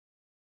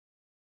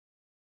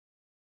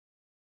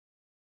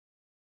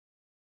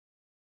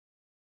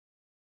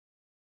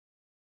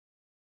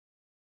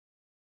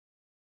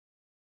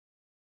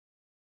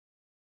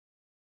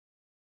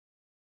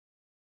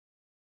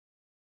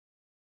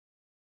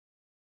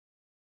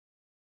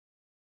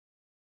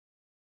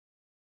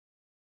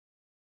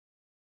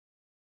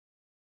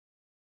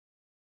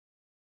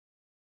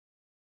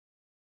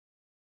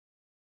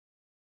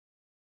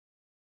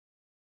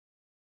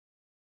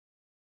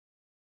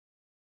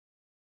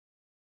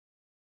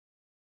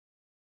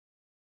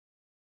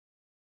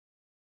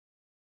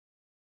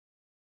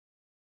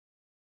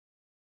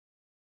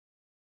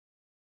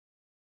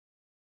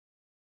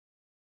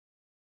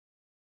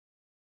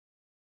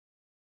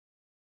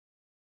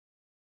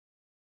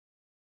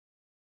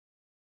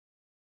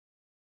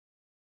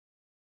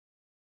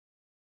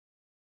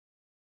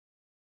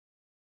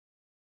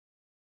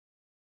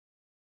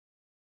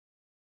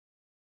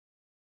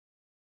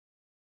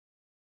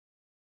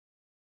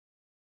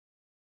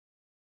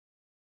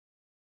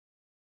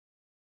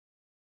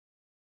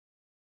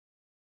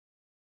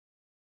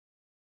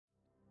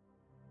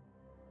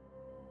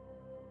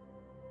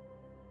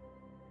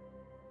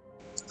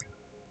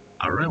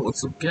Alright,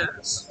 what's up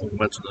guys? Welcome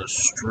back to the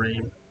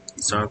stream.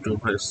 Sorry I'm doing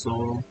play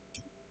solo.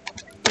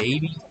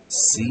 Maybe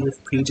see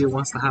if PJ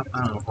wants to hop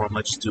on, or I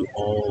might just do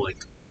all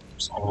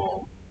just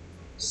all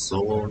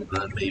solo and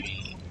then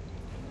maybe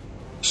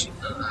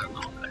I don't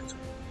know.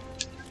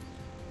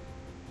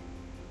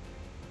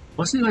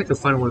 Let's see if I can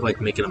find a way of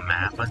making a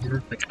map on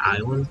here, like an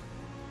island.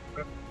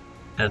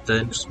 And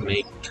then just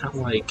make kinda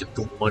like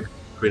the one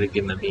creative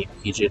game that me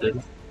and PJ did.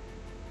 You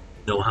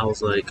know how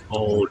it's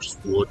all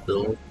just wood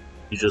build.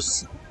 You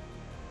just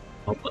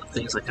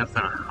things like I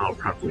found out how to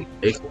properly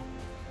make one.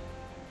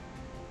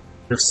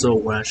 If so,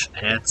 what I should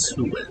add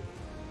to it.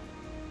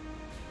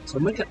 So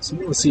I'm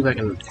gonna see if I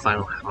can find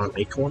out how to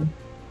make one.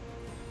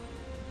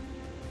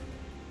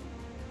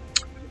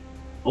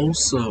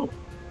 Also,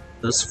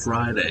 this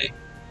Friday,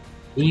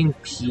 me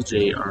and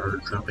PJ are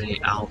dropping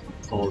an album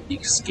called The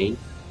Escape.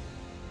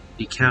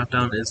 The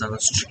countdown is on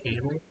this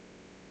channel.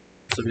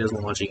 So if you guys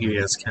want to watch it here, you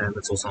guys can.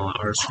 It's also on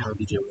our channel,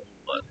 DJ1,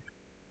 but if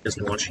you guys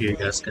want to watch it here, you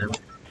guys can.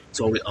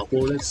 So we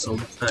uploaded, so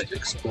we can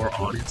explore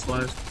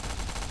audience-wise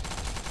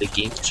the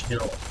game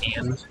channel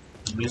and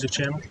the music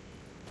channel.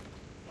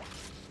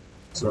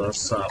 So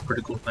that's a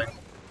pretty cool thing.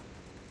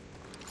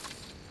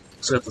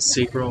 So got the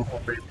secret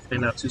already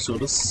planned out too. So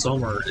this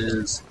summer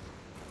is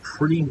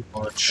pretty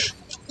much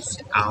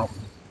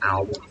album.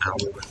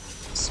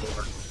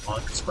 Summer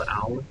months per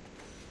album.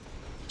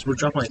 So we're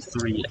dropping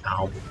 3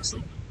 albums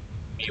and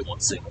maybe 1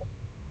 single.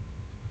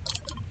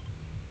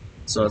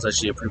 So that's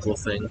actually a pretty cool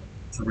thing.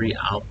 3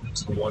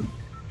 albums in 1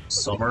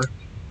 summer.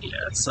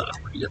 Yeah, it's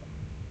pretty good.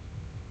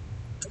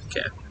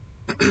 Okay.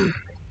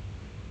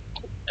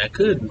 I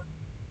could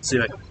see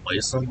if I can play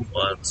some,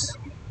 but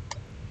I'm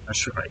not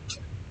sure if I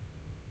can.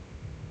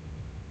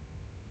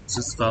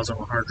 Since if I was on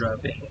my hard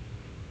drive, I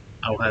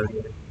don't have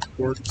any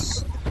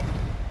ports.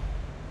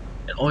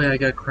 And oh yeah, I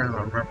got crown.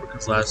 I remember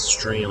because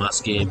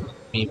last game,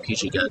 me and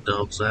PG got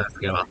dubbed, so I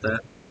forgot about that.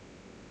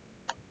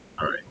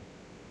 Alright.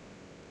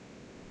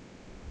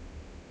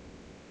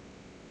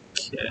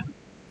 Okay.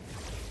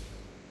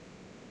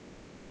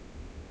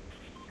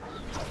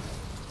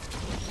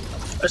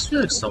 I just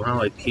feel like somehow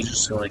PJ's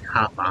just gonna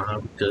hop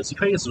on because he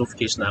probably gets a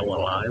notification that I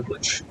went live,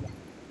 which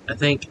I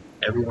think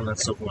everyone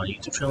that's up on my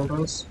YouTube channel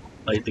does.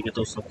 They get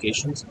those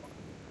notifications.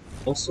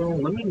 Also,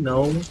 let me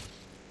know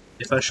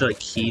if I should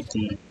keep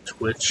the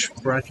Twitch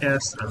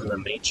broadcast on the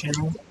main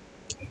channel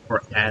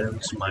or add them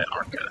to my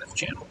archive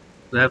channel.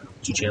 I have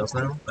 2 channels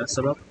now that's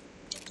set up.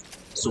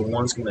 So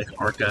one's gonna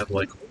archive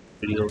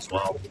videos,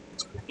 while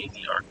one's gonna be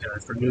the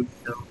archive for new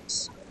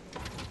videos,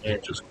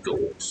 and just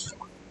goals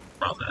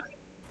around that.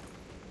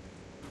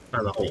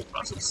 Not the whole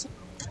process.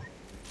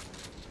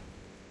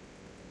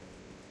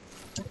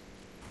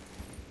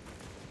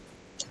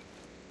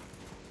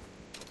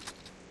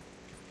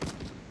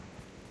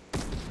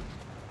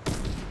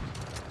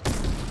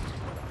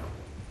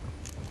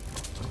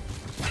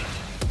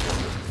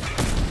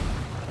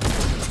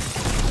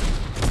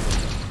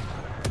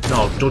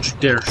 No, don't you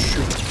dare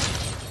shoot.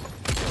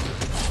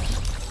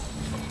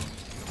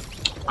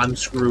 I'm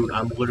screwed.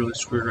 I'm literally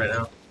screwed right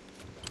now.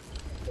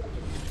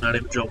 Not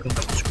even joking.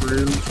 I'm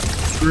screwed.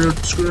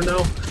 Screwed.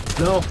 No.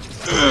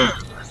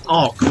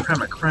 Oh, crap,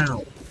 my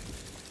crown.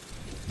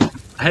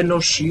 I had no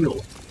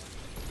shield.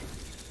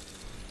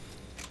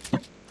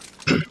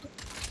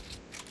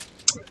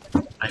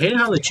 I hate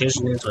how they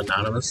changed the name to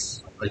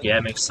Anonymous. Yeah,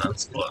 it makes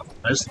sense, but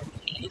I just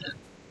hate it.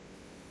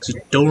 Because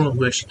you don't know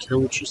who actually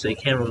killed you, so you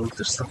can't really look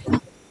this stuff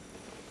up.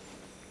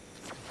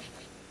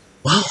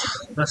 Well,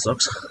 that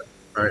sucks.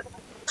 Alright.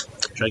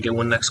 Should I get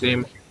one next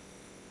game?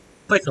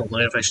 If I can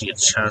land, if I actually get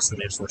a chance to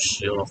make some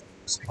shield off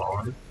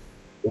spawn.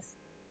 Oof.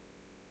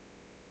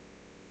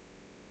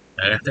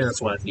 I think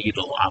that's what I need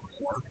a lot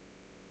more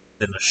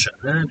than a shot.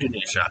 I do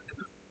need a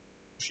shotgun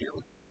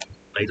shield.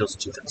 Those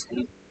 2 things I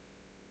need.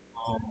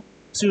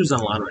 See who's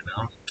online right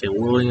now. Okay,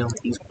 William,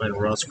 he's playing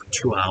Rust for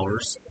 2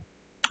 hours.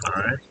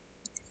 Alright.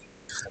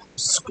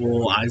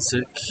 School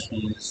Isaac,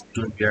 he's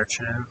doing VR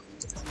chat.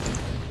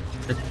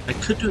 I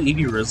could do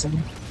EV-Rism,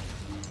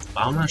 but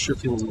I'm not sure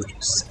if he will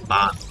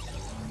spot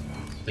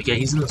me. Yeah,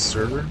 he's in the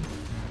server.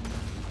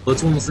 But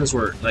it's one of those things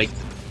where,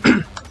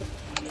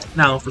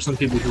 now, for some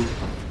people who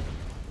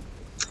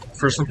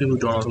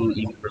don't know who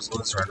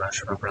EV-Rism is, or I'm not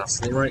sure if I'm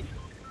pronouncing it right,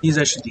 he's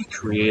actually the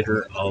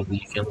creator of the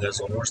Family Guy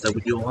Zone Wars that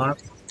we do a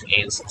lot,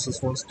 and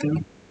Simpsons ones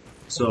too.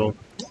 So,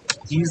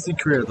 he's the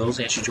creator of those,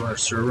 and actually joined our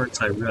server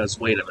until I realized,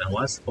 wait a minute,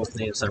 what's both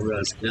names? I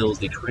realized Bill was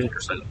the creator,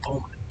 so I go, oh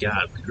my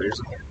god, the creator's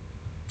in here.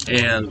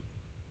 And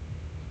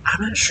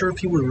I'm not sure if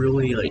he would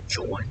really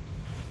join,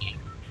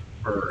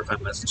 or if I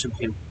message him,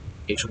 he would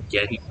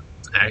get he's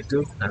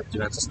active, not do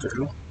not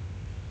disturb.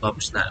 I'm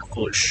just not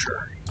fully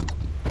sure.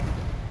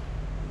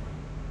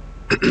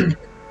 But it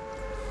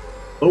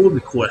would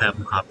be cool to have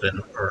him hop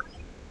in, or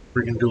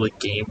we're gonna do a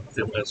game with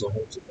him as a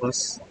whole to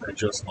us, and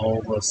just all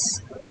of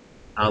us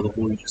out of the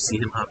blue, you see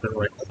him hop in,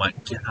 oh my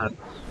god.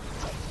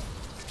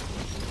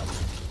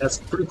 That's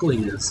pretty cool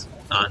he is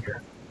on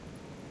here.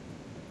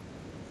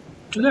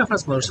 Do gotta find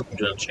some other stuff to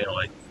do on the channel,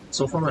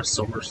 so far my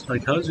summers,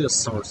 how's your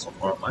summer so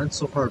far? Mine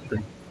so far have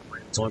been,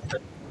 it's only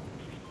been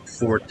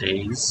 4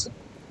 days.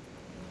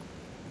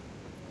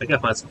 I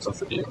gotta find some stuff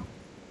to do.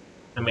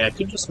 I mean, I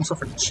could do some stuff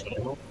for the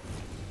channel.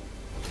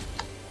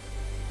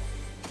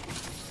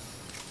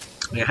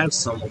 I mean, I have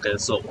some. Okay,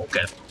 so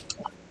okay.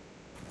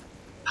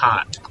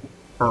 Hot.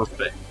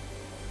 Perfect.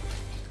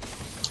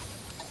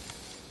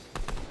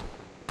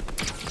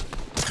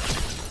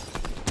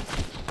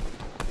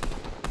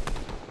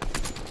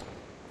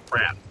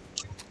 Crap.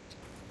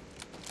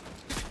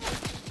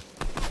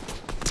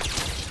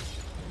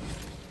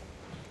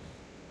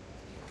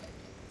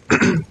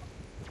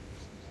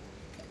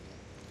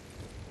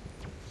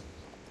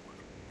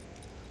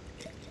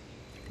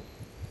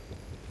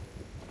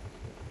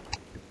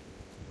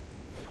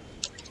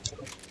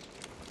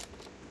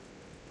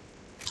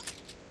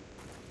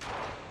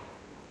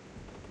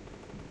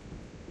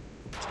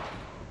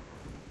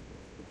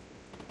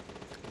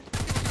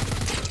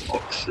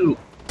 Oh shoot.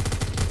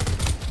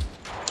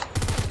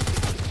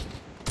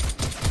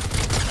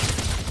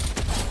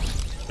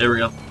 There we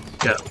go.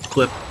 Got a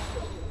clip.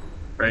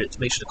 Right, to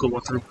make sure the clip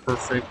went through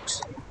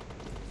perfect.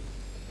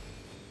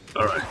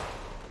 Alright.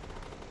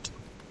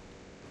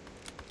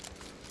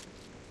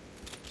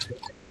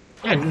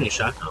 Yeah, I do need a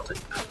shotgun, I'll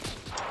take that.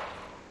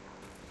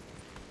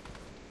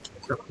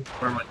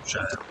 Where am I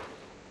shot at?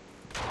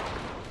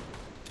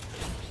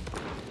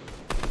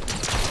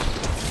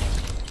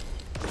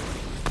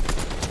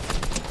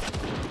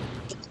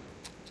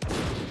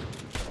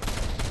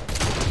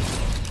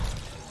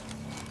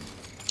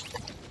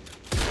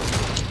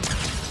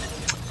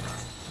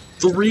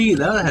 Three?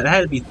 That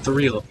had to be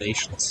 3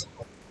 locations.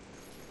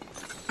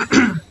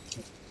 That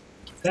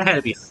had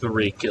to be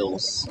 3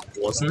 kills,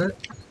 wasn't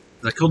it?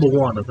 I killed the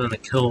one, and then I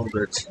killed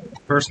the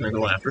person I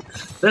go after.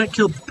 Then I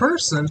killed the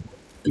person.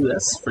 Dude,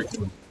 that's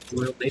freaking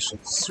 3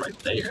 locations right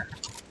there.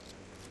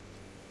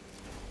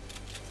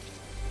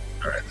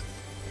 Alright.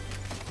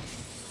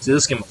 See,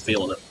 this game I'm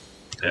feeling it.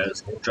 Yeah,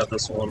 just gonna drop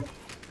this one.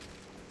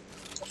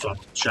 Drop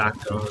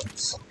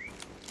shotguns.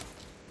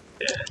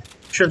 Yeah.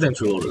 Sure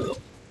everything's reloaded though.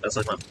 That's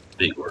like my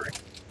big worry.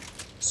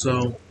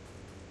 So,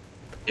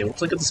 yeah,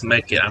 once I get this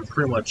med kit, I'm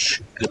pretty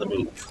much good to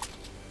move.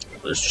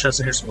 There's chests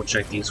in here, so we'll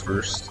check these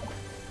first.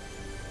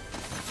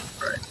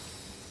 Alright.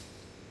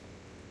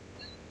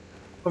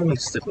 I'm gonna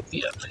stick with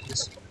the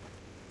enemies.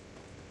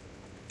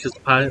 Because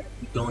I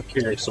don't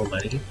carry like so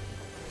many.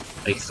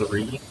 Like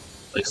 3.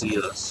 Like, see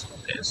this.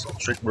 Okay, so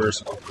strict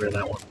burst, I'll grab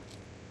that one.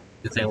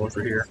 Good thing I went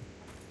for here.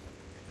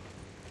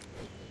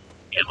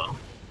 Ammo.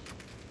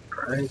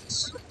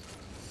 Alright.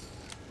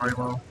 Alright,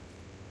 well.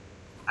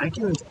 I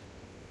can.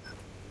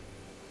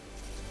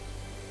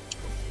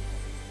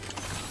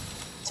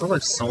 Sounds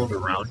like someone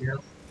around here.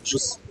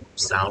 Just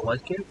sound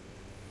like it.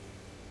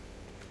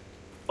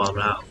 But I'm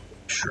not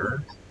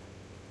sure.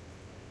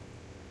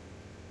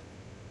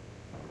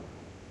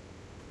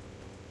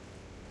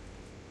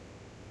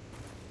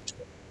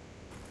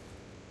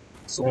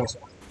 Someone's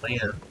playing.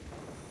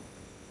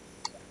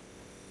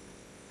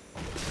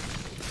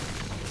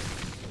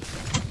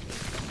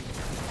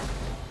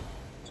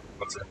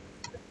 What's it?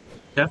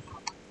 Yeah.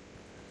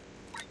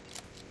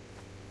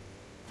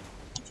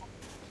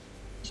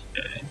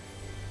 Okay.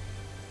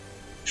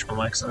 Push my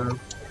mics on.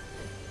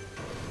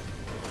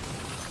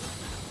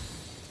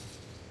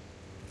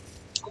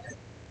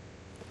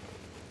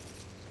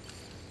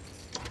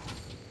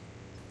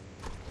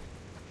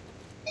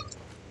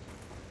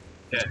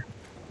 Okay.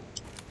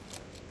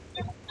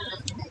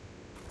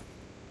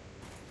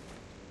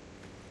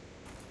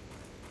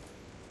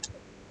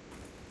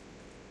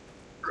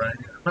 Right.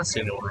 I'm not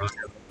seeing anyone around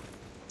here.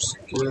 Just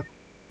good.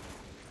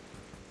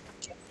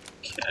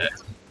 Okay.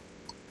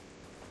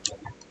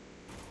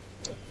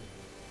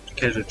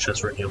 Okay, the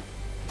chest right here.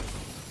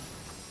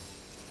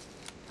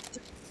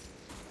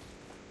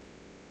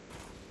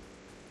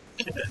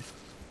 Okay.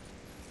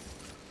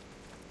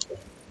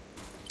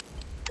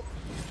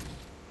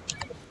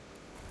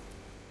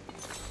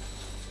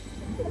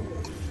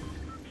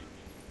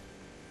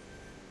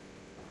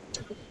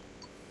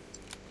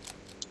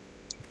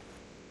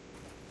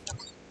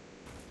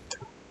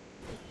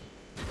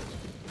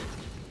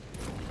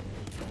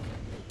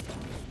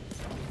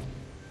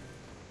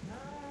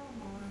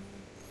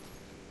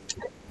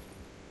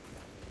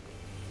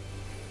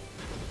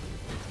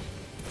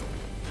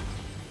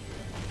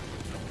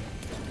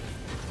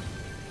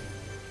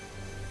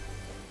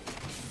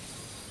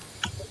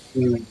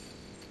 Nah.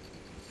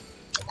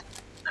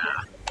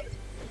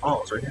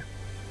 Oh, it's right here.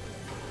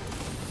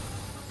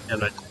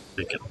 And I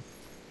pick it up.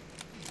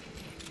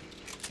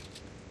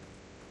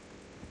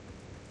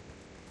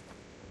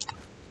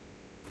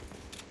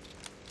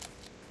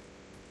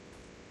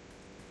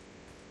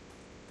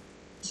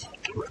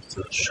 Where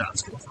the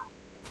shots go from.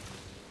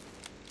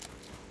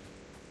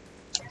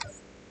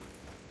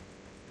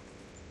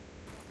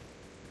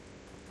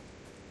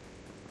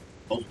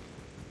 Oh.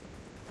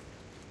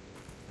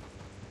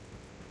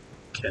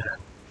 Okay.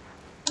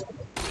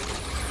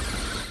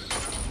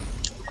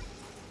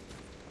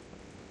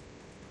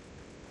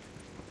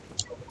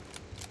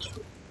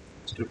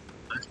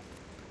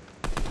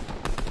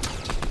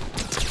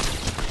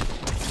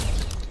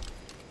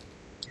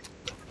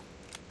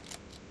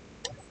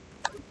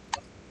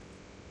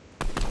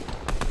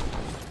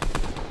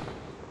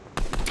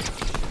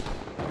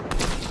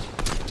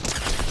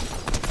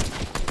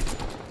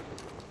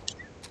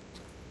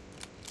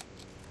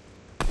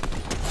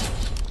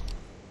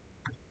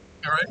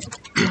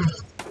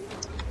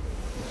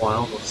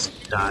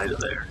 side of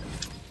there.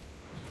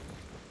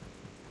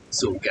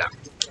 So we got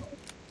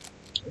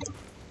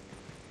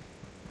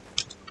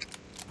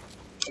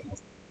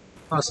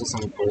also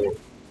some gold.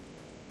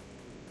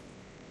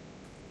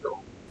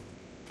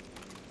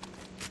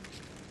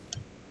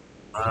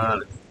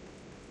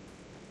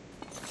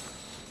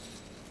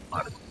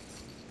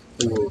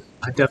 Ooh,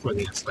 I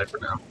definitely need a sniper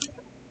now.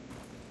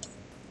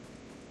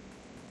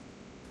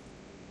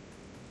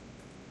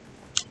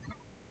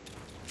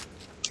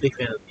 Big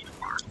fan of the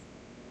EMR.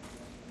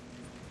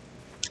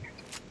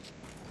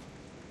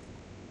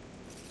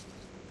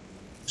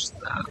 Just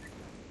that.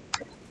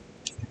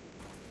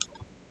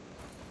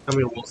 How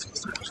many wolves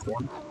is there? Just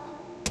one?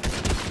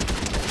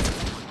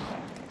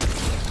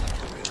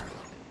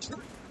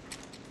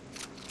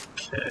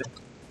 Okay.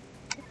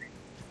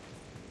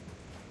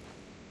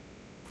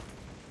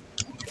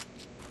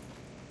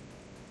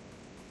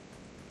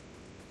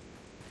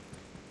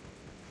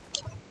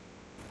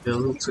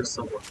 Build to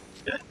someone.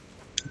 Okay.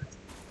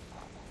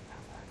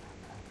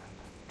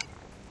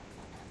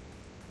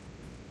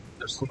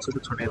 There's looks like a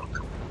tornado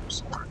coming from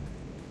somewhere.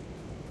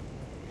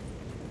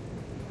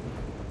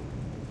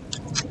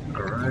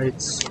 Alright,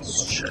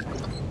 let's check.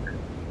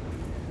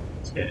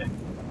 Okay.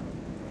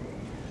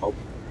 Oh.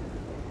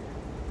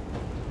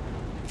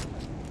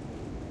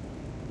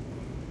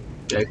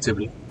 The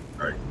activity.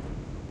 Alright.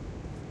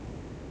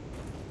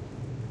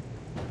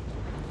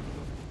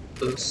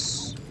 This.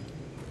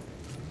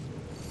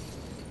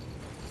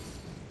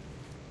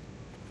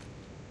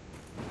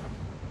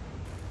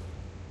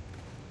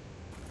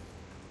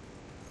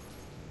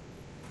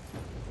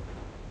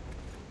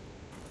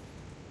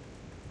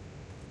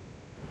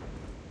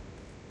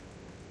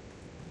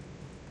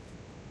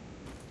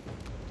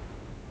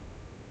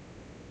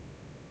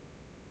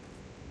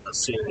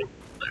 See anything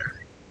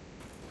there.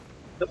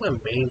 I think my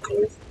main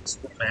goal for this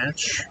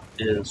match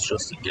is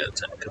just to get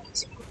 10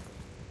 kills.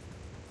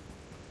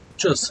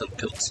 Just 10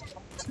 kills.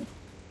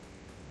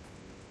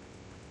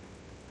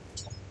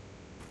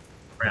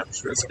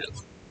 Perhaps risk it.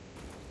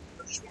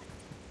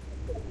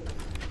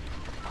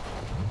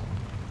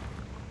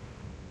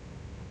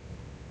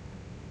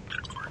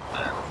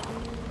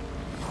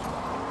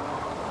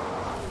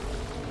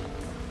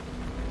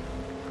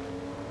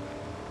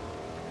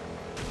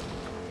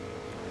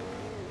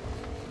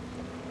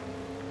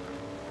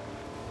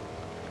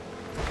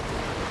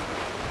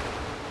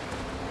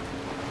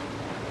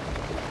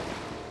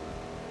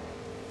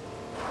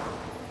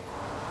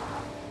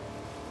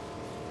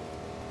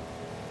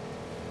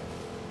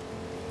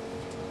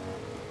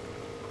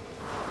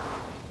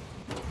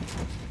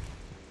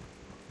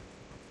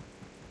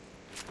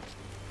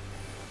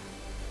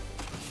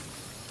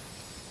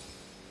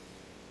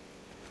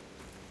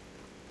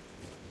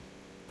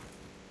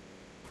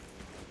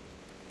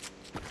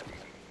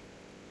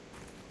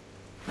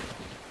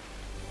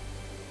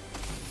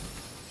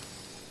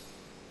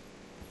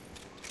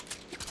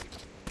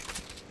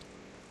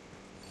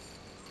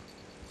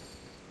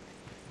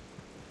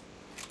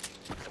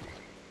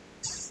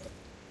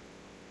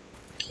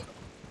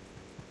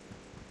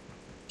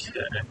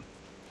 Okay.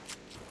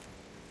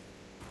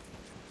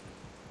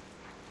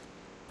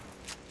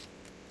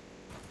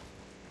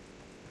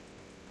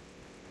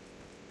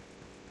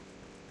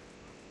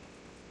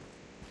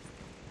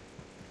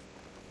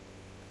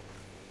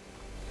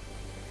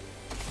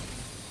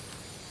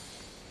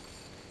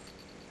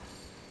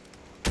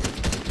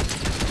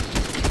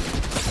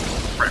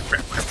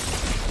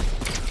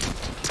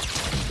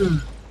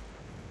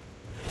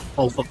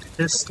 Oh, fuck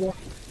this one.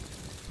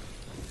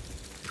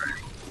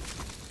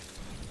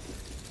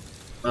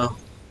 Well,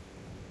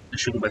 I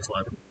should go back to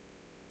library.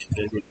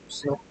 Okay,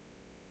 so.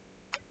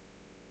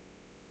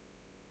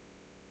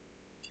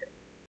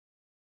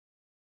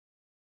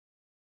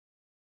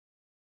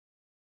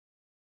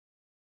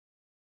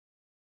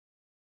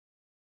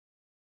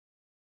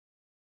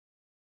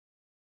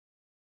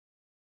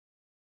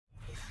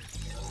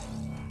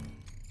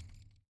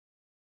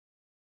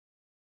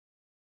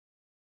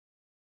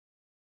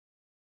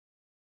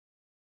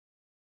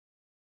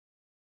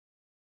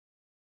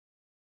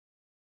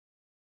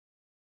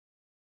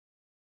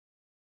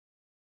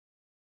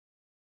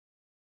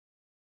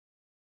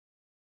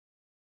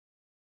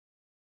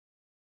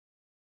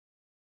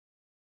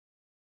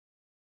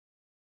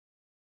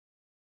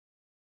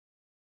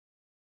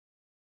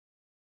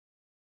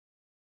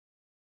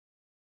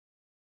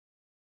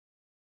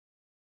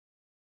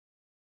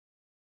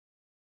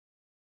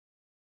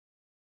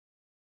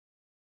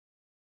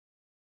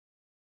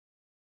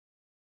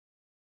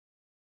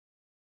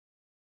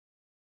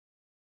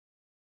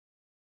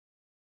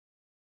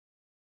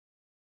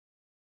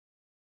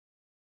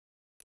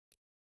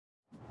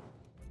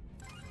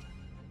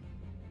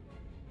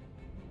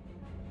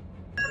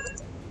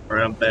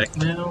 Alright, I'm back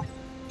now.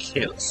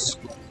 Okay, let's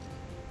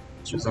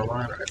choose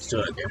online. Alright, let's do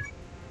it again.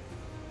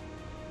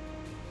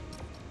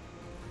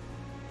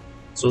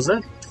 So is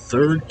that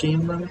third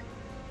game then?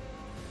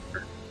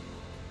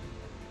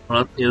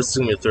 Well, yeah, this is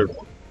gonna be a third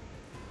one.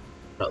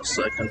 About a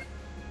second.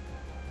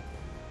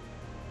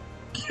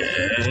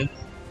 Okay.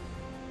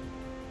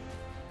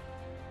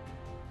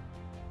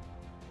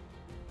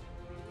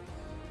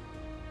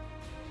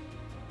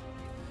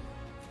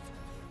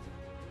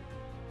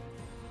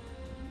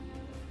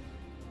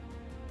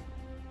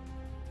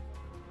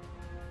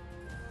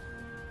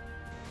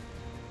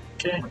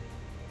 Okay.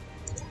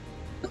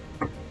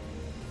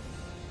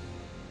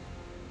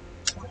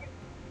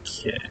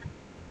 Okay.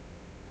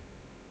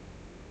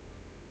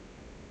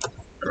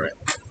 Alright.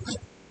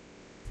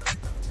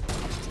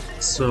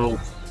 So,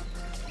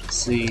 let's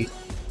see.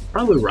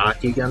 Probably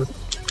Rocky again.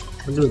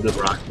 I'm doing good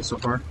Rocky so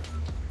far.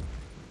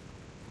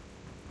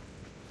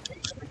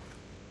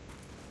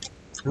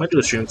 I might do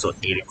a stream until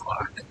 8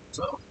 o'clock,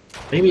 so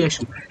maybe I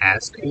should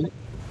past 8.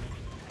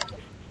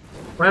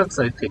 What happens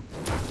if I take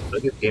a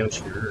good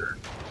damage here?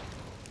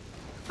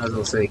 I was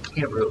gonna say,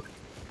 can't really.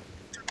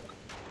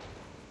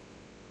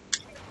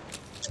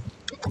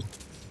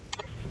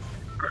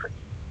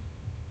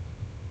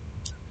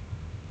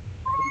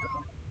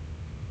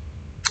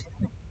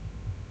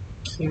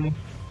 Okay.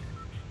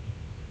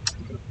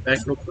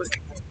 Back real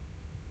quick.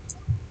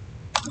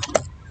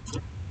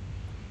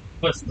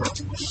 What's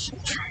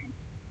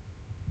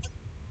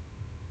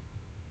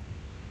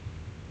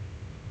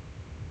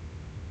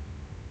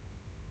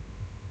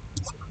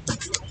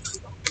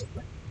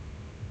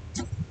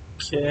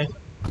okay.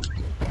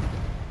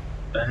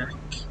 Back.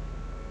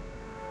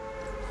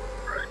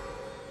 Right.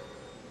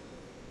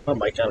 Oh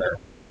my god.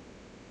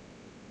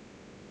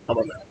 How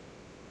about now? How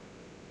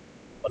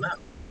about now?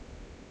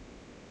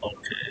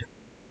 Okay.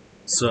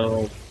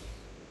 So,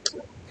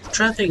 I'm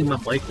trying to think if my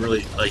mic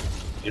really, like,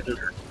 muted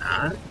or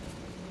not.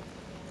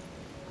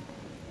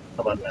 How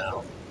about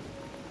now?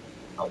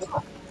 I don't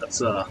know.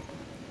 That's,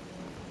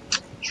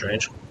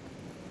 strange.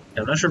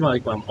 Yeah, I'm not sure if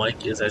like, my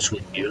mic is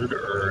actually muted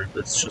or if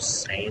it's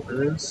just saying it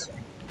is.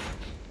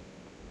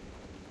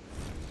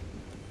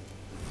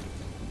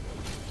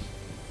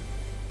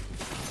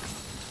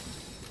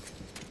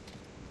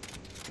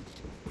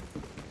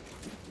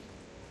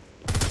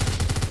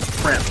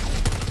 Crap.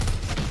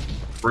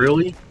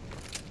 Really?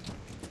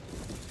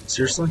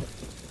 Seriously?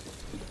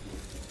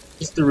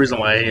 That's the reason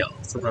why I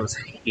sometimes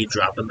hate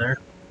dropping there.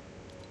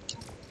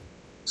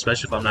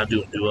 Especially if I'm not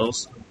doing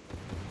duos.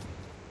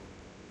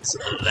 So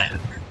that.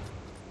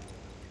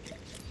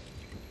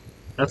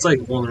 That's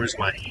like one of the reasons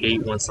why I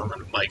hate when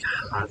something like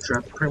hot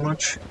drop pretty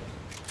much.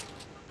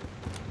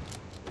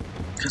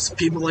 Because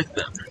people like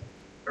them.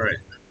 Alright,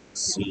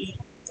 let's see.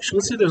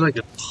 Let's see if there's like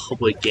a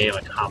public game I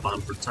can hop on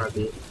for the time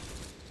being.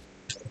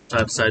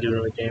 Time side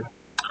doing a game.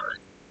 Alright.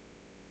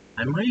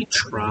 I might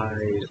try,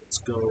 let's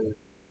go.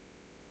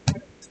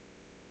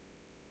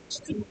 Let's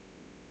do,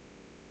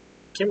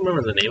 can't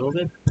remember the name of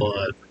it,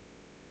 but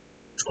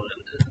which one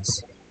it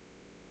is.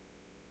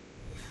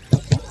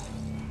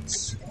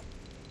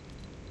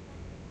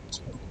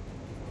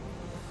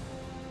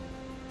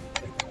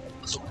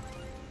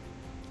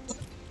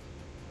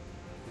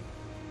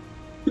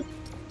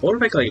 What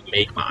if I could like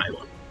make my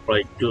one? Or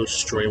like do a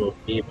stream of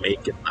me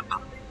making my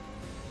own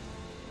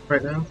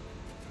right now?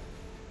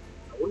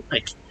 I wonder if I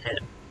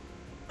can.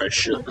 I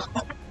should.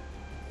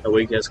 That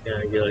way you guys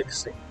can get like a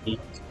sneak peek.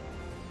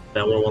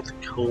 That one want the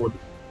code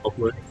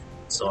public,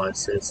 so I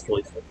say it's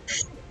fully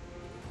finished.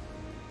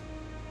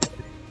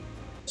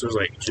 So there's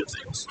like two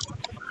things.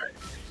 Alright.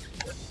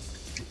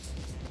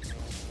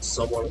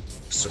 Someone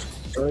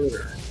started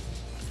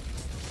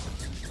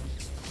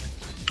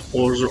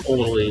or is there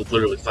only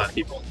literally 5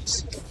 people in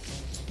this?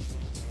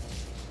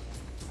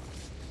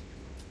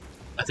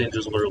 I think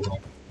there's literally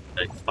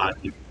like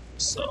 5 people,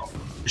 so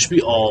it should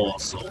be all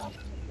so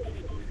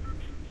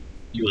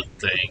you would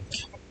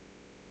think.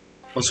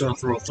 I was gonna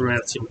throw 3 on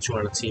a team, 2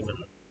 on a team,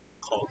 and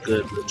call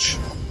good, which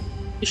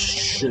it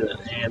should,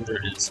 and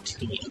there is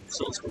team,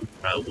 so it's gonna be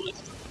probably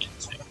 3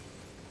 too.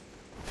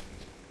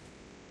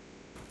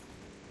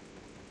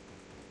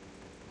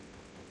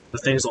 The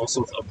thing is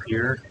also up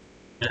here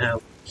and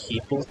have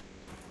people.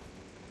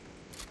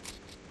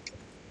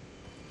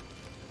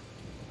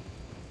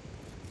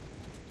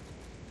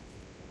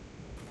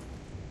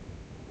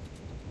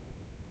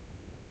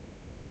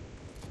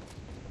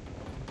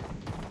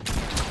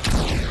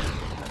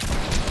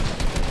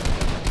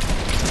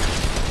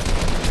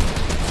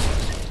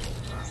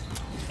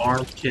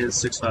 Arm Kid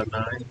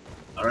 659.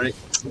 Alright,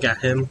 got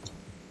him.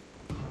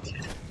 Okay.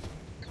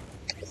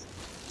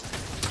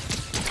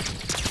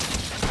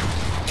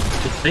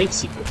 He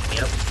thinks he can.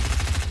 Yep.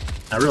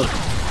 Not really.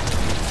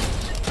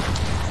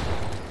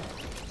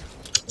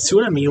 See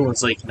what I mean when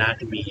it's like not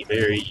gonna be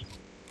very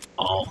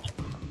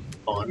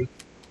fun.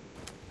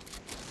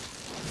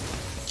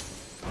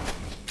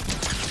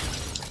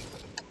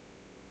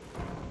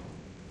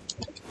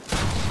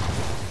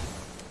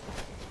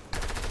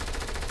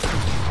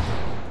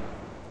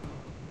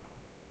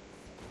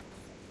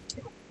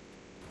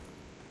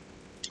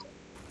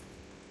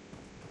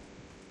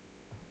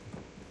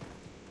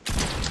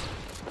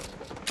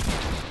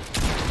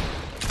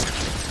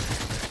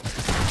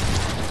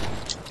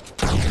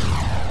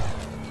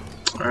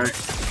 Alright,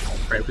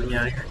 right, bring me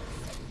out of here.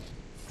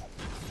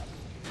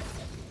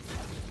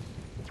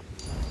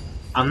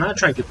 I'm not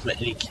trying to get them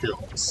any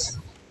kills.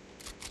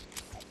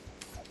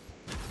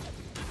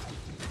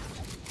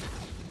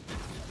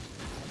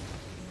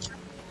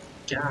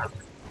 God,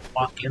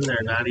 walk in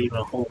there, not even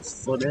a whole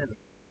foot in.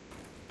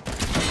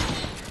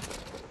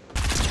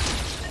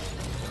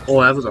 Oh,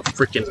 that was a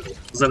freaking.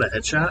 Was that a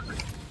headshot?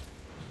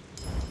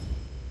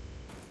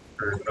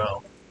 Or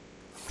no?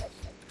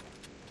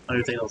 I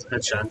didn't think that was a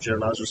headshot in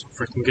general. That was just a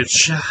freaking good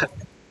shot.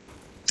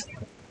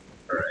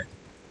 Alright.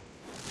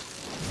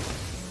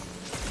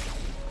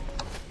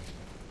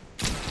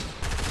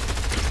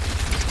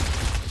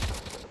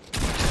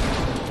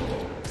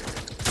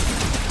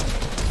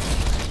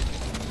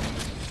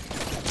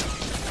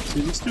 See,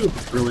 this dude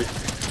really.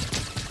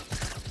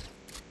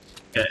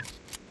 Okay.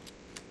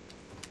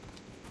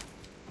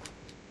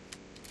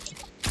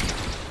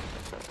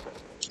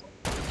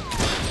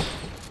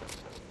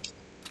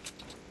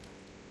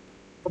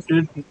 Oh,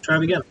 dude, try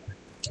it again.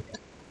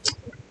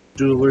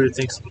 Dude, what do you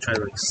think? You try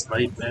to like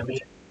snipe at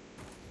me?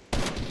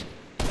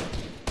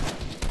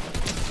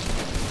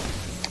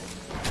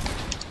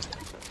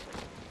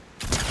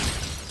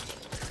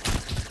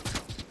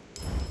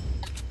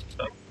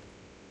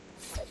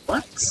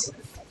 What?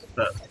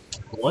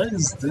 What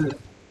is this?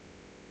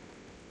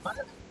 What?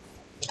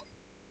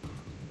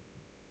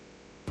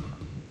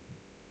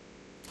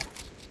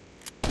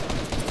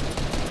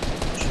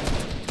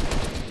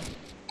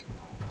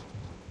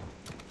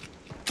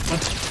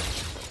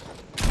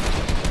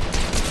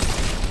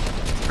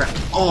 Crap.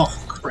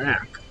 Oh,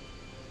 crap.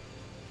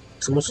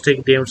 I'm also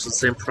taking damage to the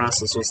same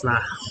process, so it's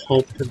not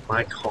helping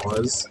my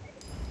cause.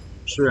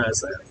 Sure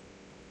as that.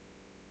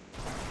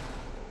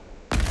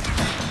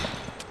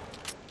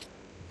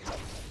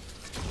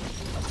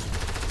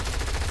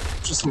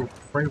 Just some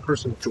random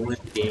person joined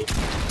the game.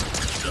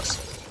 Just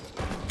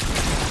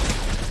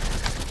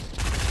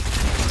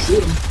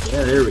shoot him.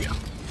 Yeah, there we go.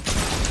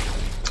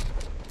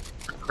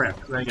 Crap,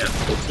 I got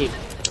 14.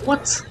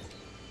 What?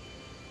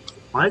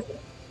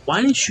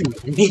 Why didn't you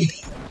me?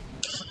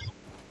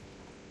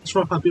 What's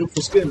wrong with my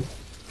beautiful skin?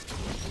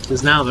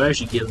 Because now they're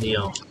actually getting the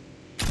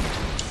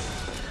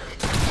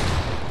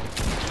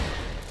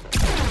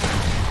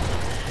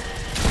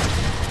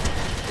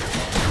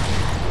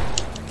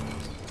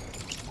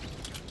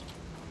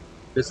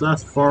This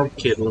last farm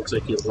kid looks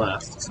like he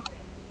left.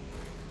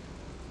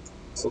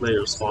 So they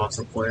just lost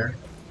a player.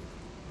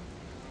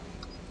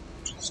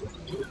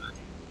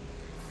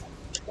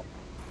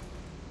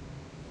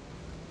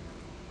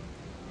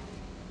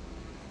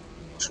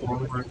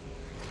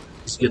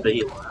 It's good that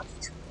he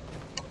left.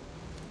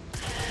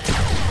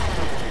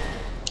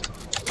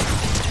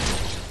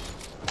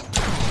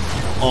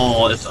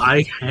 Oh, if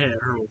I had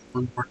her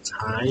one more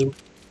time,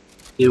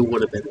 it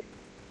would have been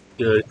a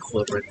good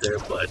clip right there,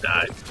 but I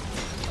died.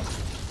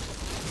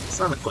 It's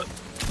not a clip.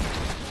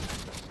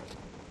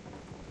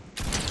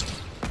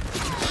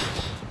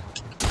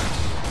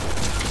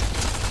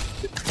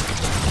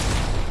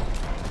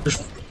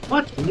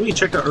 What? When we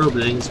check out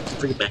earlier, he's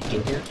freaking back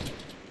in here.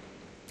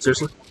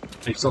 Seriously?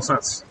 Makes no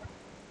sense.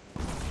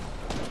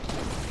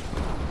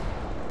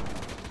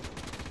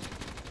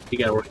 You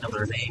gotta work on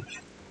their name.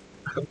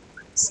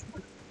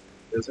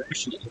 There's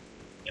actually.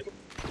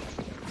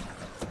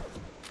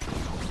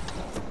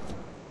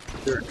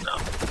 There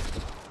enough.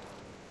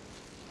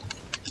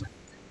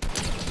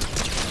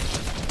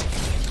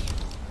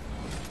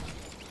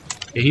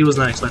 Yeah, he was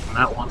not expecting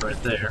that one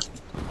right there.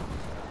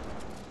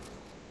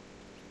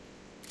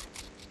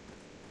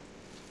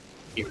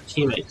 Your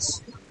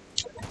teammates.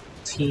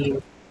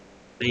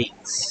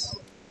 Teammates.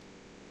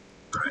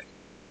 Alright.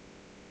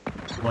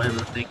 So I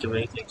haven't think of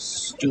anything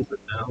stupid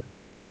now.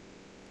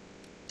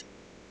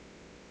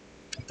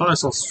 I thought I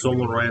saw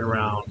someone right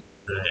around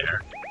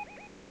there.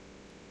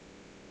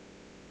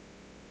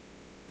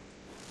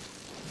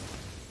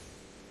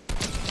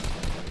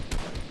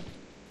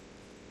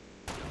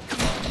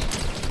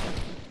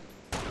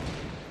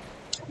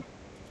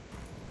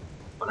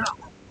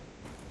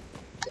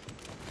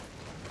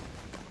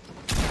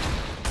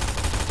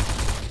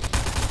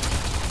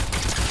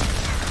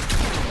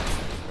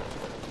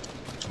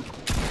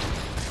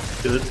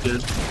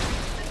 Good.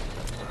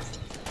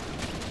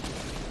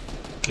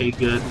 Okay,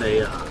 good. They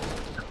got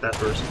that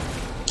person.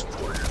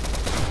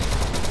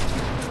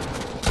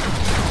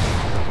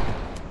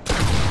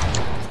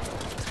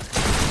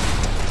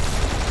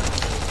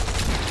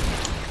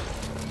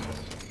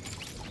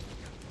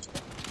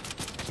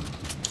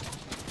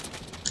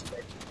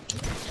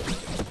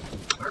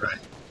 Alright.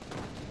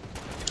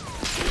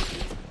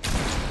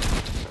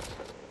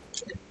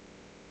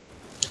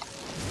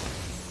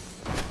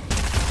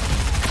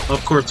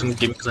 Of course, I'm gonna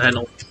give it because I had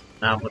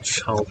not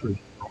much health.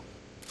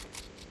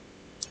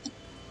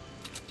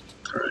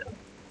 Alright.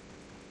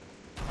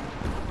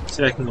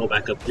 See if I can go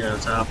back up here on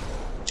top.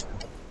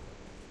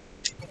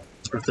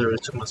 Or if there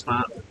took my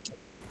spot.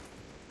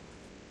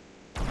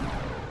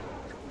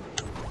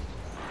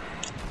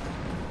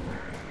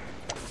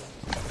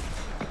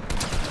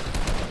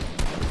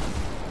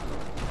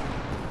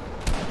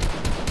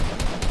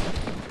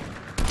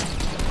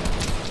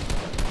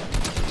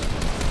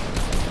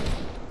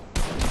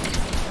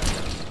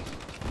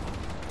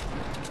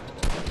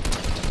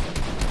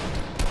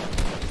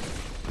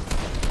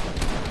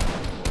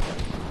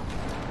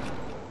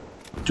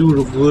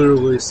 Dude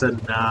literally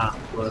said nah,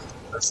 but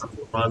that's not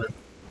running.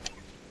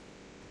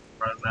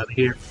 Running out of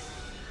here.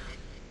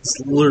 It's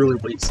literally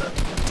what he said.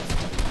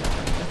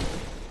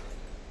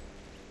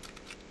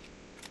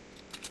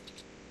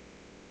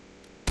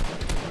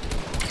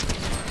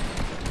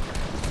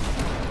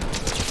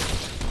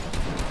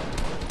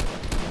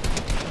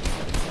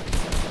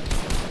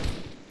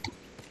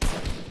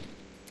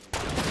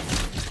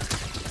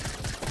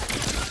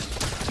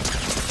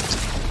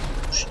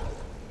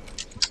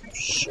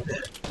 Shit.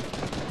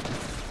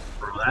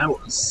 Bro, that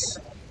was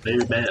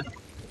very bad.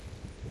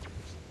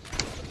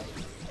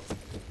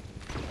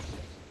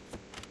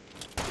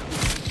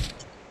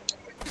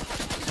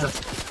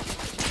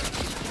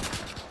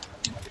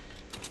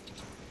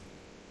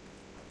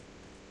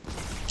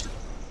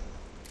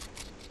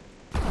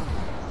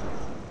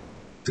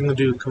 Thing to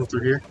do, come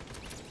through here.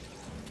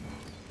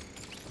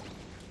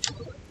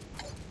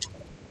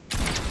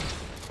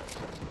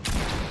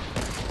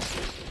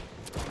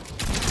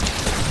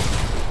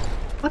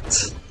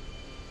 What?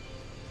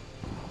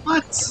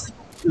 What?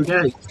 You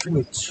got it, give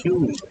me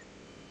two.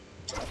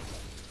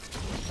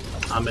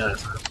 I'm out of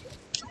time.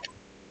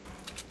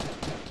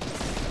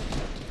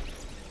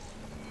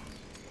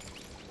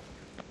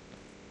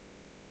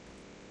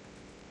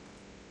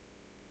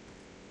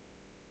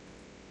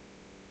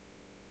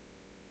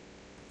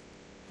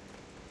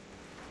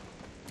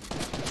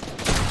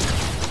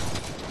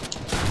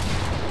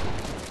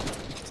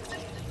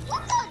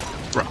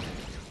 Bro.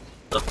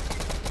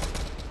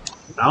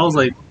 That was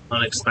like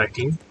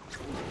unexpected.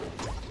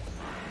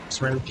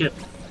 Just random kid.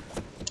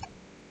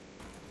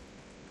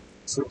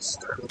 So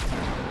stupid.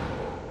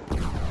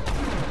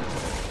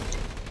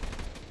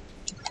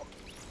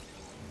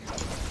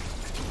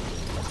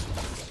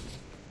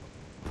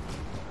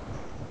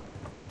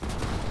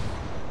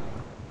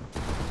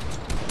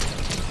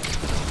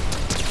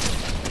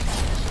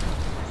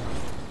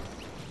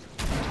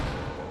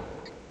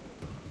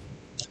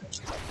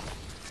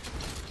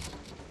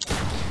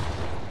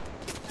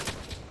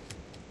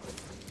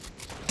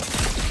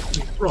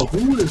 Bro,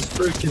 who is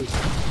freaking...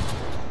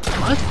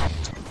 What?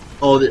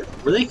 Oh,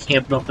 were they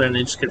camping up there and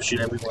they just kept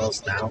shooting everyone else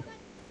down?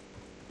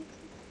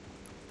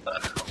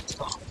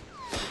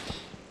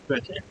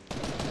 Right there.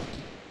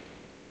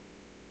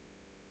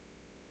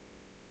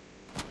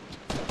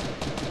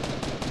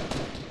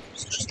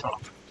 Just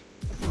talk.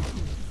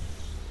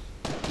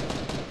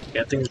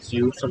 Yeah, I think it's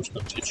you, so I'm just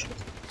gonna teach you.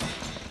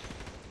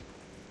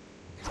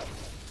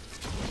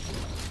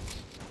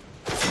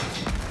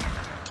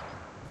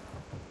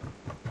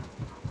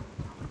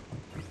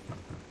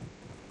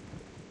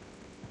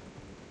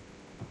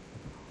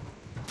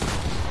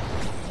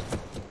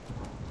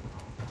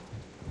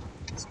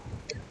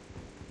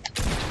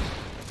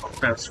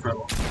 Grab this front.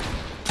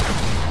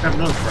 Grab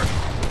another front.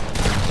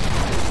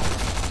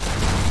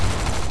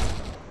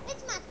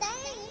 It's my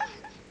thing.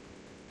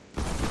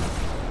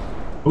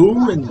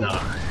 Who and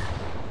I?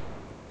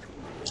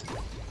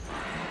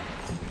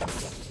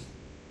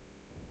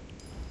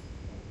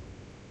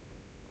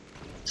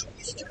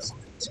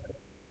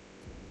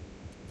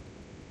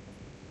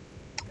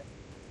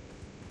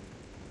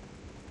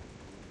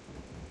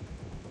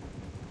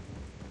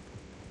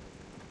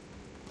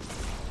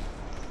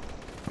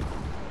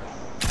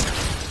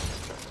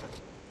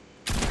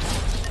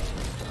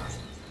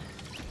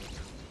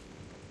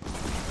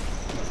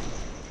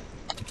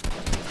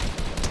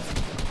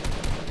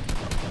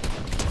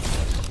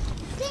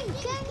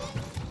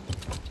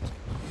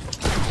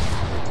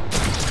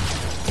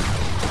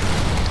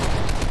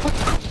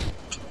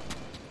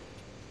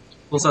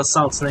 What's that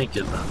South Snake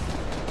in then?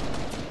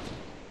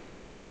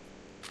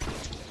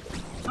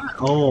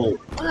 Oh,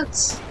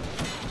 what?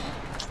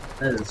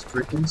 That is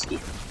freaking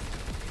stupid.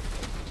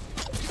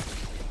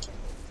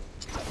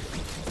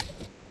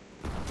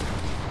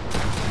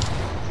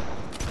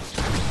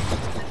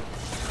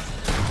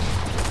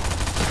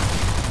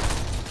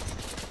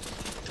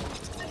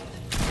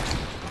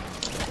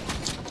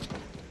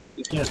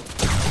 You can't.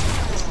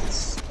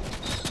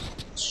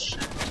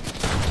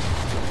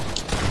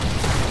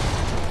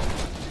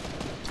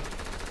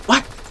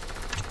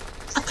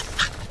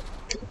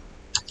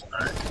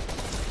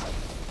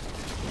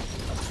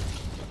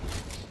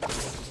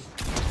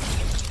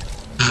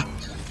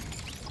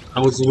 I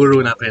was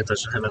literally not paying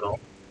attention to him at all.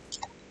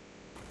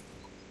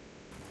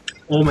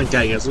 Oh my god,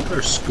 guys, look at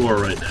our score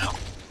right now.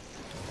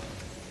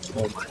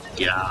 Oh my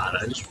god,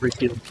 I just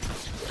freaking...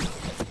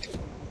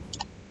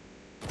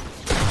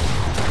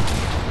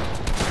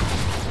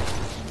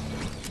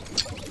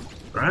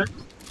 Right?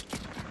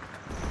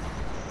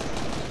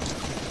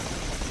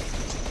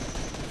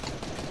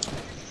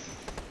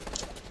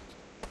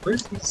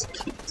 Where's these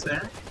kids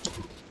at?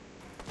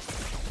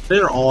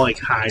 They're all like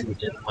hiding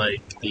in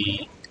like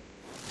the...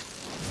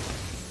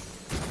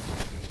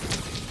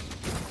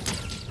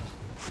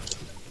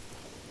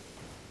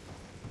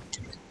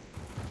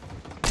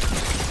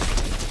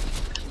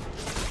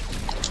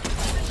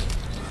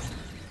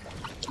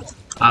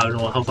 I don't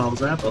know how far was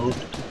that, but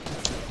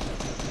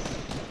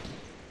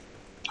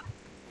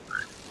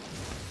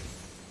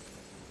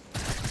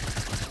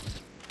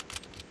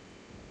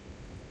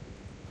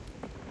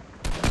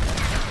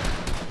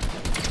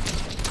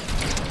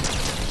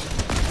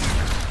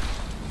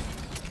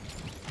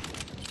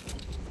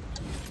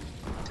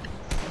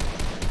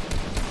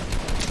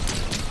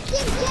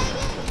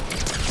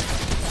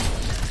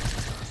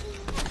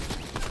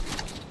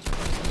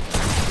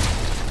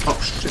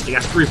They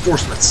got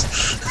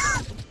reinforcements.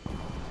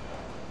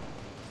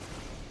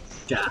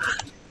 God.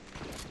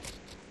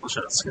 Watch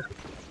out, this guy.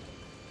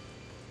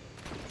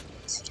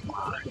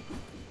 Yeah,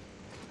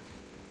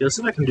 let's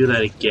see if I can do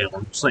that again.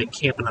 I'm just like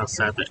camping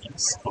outside the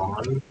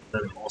spawn,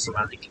 then also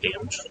not taking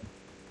damage.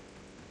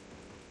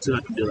 Let's see if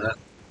I can do that.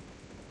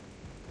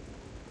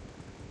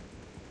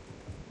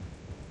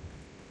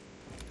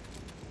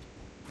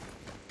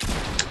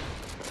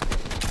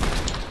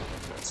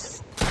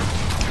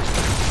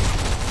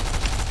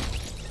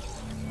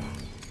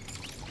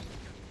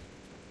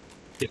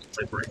 It's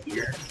like right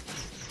here.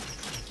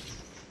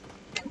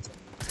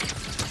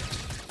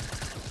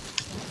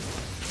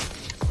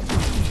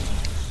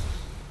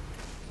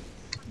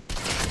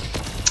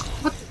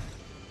 What?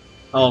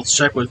 Oh, let's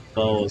check with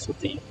bows with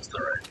these.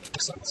 Alright,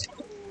 makes sense.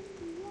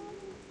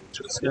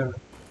 Just go.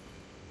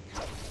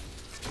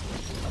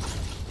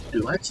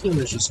 Dude, my team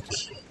is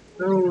just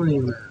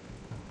killing that.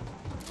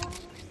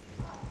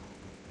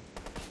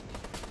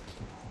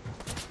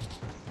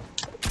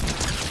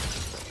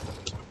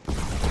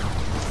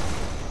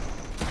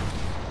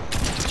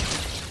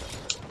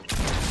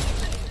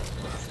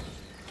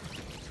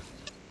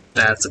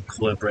 That's a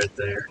clip right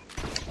there.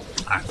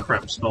 Ah,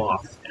 crap, fell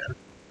off, man.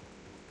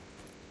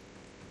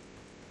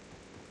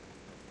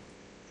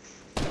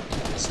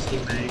 His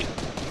teammate.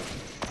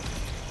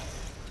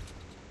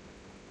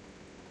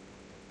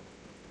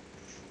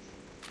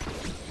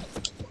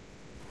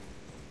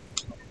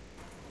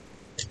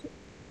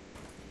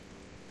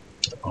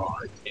 Oh,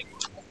 I can't go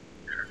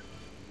there.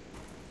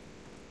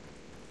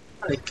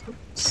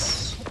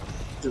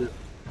 Dude,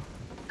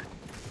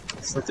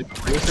 it's not the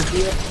greatest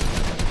idea.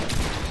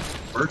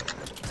 Work.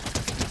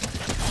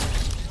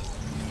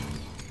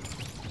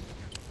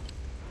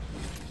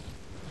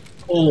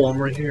 Oh,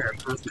 I'm right here.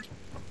 Perfect.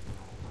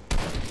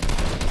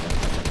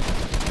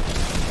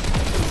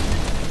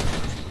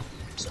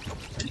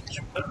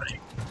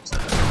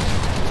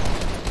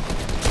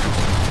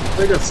 I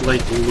think that's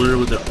like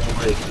literally the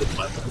only good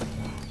weapon.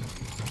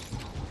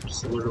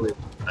 Just literally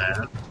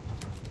that.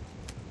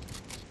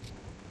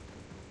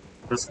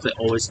 That's what they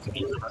always can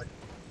use it.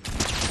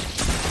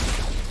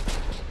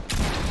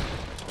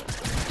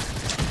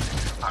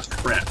 Ah,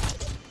 crap.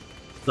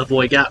 The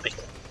boy got me.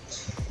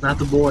 Not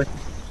the boy.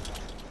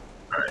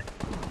 Alright.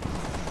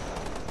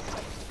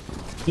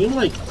 Can you,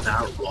 like,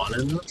 not run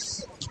in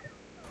this?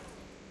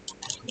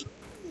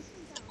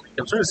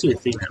 I'm trying to see a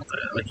theme after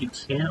that. Like, you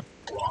can't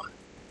run.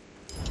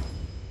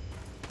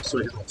 So,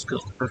 yeah, let's go.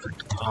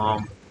 Perfect.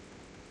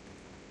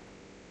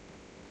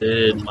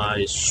 Did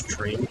my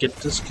stream get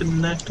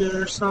disconnected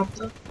or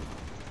something?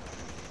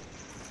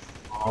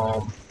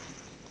 Oh,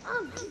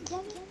 alright.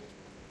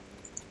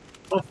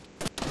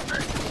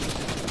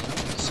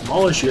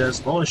 Small issue, yeah,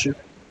 small issue.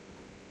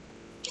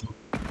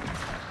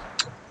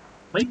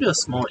 Might be a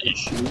small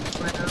issue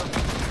right now.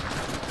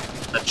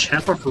 The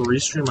chat bar for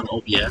restream on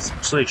OBS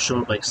just like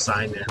showed like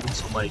sign in,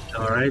 so I'm like,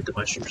 alright, did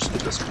my stream just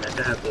get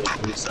disconnected? I have to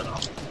reset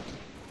off.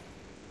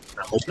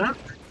 I hope not.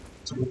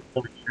 So move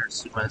over here,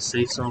 see my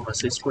save zone, my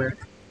save square.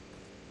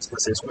 It's my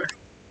save square.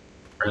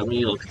 Alright, let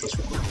me look at this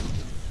real quick.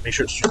 Make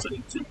sure it's just on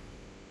YouTube.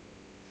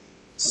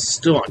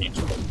 Still on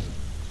YouTube.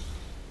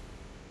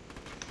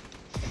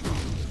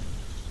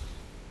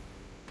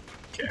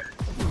 Okay.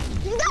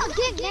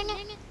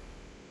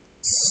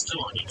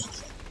 Still on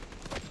YouTube.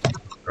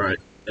 Alright,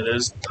 it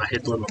is. I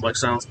hit the limit mic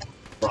sounds.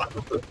 Rock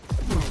with it.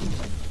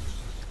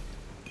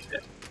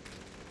 Okay.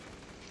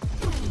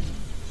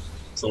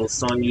 So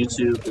it's on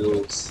YouTube. It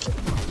was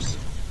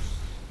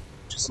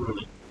just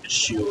an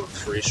issue of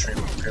free stream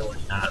apparently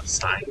not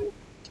signing.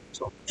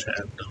 So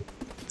chat done.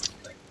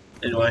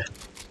 Anyway,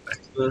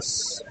 back to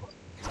this.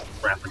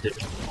 Rapid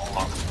dipping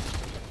off.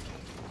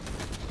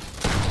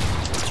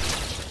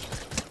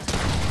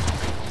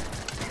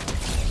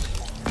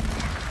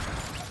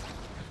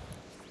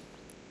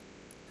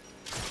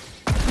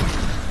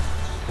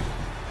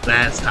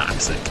 That's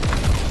toxic.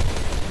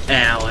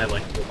 Ow, I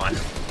like one.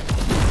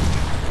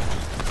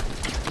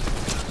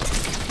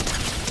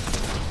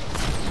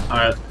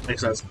 Alright,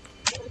 makes sense.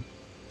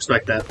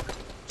 Respect that.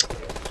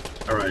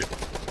 Alright.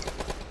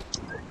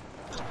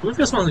 What if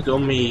you guys want to go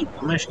me?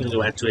 I'm actually gonna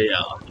go back to a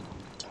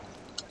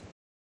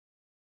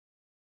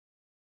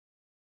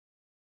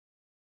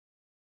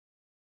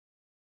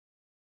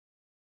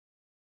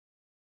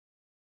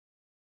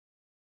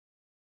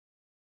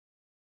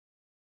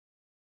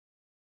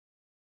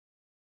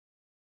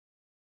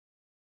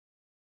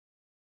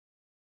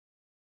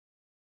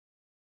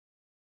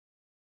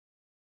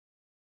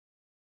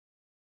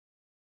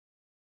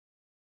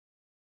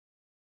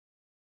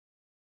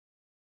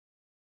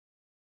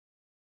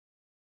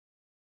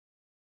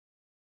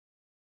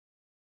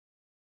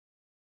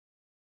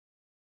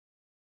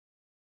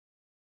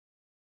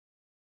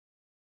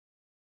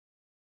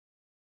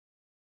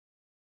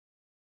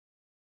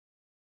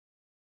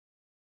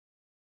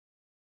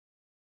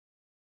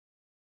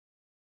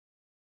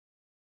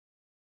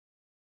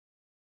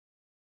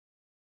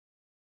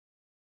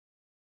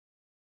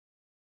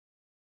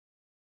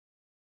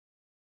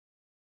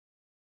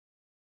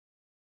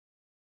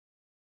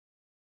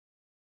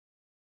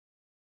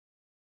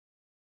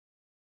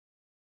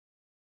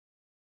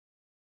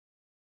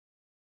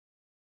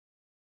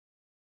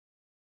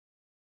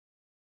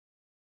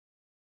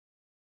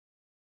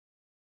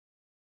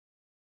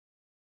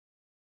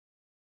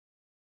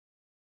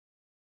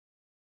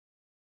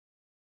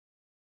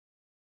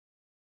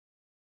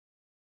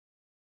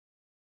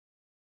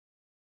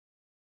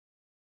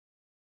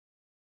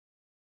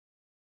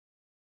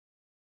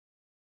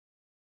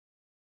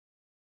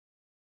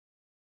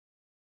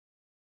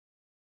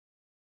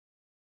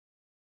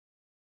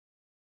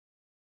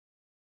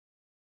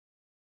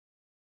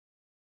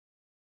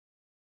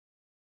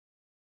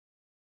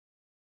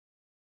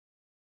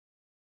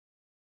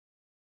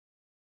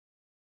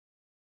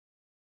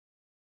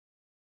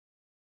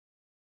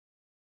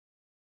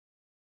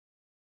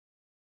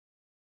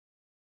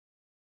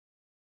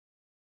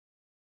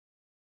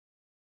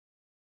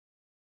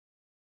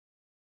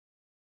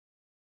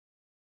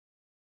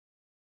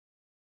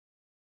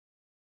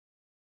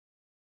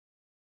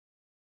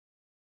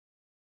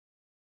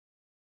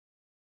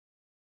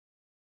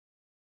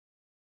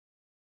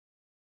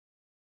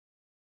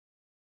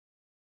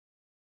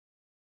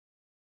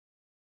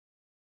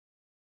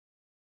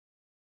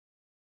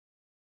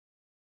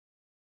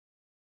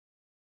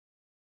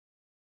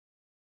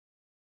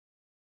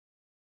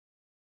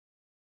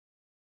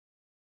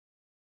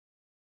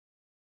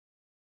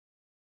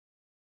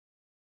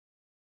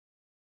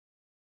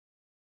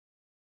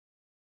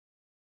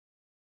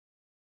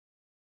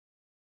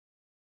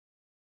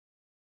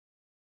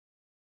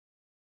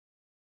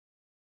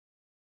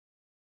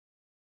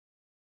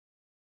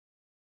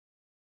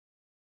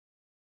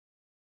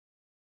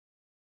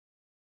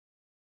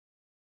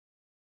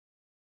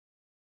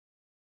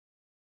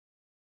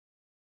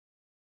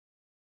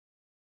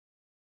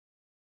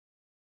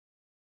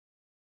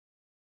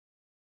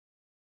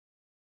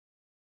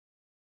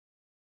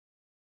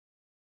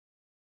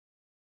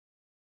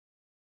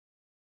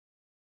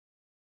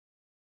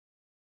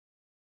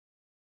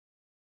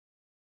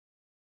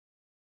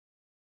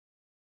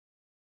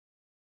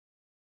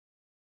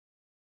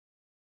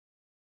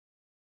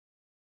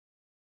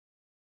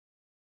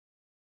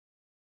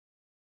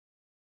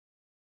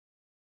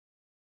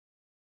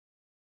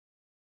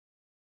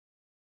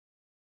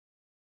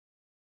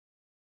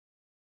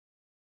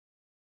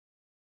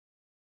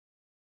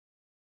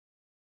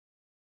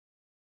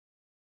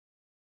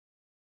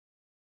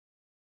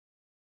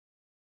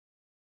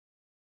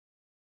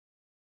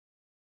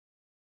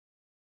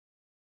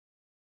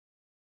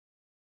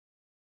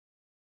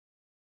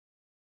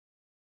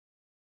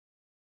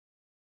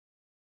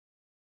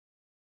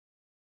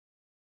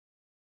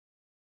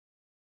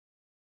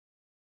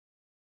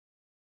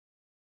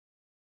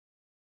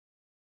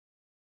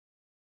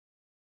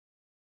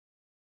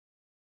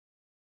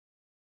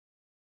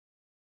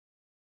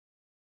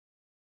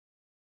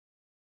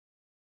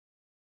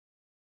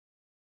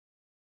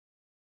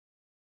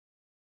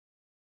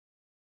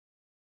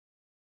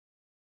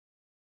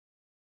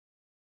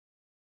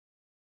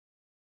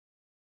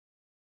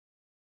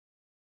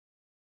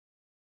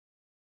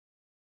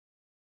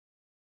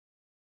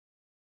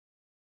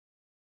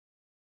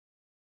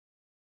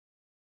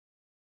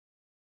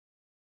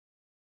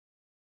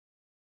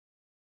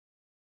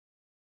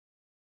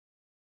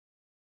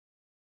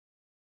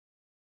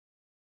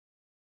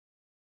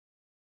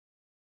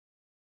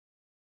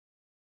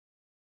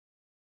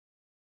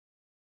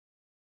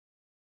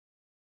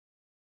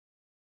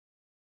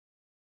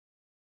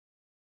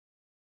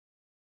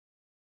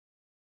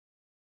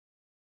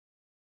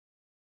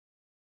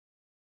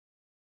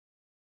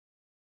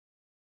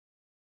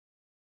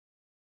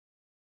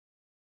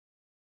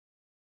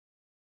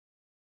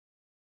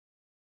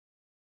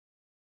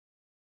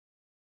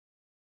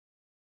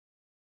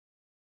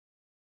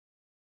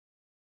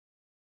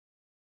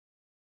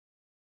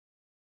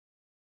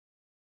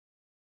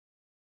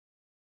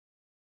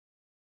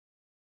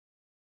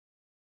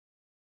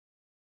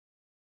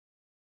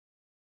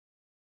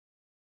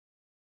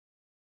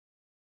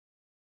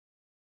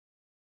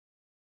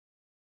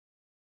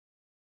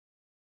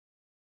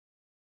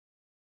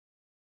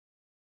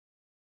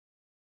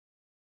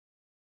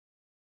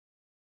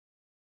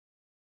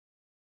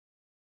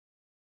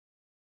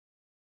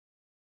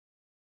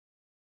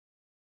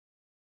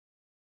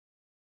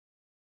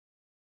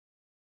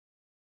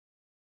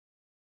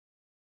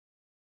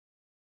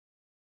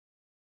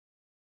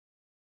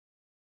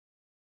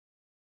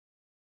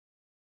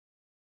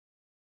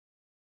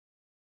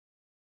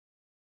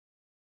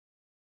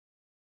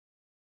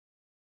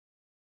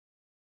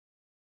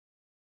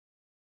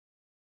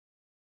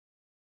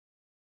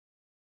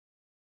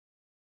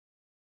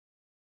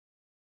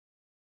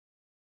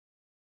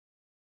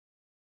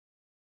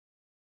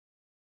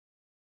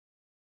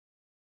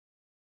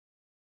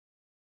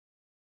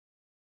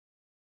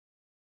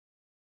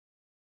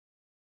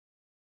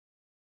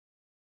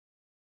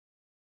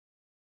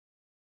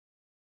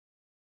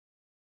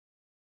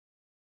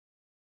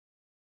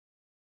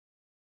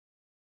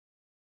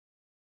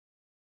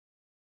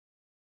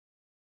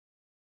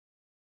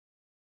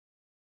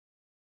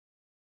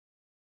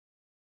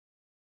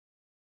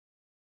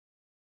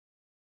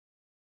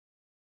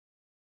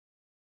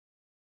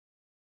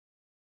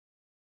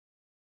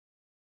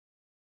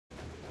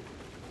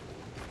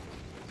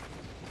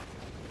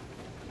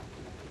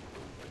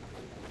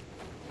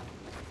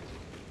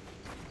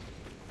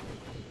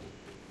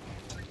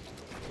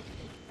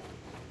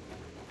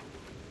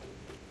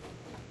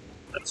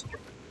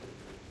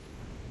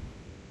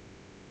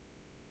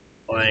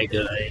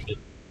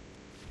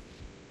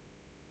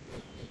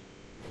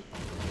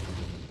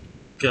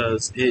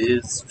Because it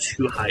is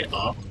too high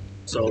up.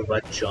 So if I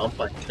jump,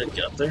 I couldn't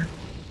get up there.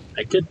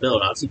 I could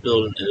build. Obviously,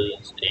 building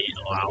is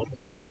allowed.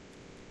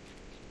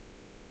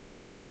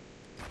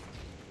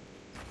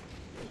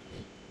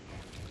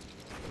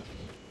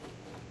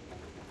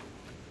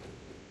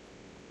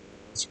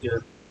 It's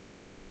good.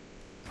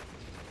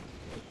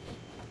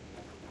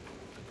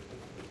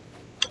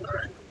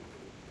 Alright.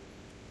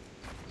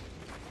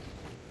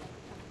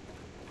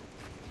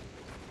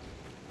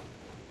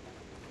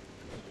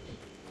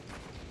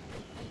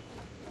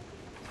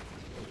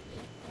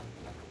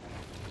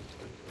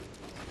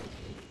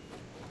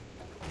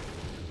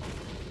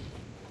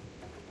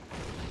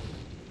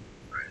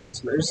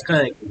 So there's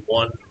kind of like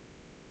one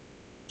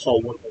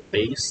hole in the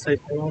base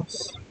type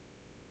walls.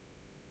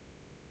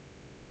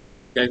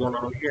 Guy going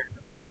on here?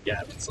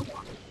 Yeah, that's a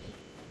lot.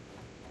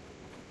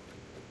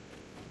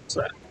 What's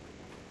that?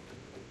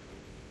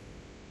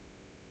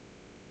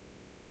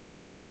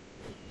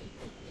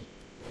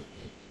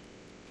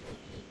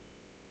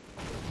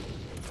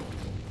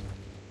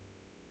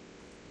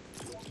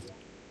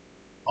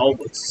 Oh,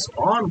 it's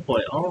spawn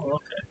point. Oh,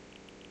 okay.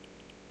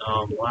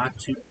 Lack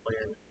to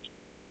player.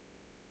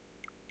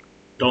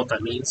 Don't know what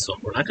that means, so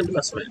we're not gonna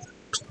mess with it.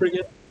 It's pretty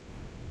good.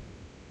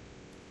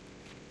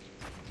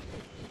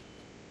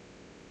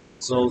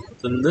 So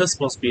then this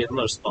must be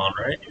another spawn,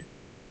 right?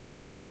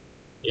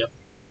 Yep.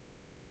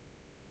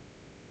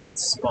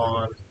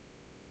 Spawn.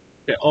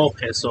 Okay,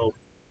 okay, so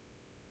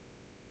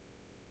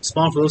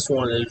spawn for this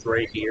one is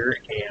right here,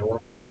 and we're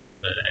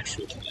gonna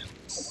actually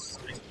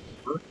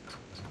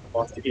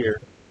off to here.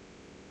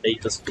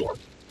 Make this door.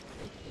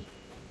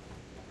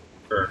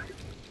 Or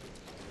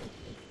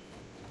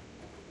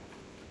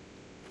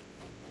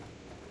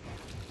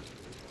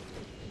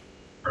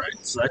right,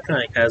 so that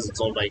kind of has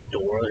its own like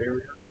door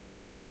area.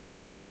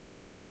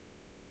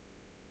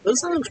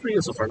 This looks pretty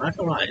good so far. Not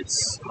gonna lie,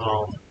 it's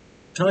kind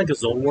of like a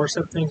zone war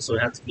type thing, so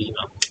it has to be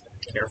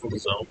careful to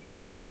zone.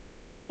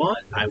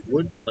 But I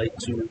would like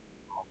to.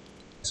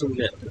 So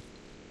again,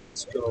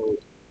 let's go.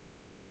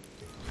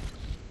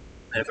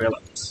 I forgot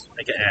about this.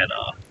 I can add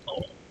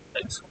oh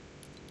things.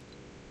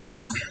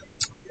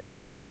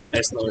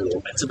 Accidentally go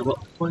back to the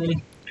button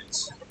play.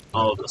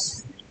 All of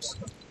this.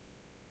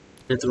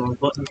 Hit the wrong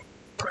button.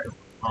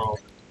 Alright.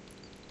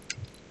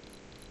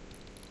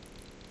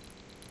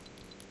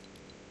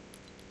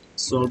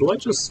 So do I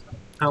just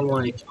have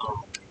like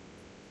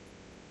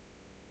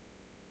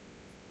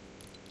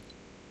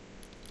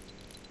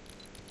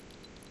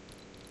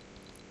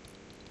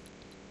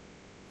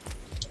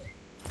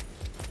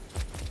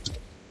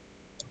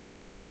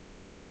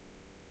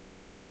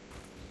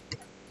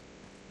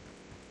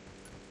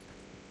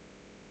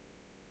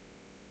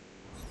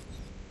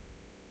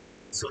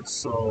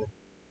so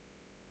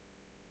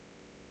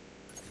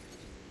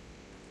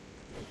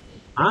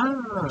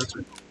that's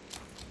right.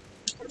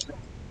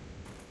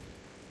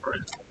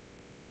 Alright.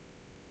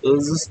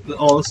 This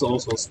also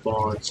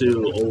spawn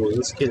too. Oh,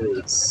 this kid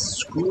is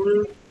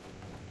screwed.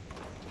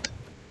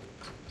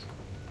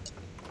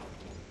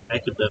 I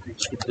could definitely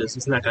shoot this.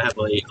 He's not gonna have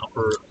a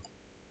upper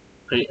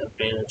height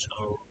advantage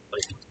of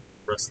like the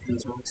rest of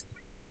these ones.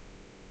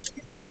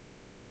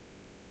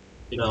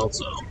 You know,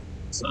 so.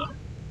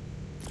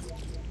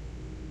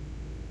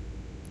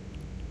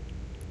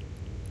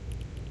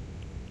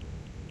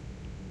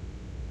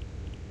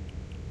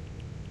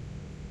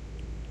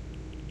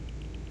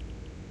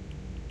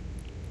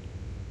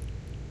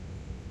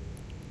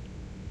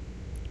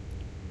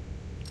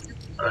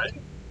 Alright.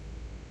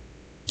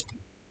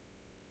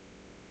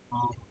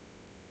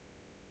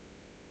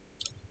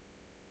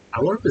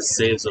 I wonder if it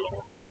saves it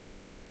all.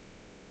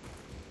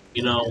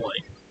 You know,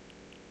 like.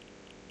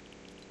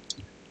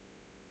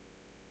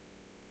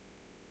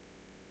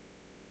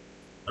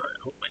 Alright,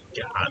 oh my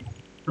god.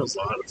 There's a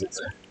lot of things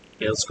there.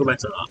 Okay, let's go back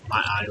to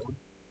my island.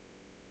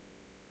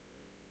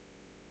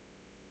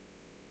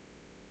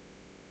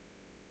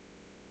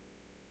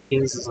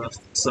 Teams is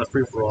a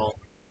free for all.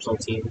 Some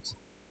teams.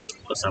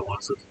 Unless I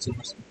want to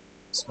teams.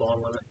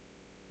 Spawn limit.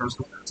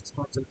 Personal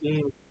spots in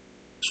game.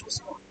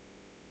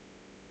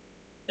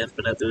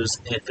 Infinite,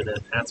 there's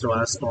infinite. After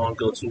last spawn,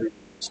 go to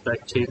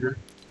spectator.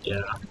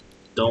 Yeah.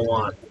 Don't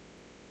want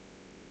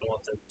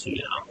them to,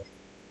 you know.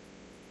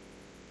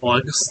 Well,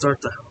 I can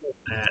start the whole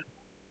at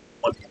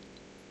what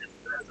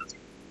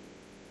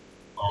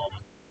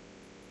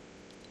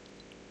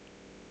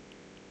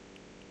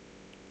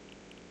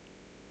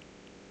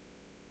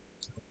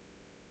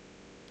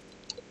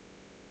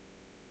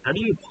how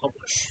do you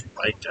publish?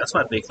 Like, that's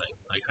my big thing.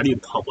 Like, how do you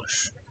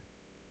publish?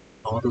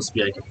 I want this to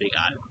be like a big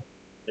island.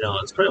 You know,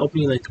 it's probably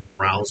opening like the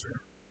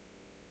browser.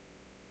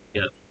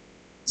 Yeah,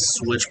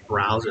 switch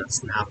browser.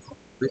 It's not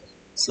public.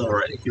 So,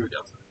 alright, here we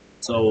go.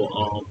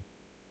 So,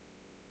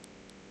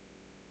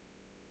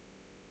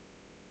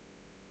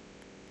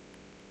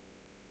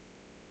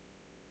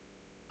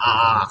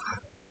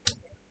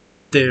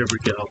 there we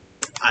go.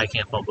 I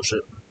can't publish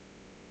it.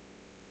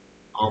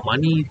 I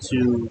need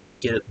to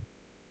get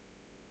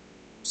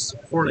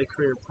support a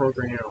career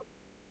program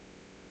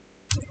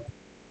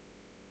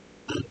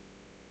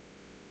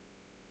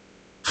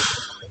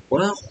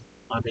Well,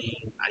 I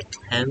mean, I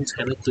can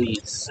technically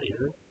say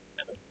it.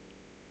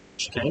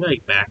 Can I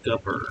like back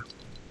up or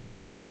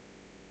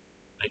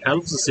like how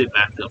does it say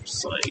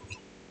backups? Like,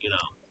 you know.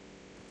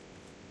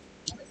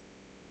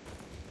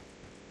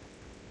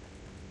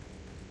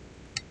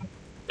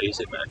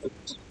 Basic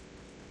backups.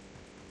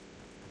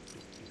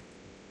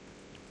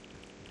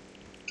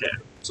 Okay,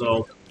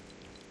 so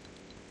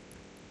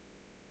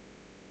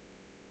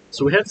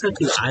we have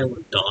technically the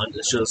island done.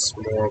 It's just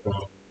more of a.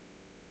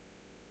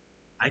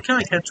 I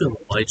kind of have to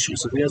invite you.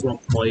 So if you guys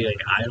want to play like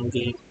an island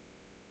game,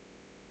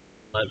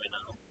 let me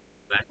know.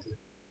 Back to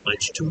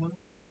invite you to one.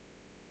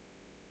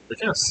 They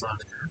kind of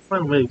suck. I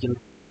find a way to get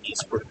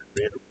these for the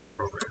creator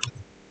program.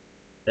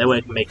 That way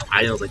I can make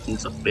islands like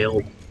these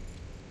available.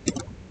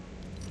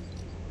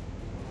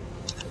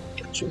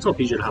 She can tell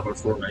PJ to hop on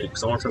Fortnite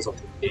because I want to test out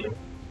the game.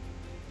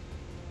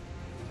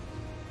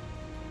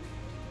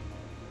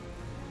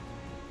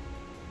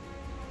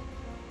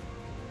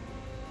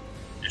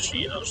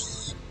 She,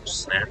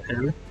 snap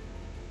him.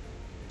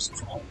 Just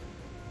call.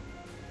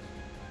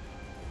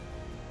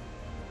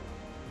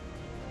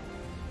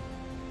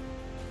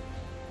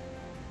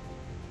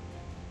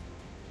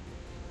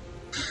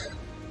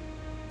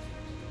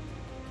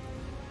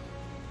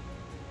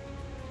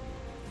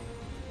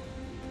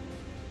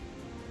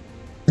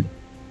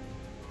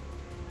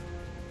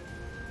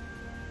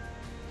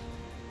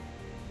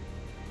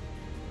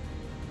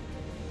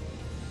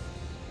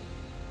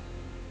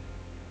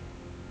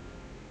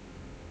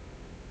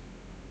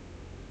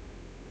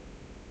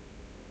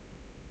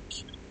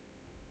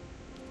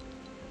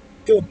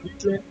 Go,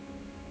 PJ.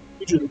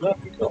 PJ, do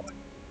not be going.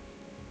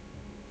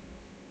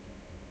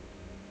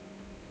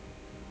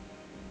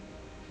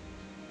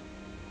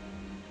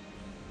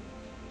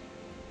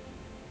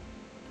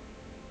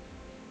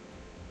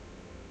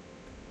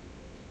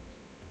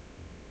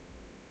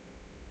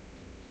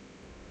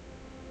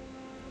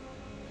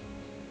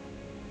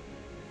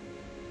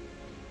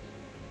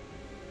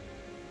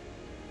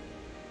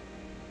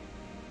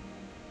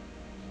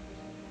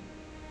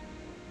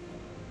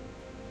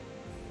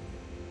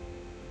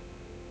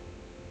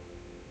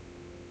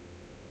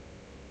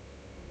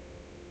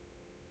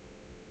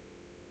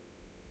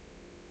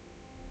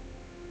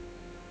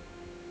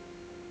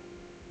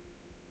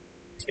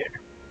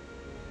 Here.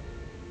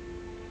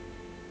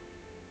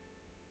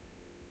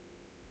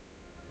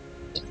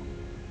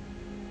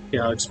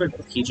 Yeah, I expect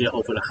PJ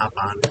hopefully to hop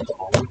on and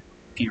call him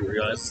if he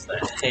realizes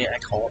that, hey, I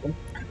called him.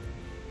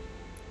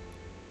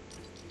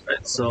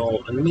 Alright,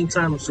 so in the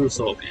meantime, let's do a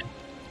solo game.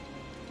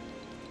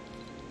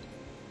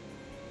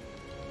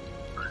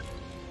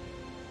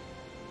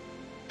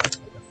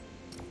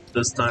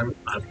 This time,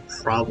 I'm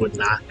probably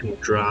not going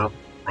to drop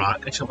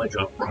rock. Actually, I might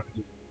drop rock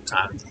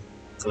time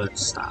for that to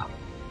stop.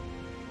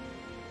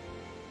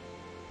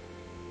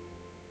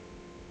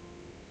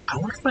 I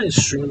wonder if my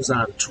streams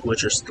on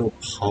Twitch are still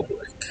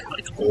public,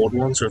 like old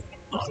ones, or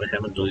they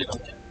haven't deleted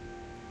them yet.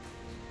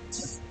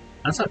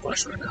 That's not a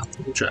question right now.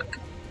 Let me check.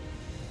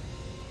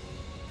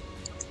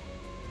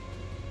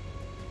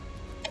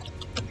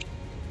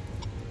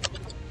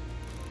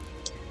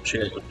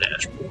 Check the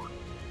dashboard.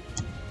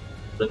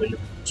 Let me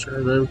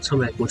tell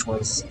me which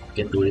ones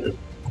get deleted.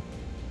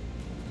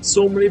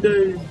 So many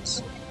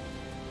days.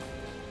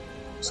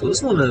 So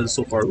this one is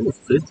so far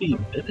 50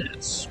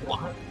 minutes.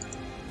 Wow.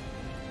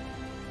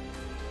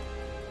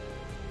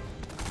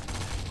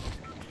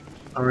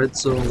 Alright,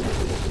 so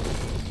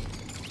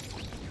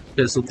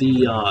okay, so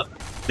the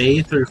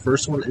May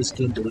 31st one is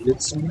getting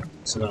deleted soon,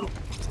 so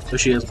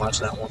if you guys watch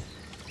that one.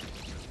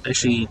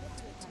 Actually, you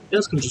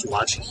guys can just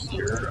watch it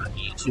here on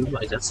YouTube.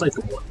 Like that's like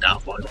the one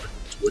downfall,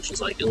 which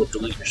is like it'll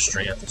delete your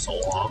stream for so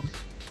long.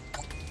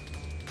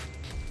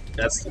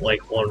 That's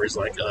like one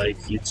reason I like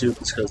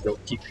YouTube is because they'll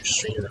keep your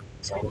stream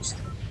as almost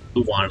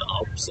move on and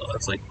up. So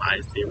that's like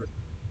my favorite.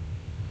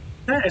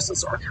 Yeah, it's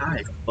this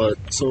archive, but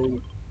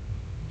so.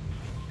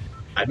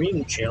 I made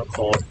a channel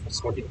called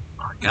BestSmokedHam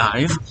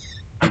Archive.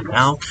 I'm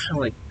now kind of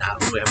like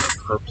not really have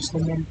a purpose no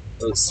more.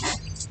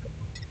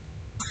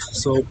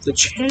 So the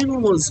channel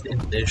was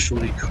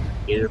initially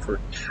created for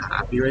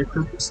copyright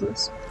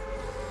purposes.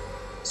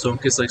 So in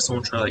case like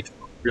someone try to like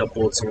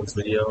re-upload someone's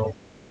video,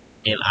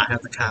 and I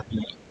have the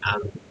copy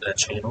on that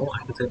channel,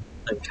 I have to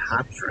a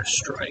copyright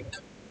strike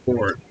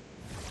for it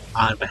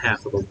on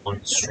behalf of the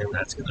one stream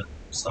that's gonna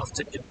stuff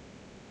ticket.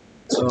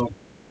 So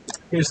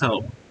here's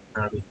how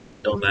I've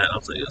done that.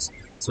 I'll tell you this.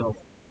 So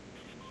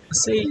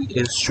let's say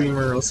a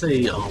streamer, let's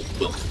say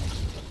Will.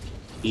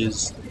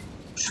 He's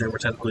a streamer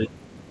technically,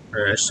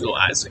 or I should go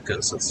Isaac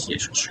because that's he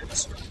actually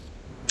streams.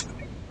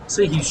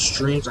 Say he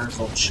streams on his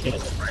own channel,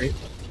 right?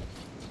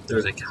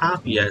 There's a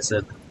copy. I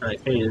said,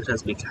 like, hey, it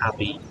has to be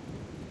copied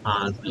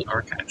on the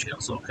archive channel.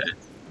 So okay.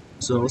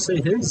 So let's say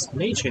his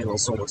main channel,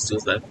 someone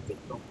steals that,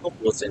 upload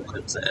the same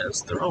clips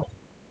as their own.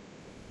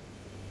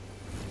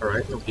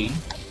 Alright, it'll be,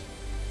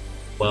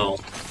 well,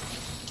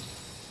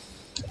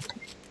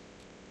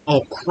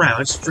 oh crap,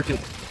 I just freaking,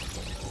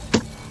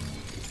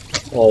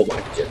 oh my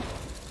god.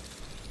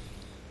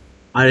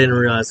 I didn't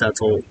realize that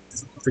whole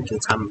freaking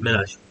time of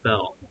minute I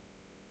fell.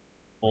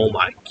 Oh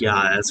my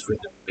god, that's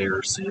freaking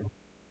embarrassing.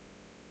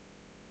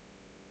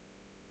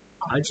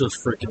 I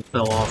just freaking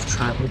fell off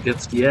trying to get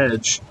to the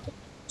edge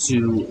to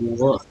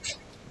look,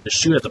 to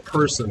shoot at the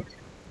person.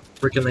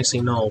 Freaking next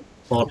thing you know,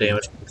 fall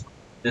damage,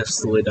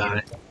 instantly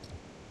die.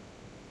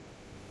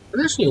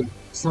 But actually,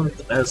 it's not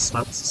the best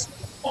spot to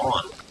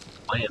spawn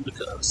land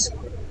because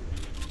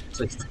it's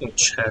like freaking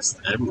chests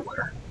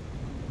everywhere.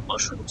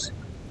 Mushrooms.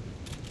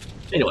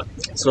 Anyway,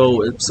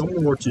 so if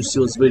someone were to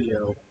steal this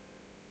video,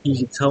 he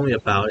can tell me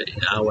about it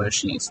and I'll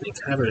actually sneak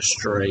have a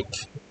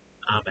strike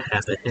on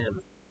behalf of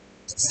him.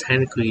 Since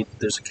technically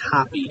there's a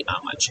copy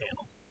on my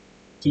channel.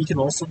 He can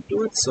also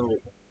do it, so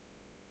it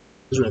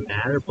doesn't really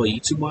matter, but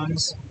YouTube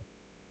wise,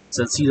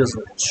 since he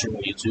doesn't stream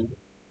YouTube,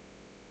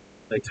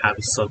 like have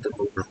it subbed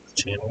over the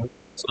channel,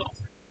 so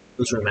it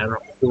doesn't really matter,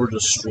 or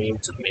just stream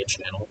to the main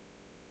channel.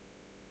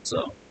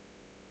 So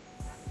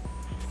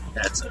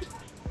that's it.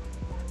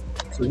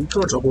 So you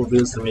can watch upload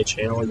videos to the main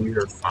channel,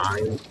 you're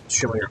fine.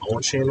 Stream on your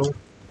own channel,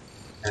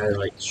 and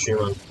like stream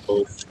on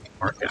both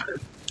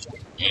archive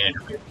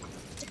and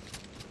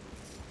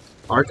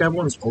archive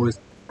one is always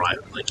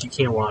private. Like you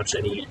can't watch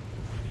any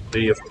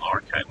video from the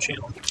archive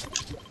channel.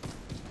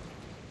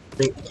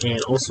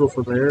 And also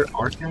for their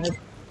archive,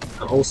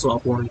 I'm also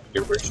uploading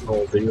the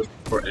original videos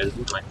before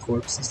editing my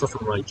clips and stuff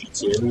from my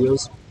GTA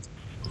videos.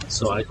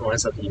 So I can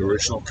always have the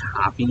original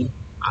copy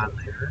on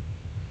there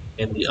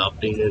and the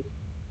updated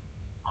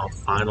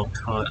final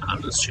cut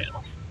on this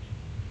channel.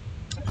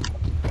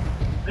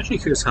 I'm actually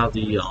curious how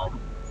the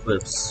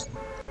clips,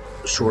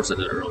 the shorts I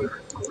did earlier,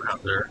 are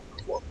out there.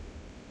 Well,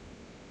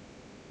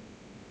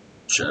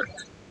 check.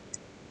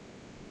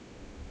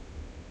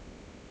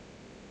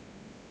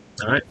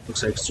 Alright,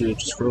 looks like Studio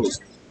just froze.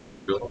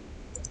 Cool.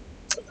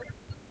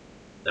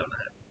 That one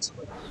happens.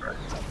 Alright.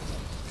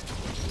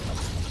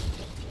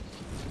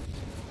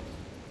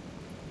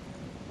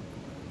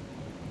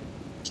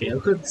 Okay,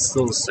 look, it's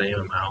still the same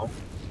amount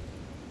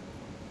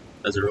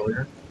as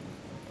earlier.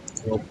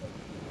 Well,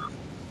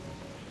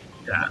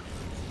 yeah.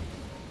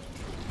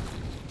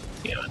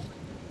 Damn it.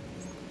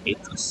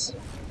 Hate this.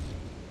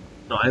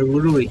 No, I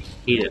literally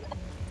hate it.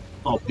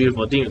 Oh,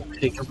 beautiful. I didn't even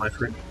pick up my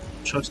freaking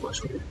chug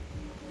splash.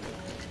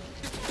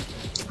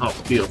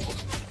 Oh, beautiful.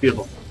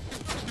 Beautiful.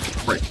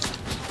 Break.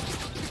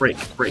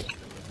 Break. Break.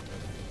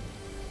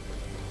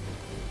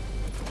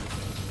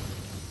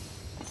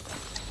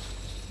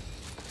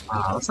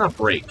 Let's not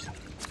break.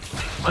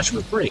 Why should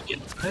we break it,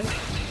 right?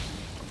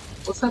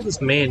 Let's have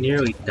this man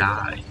nearly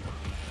die.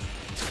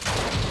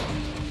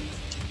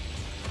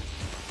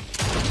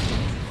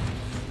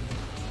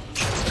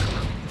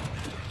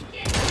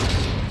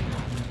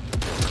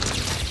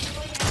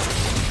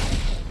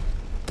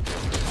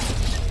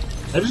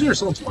 I just hear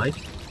someone's mic.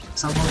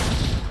 Someone.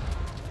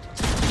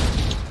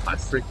 I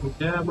freaking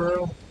yeah,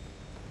 bro.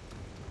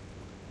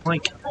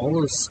 Like all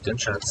those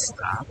gunshots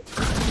stop.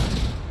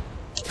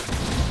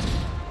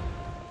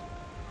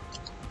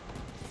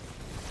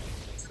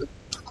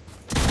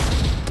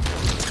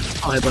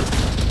 Oh, hey, buddy.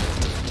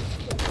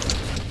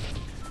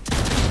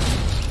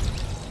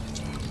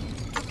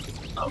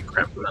 Oh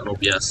crap! I'm not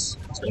OBS.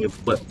 It's gonna get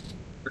flipped.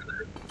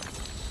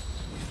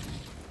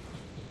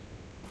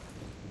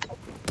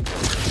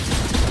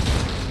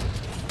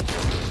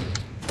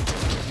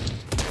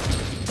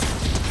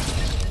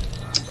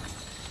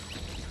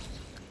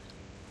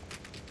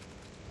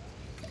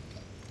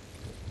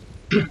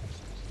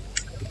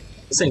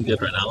 This ain't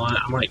good right now.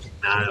 I'm like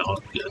not at all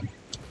good.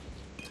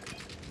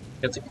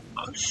 Got to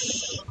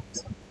push.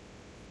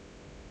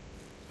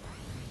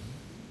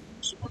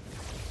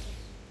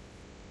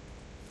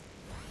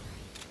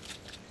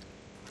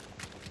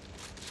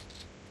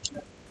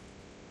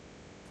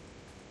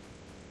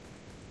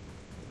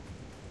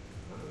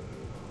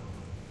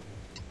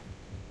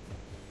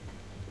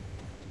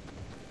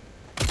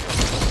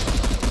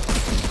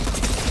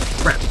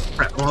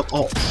 Crap,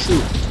 oh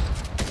shoot.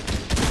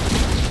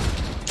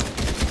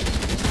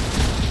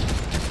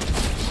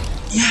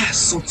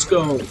 Yes, let's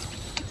go.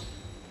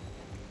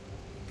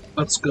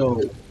 Let's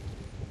go.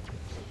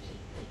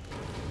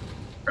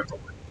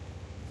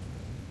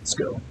 Let's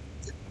go.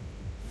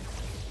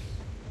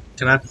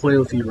 Can I play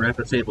with you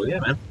rapid fable? Yeah,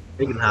 man.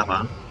 You can hop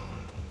on.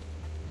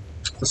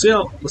 Let's see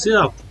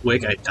how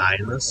quick I die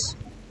in this.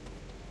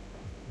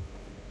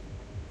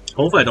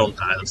 Hopefully I don't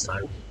die this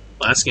time.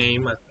 Last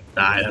game I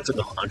died. I took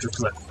 100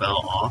 because I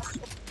fell off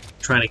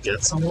trying to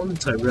get someone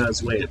until I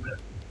realized, wait a minute.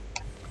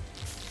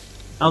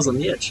 I was on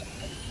the edge.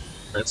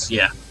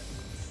 Yeah.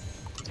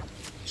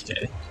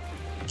 Okay.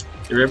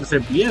 Do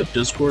you have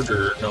Discord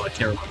or no? I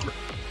can't remember.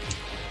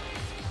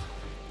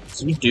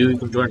 So if you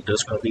can join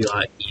Discord. It'll be a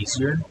lot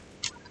easier,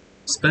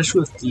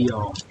 especially with the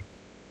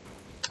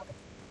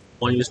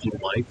one USB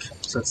mic.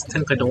 So that's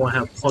technically I don't want to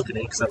have plugged in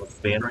because I have a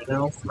fan right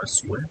now for my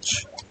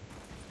Switch.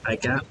 I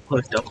got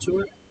plugged up to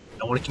it.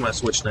 I want to keep my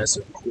Switch nice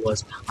and cool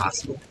as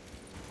possible.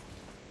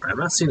 Right, I'm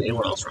not seeing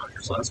anyone else around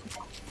here, so that's a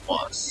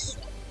plus.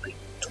 Like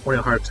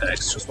 20 heart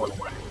attacks just one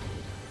way.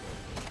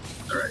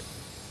 Alright.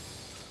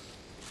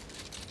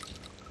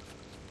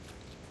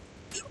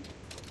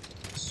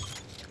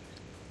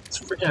 Let's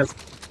freaking have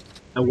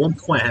At one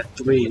point, I had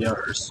 3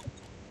 ARs.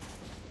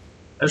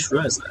 I just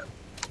realized that.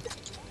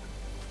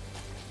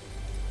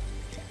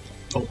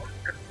 Oh.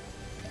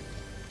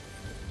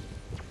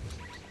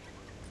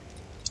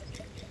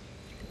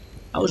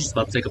 I was just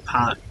about to take a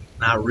pot,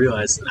 and I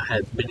realized I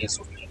had minis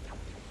with me.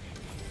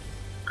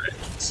 Alright,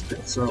 spin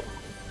this up.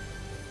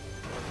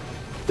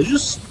 They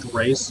just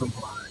spray some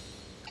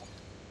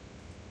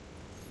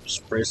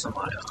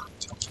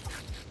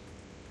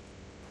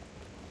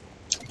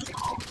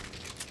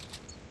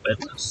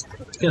wetness.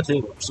 I can't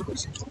think of what I'm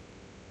supposed to do.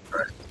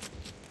 Alright.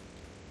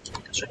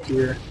 Check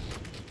here.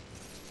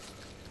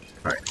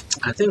 Alright.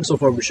 I think so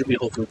far we should be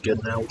hopefully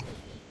good now.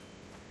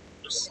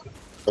 Just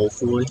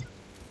hopefully.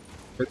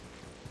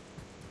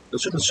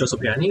 Let's check this chest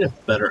up here. I need a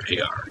better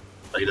AR.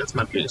 Like, that's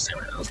my biggest thing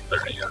right now, is a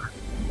better AR.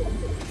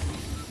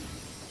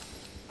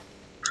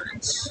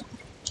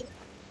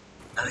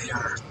 Alright.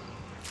 AR.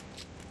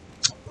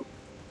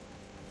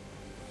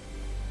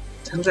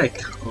 Sometimes I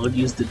could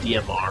use the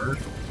DMR,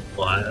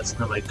 but that's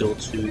not my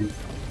go-to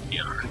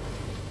AR.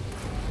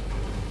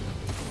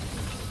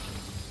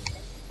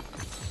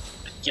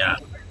 Yeah,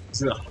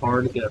 isn't it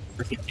hard to get a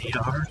freaking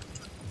AR?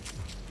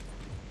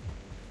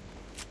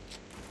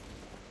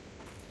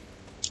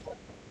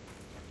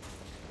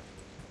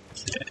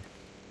 Okay.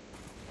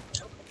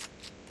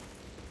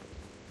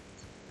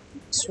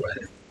 Sweat.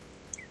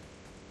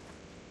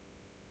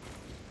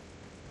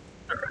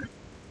 Alright.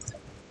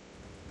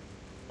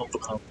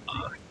 Open up.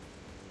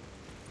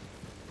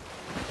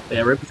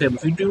 Yeah, right before,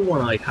 if you do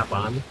want to like hop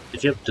on,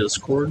 if you have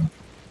Discord,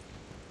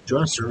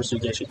 join a server so you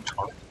can actually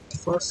talk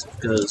with us.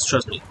 Because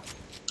trust me,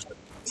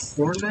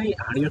 Fortnite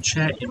audio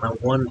chat and my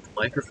one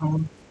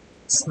microphone,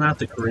 it's not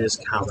the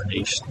greatest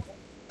combination.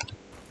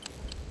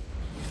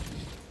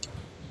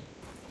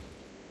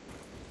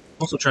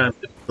 Also trying to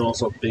build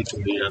also a big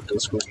community on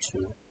Discord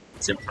too.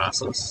 Same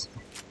process.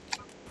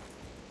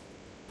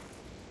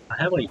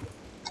 I have like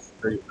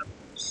 30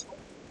 members,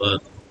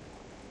 but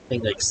I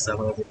think like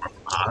 7 of them are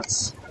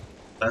bots.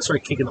 I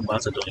started kicking the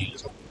bots I don't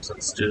use them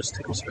since they just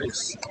take up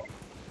space.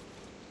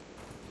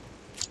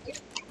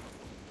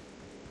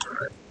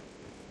 Alright.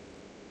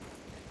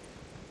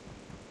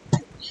 I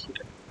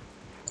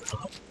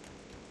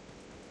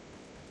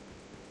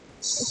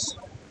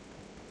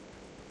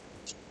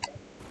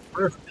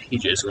wonder if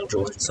PJ is going to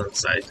join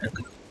Sunside and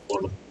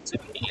one of them see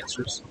if he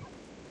answers.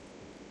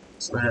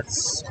 So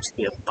that's supposed to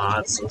be a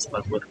bot, so it's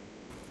about what.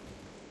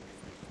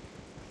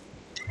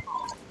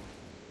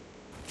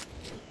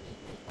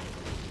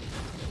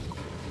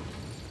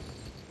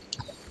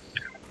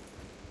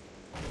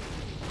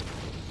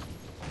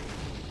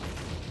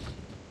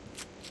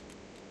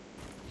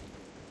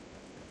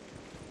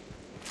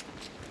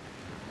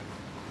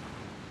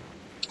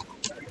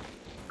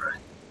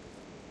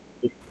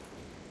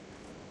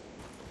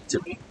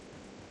 Me.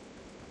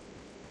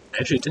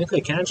 Actually,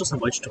 technically, can I just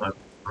invite you to my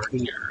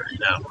party or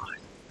not mine?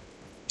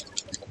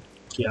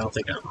 Yeah, I don't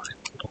think I mind.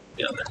 No,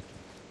 yeah, there.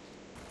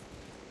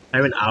 I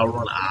have an hour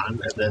run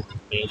on, and then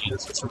managing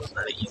this system is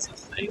not an easy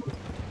thing.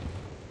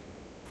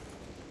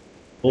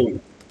 Oh.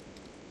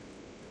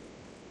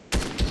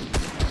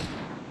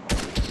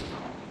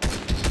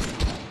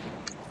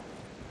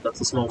 That's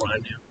the small one I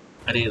knew.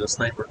 I needed a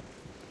sniper.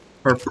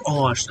 Or,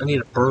 oh, I need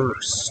a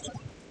burst.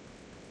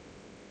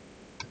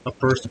 A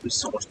burst would be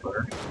so much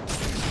better.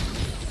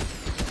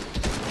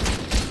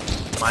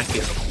 My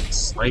kid's a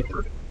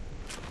sniper.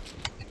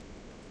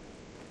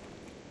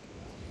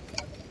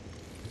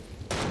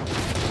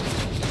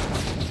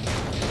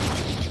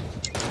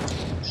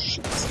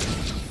 Shit.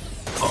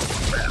 Oh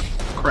crap.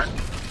 Crap.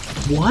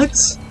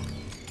 What?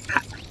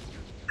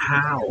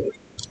 How?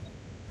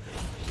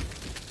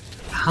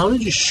 How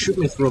did you shoot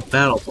me through a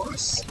battle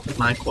bus? Is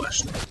my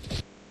question.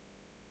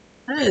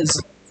 That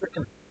is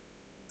freaking.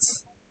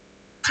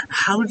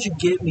 How did you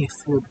get me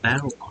through a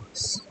battle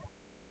bus?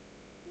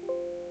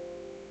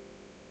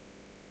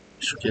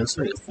 Okay, let's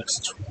make it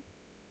fixed.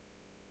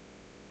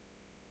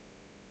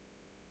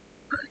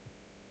 Right.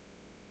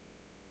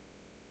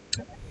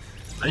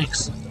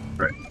 Thanks.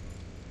 Right.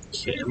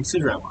 Okay, let me see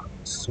your outline.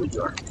 Sweet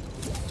you are.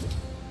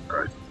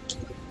 Alright.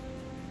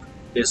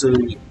 Okay, so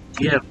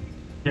you have.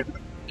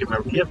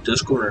 Remember, you have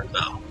Discord or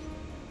no?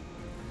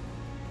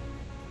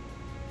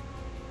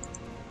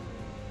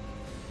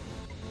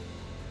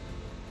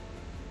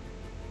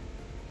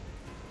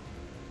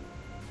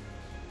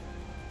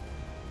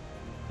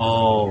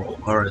 Oh,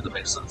 alright, that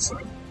makes sense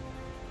then.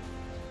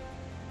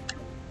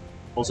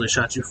 Also, I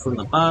shot you from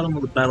the bottom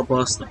of the battle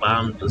bus, the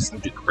bottom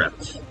doesn't do crap.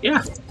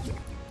 Yeah.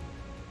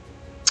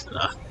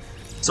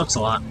 Sucks a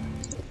lot.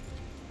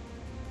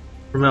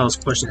 Remember I was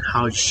questioning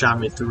how you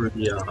shot me through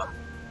the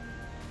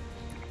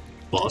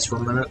bus for a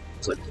minute.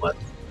 It's like, what?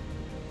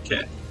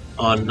 Okay.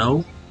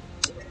 No.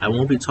 I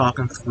won't be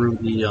talking through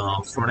the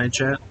Fortnite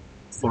chat,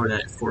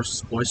 Fortnite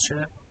Forces voice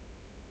chat,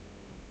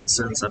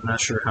 since I'm not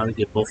sure how to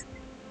get both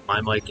my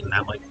mic and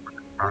that mic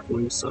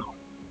properly, so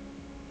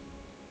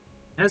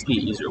it has to be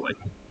an easier way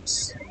than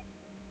this.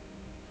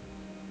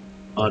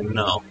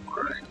 No.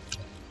 Alright.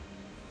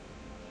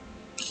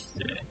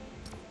 Okay.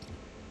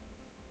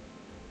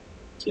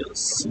 Okay,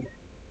 let's see.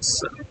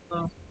 Set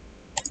up.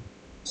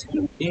 Let's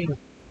do a game.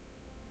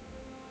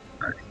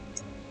 Alright.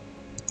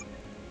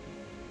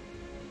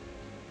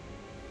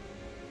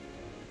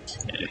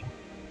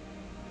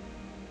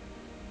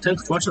 Okay.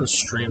 Watching the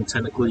stream,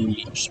 technically,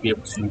 you should be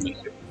able to hear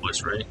your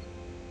voice, right?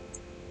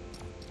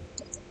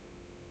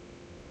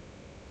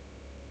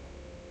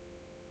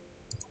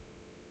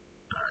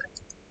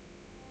 Alright.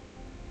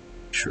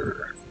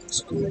 Sure. That's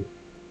cool.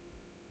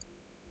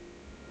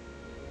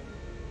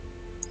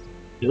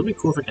 It would be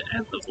cool if I could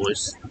add the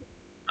voice.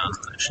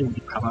 Actually,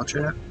 pop out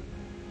chat.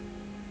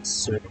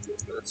 So I can do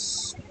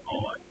this.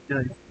 Oh,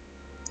 okay.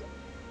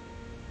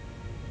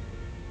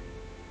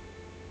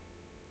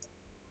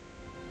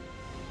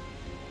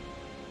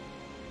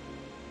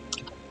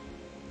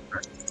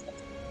 Alright.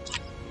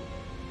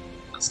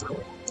 That's not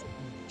it.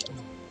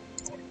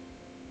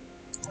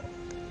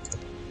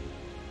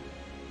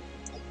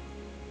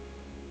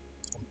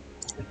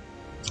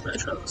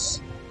 Let's try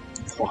this.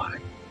 Apply.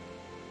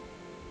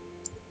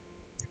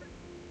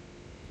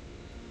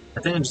 I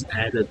think I just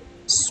added.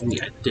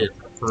 Sweet, I did.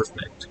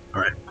 Perfect.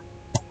 Alright.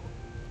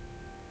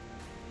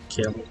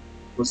 Okay,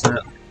 what's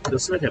that?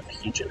 Looks like a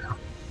pigeon now.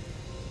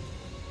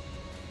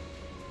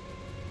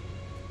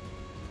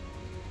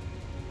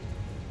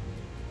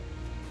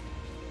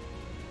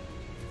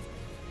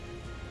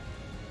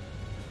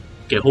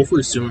 Okay,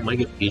 hopefully soon we might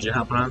get pigeon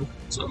hop on,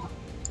 so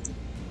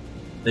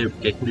they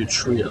can do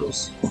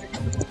trios.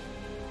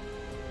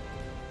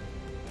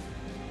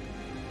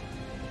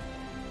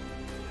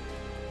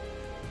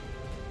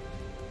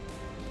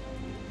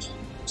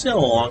 See how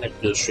long I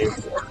can do a stream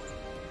for.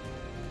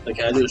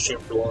 Like, I do a stream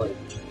for like,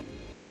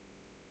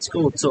 let's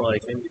go until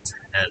like maybe 10.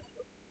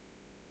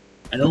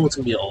 I know it's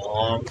gonna be a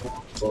long,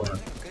 but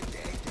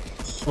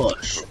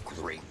push.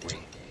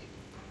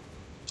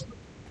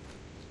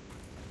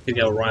 You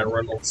got Ryan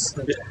Reynolds.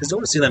 Has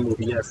anyone seen that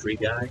movie yet, Free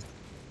Guy?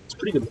 It's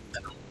pretty good.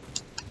 I'm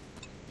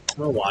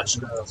gonna watch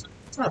it.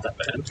 It's not that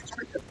bad. It's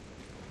pretty good.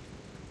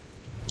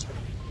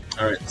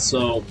 Alright,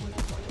 so.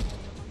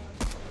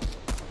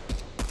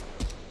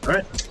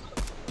 Alright.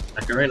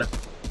 Macarena.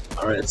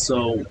 Alright,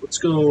 so let's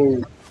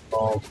go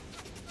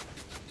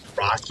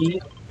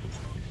Rocky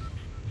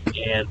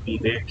and be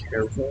very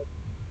careful.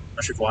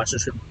 I should watch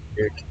this, should be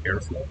very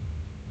careful.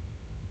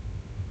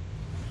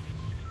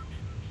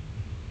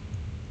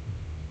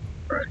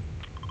 Alright.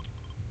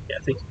 Yeah,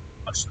 I think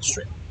watch the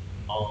stream.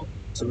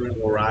 So we're gonna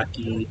go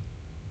Rocky.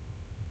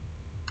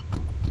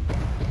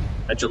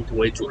 I jumped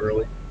way too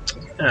early.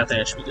 I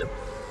think I should be good.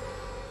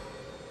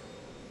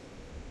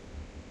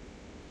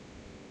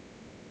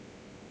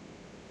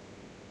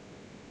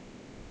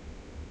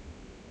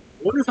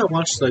 I wonder if I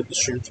watch like the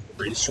stream from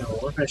the race channel.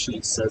 I wonder if it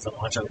actually says I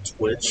watch on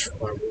Twitch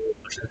or I'm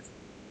watching the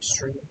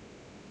stream. I'm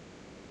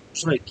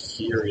just like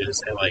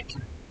curious at like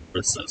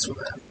what it says for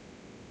that.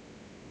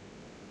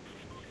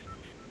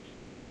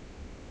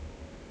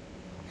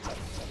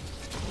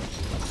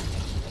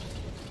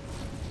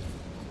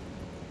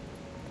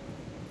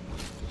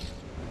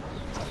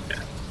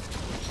 Okay.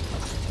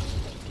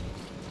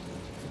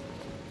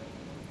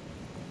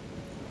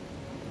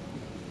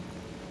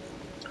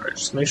 Alright,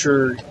 just make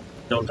sure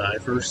don't die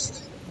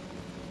first.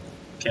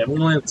 Okay, I'm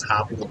going at the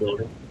top of the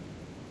building.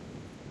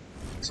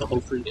 So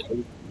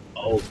hopefully,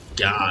 oh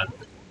god.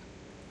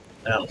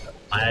 That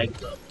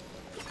lagged up.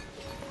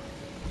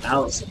 That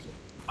was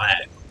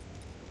lag.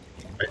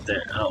 Right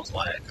there, that was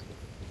lag.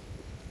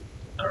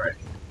 Alright.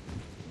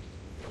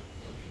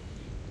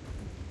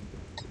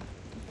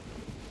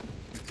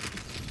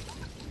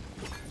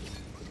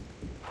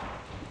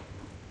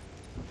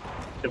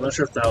 I'm not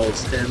sure if that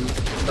was him,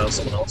 if that was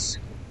someone else.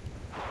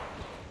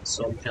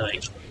 So I'm kinda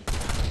like,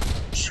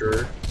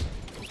 sure.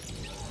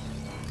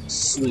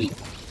 Sweet.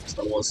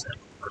 So that was him.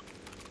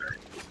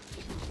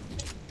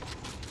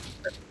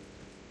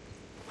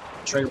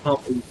 Trying to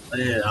pump,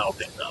 and I'll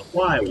pick it up.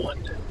 Why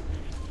one?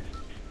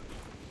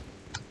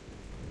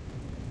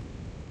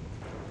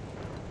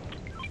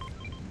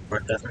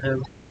 Mark that for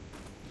him.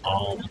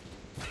 Okay.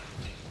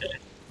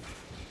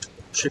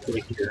 Check over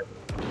here.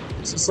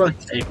 Is this like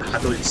a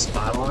populated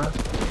spot on it?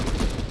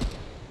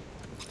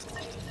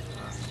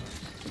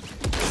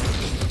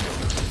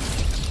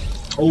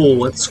 Oh,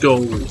 let's go.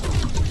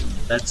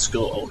 Let's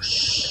go. Oh,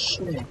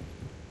 shit.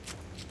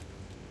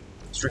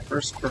 Strike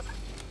first. Perfect.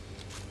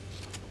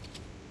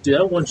 Dude,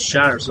 that one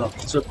shot or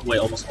something took away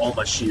almost all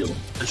my shield.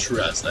 I just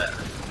realized that.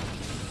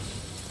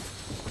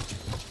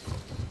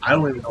 I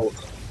don't even know what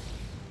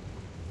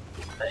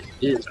that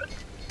is.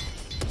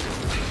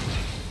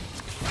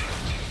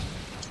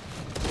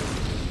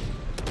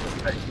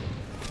 Right.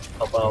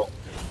 How about...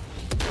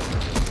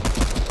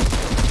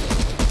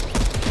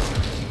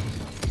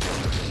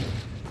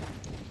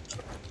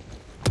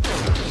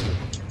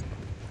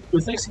 Who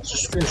thinks he's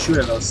just gonna shoot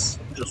at us?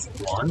 Just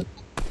run?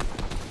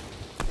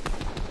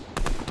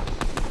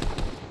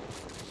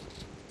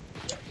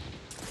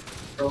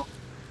 Bro.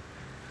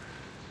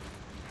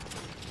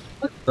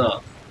 What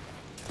the?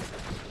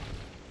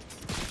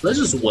 That's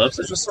just webs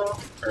I just saw?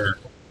 Or...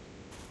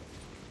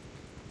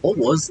 What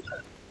was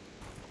that?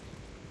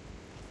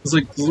 It's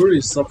like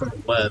literally stuff in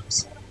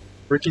webs.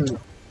 Freaking.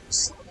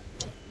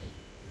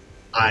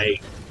 I.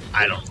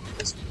 I don't know.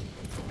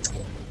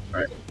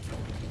 Alright.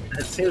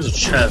 I think there's a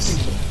chest.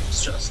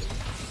 It's just.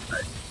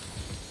 Alright.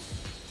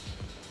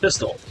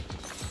 Pistol.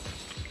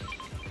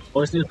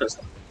 Always need a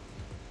pistol.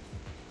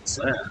 What's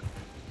that?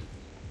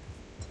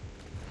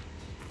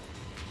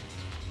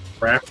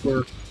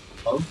 Rapper.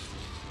 Oh?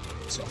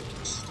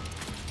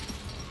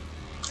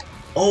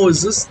 Oh,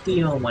 is this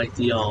the, like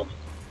the,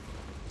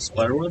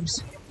 spider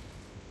webs?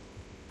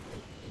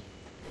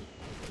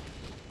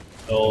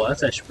 Oh,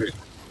 that's actually pretty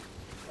cool.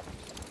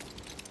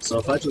 So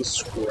if I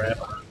just grab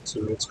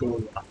onto, let's go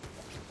to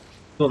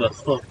the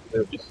hook,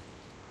 maybe.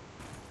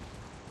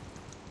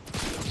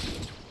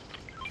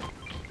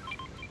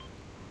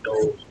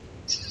 Oh,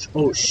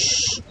 oh,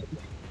 shh.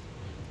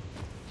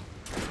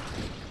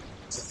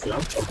 Dude,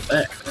 I'm coming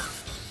back.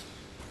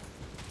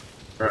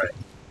 Alright.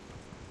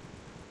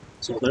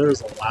 So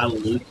there's a lot of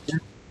loot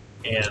here,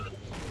 and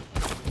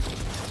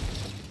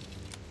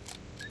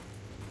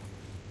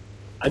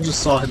I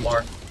just saw him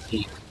mark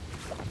the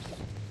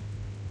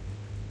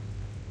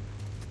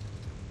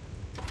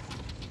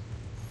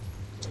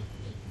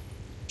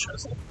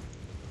chest.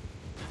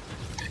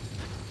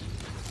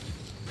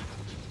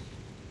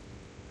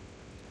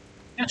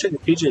 Yeah, check the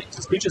PJ,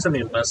 because PJ sent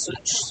me a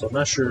message, so I'm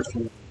not sure if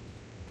he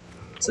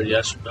said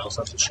yes or no,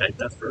 so I have to check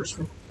that first.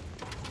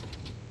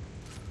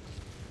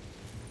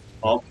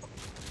 Oh.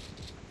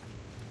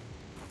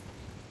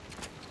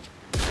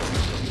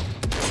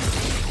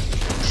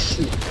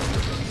 Shoot.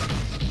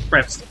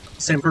 Crap,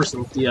 same person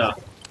with the,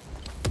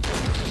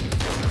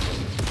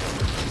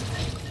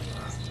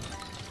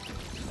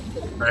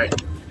 Alright.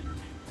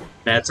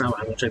 Bad time,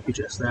 I'm gonna check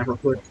PJ snap real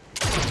quick.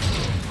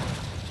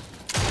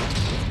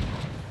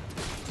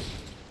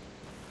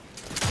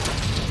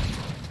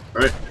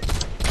 Alright.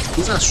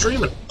 He's not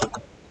streaming.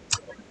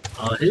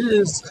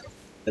 His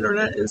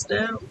internet is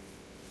down.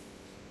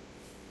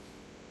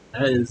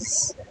 That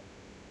is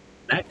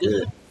not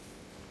good.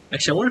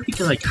 Actually, I wonder if he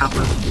can like hop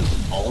on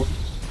all of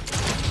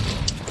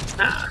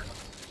them. Nah.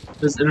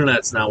 His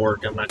internet's not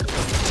working, I'm not gonna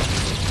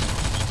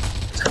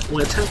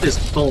attempt his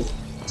phone.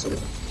 So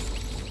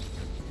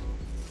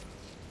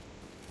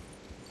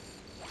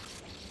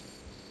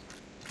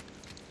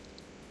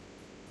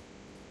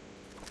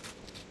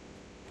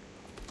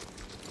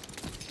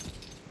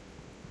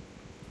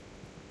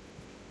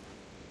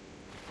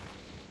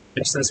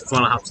it says if you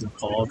want to hop to the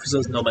call. If he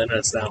says no, my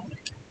internet's down,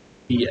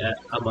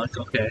 I'm like,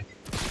 okay.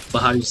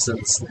 But how do you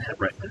send snap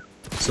right now?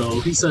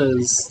 So he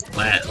says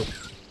lat. Okay.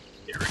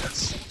 Here it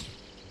is.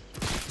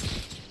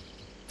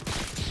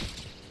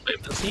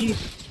 Wait, does he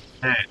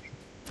hack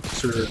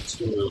to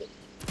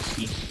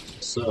keep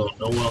so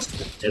no one else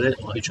can hit it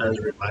while he tries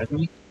to revive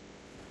me?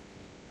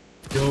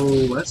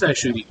 Yo, that's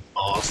actually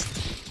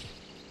awesome.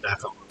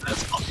 That's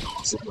fucking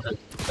awesome.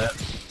 That.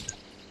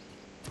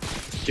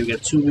 You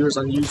get 2 viewers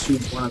on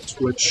YouTube, 1 on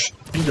Twitch.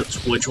 I think the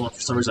Twitch one, for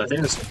some reason, I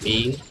think it's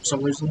me, for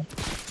some reason.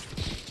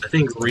 I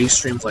think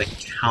Restream's like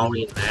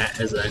counting that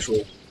as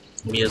actual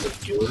me as a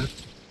viewer,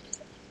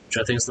 which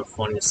I think is the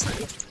funniest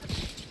thing.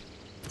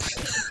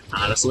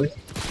 Honestly.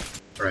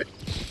 Alright.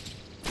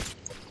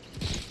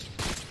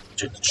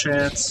 Check the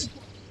chats.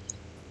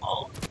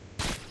 Oh.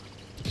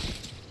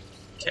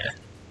 Okay.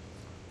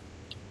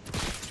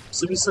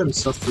 So we sent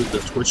stuff through the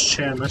Twitch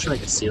chat. I'm not sure I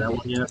can see that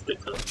one yet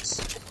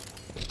because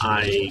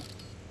I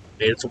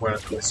made it to where I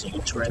can see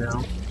YouTube right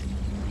now.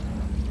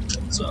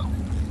 So,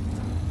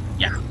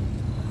 yeah.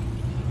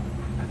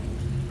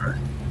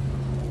 Alright.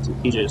 So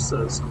PJ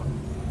says.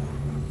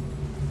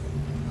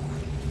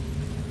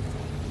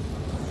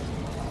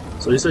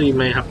 So he said you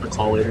may have to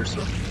call later,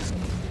 so.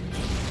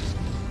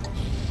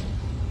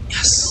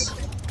 Yes!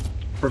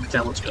 Perfect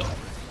time, let's go.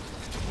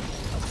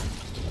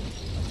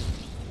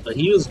 But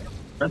he was.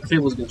 That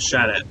Fable was getting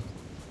shot at.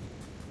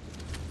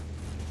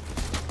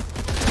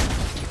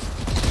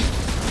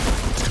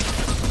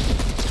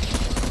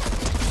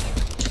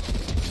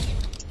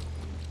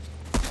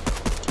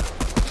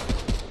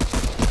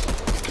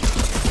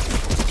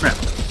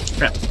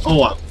 Crap.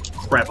 Oh,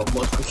 crap, I'm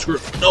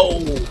screwed. No!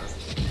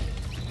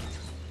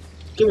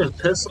 Give me a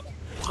pistol.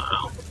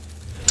 Wow.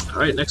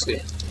 Alright, next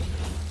game.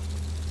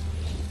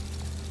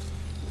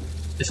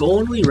 If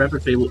only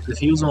Rapid Fable, if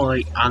he was on,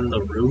 like, on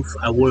the roof,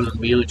 I would have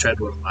immediately tried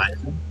to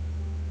revive him.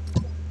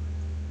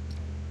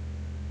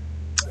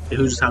 If he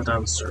was just hopped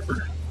on the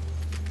server.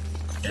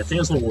 Yeah, I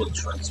think that's what Williams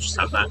friends just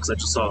hopped on, because I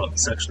just saw a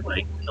section,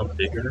 like, a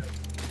bigger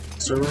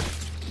server.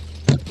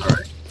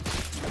 Alright.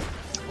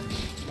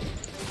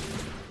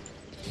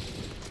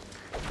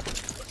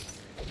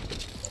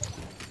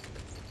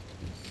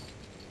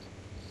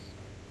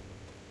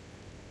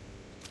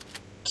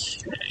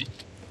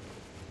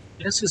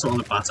 I guess there's some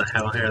other bots I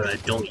have on here that I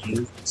don't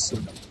use.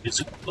 Some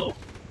music flow.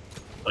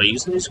 Do I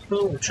use the music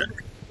flow or check?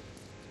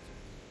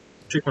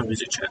 Check my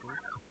music chat right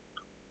now.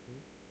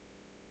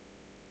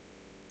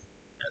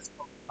 That's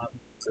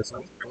says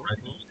I'm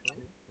already.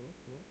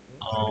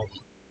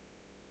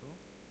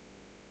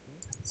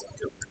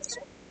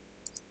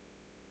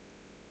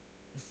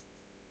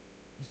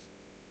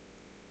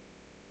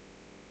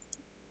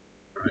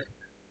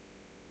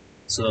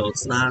 So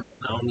it's not,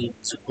 I don't need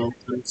to go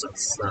through since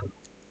it's not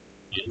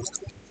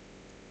used.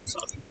 So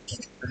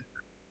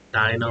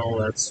Dino,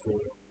 that's for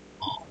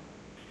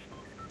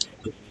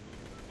the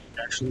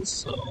actions,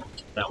 so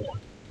keep that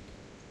one.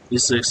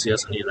 E6,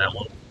 yes, I need that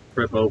one.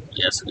 Rippo,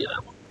 yes, I need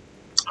that one.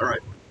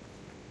 Alright.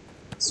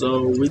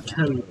 So we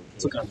can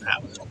look at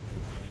that one.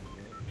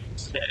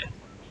 Okay.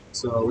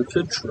 So we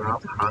could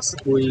drop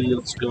possibly,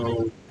 let's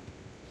go.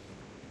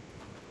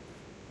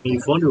 If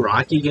you want to do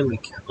Rocky again, we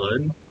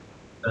could.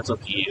 That's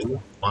up to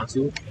you. Want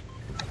to?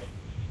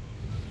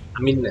 I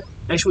mean,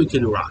 actually, we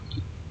could do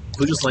Rocky. If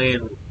we just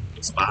land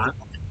the spot,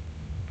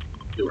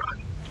 do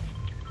Rocky.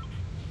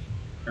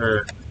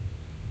 Or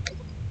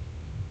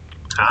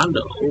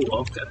Condo. Oh,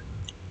 okay.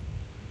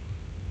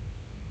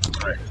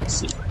 Alright, let's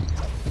see.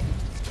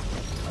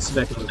 Let's see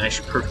if I can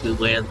actually perfectly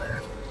land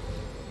there.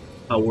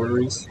 No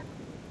worries.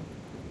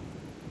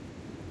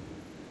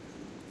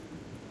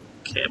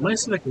 Okay, I might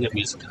see if I can get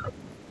music up.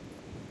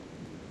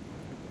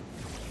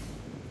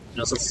 You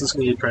know, since this is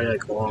going to be probably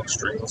like a long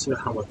string, let's see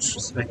how much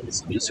I can get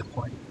some music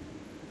playing.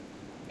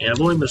 Yeah,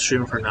 I've only been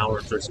streaming for an hour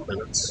and 30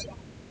 minutes.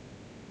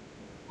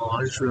 Oh,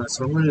 I just realized,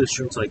 so I'm going to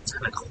stream until like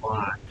 10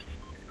 o'clock.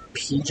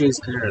 PJ's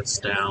internet's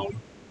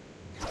down.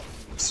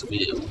 So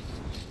we do.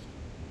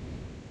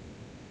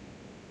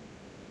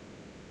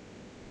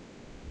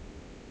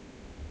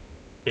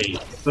 Okay,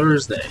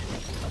 Thursday.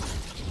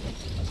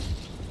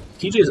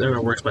 PJ's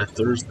internet works by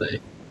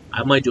Thursday.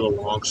 I might do a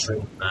long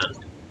stream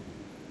then.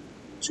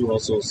 To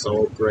also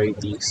celebrate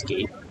the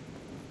escape.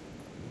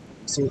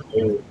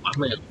 Oh, I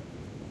might.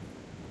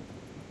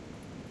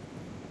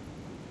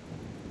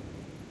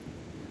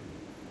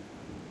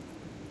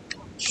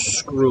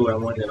 Screw it, I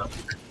want to get up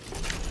here.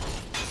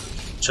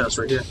 Chest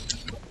right here.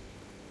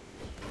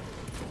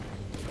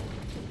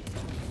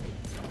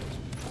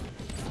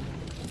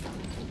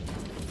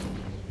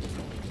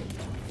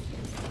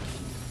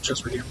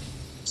 Chest right here.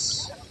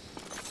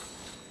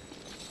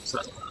 So,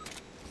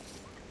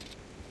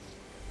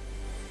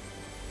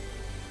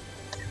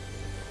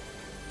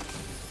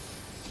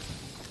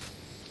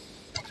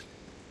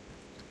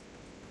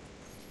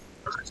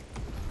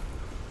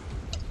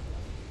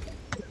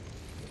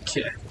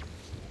 okay.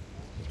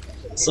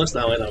 Sucks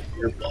that way up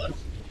here, but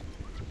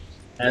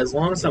as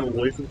long as I'm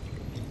away from,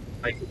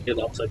 I can get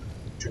up to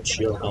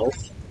shield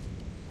health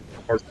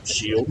or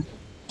shield.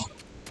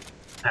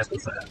 Happy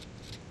with that.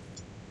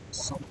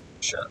 Some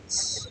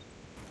shots.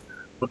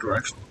 What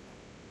direction?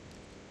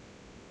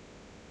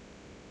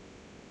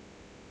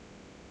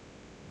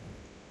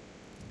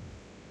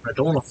 I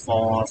don't want to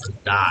fall off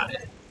and die. I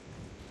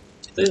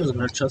think there's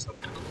another chest up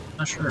there. I'm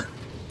not sure.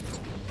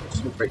 Let's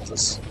go break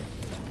this.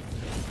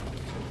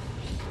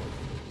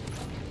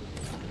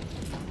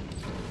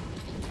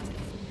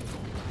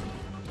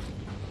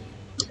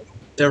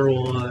 There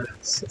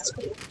was. Let's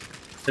go.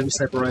 Heavy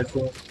sniper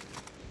rifle.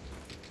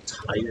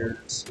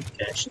 Tires.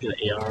 Okay, I should get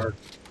an AR.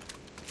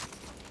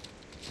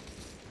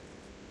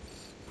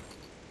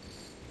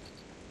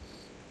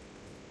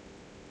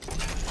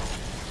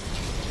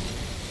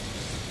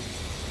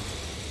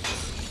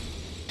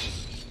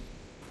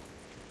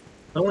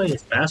 If I want to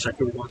get faster, I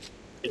could want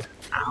in a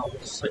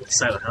house, like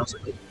inside the house I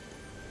could.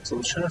 So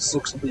the chest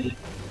looks to be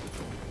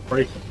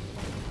right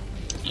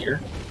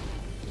here.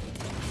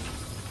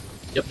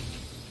 Yep.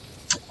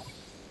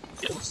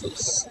 Yeah, what's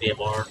this?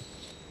 AMR.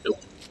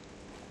 Nope.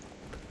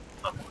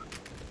 Oh.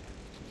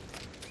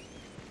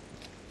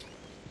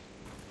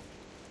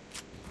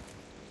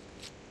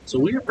 So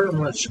we are pretty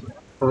much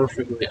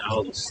perfectly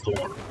out of the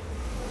storm.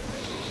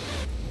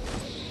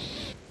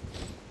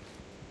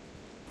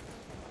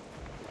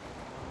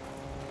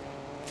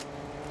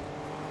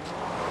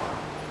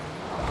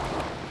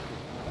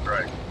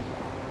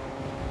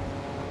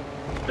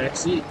 Back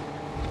seat.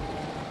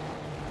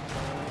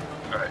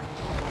 Alright.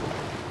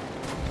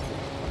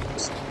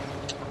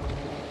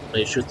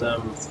 They shoot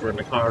them for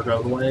the car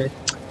driving away.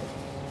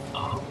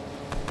 I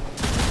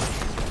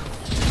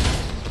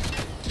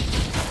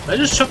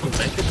just chuck them,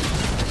 thank you.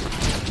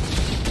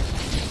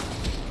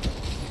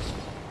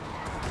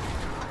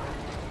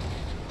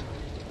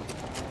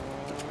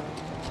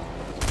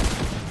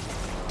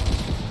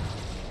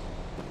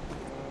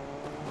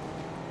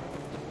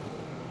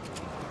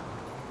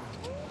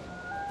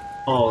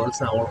 Oh,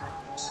 that's not what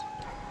works.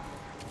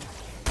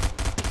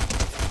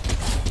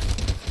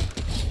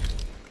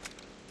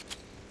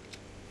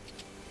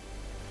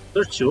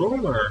 There's two of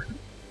them, or?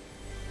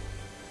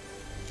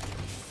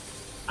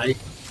 I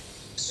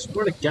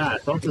swear to God, I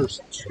thought there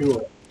was two of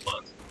them,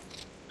 but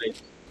they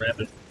grabbed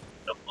it.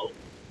 Oh.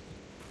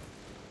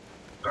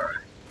 Alright.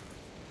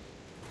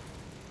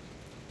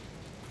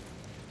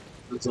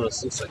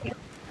 Let's see a second.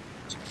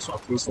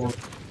 Swap this one.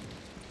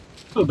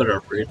 A better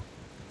upgrade.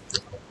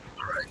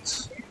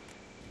 Alright.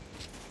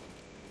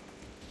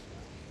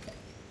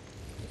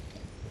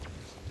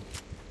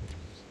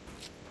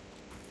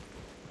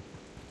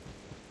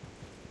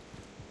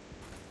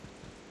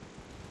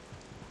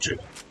 True.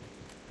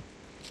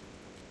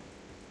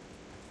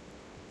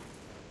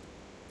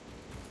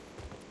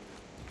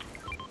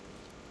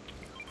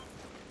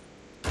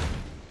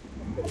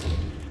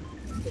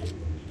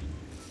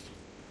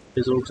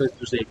 Because it looks like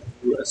there's a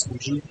new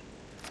SHG.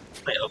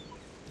 Item.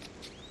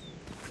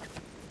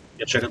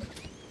 Yeah, check out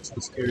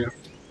this area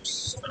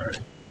first. Alright.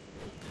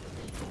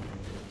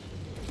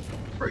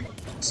 Right.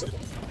 So.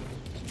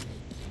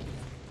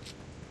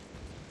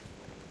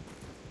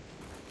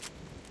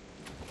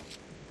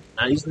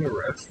 Not using the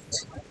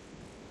rift.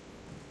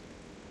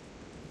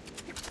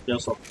 Yeah,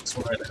 so this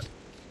one right now.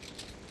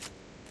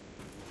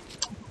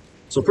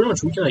 So pretty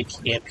much we can like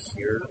camp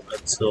here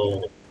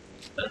until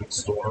the end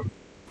storm.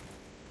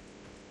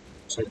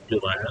 So we can do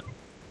that.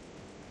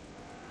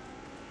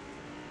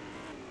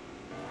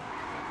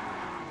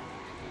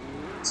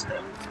 Let's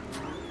head.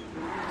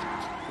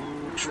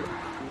 Sure.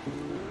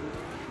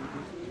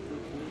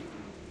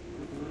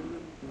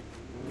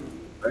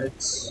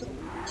 Right.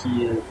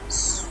 He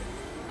is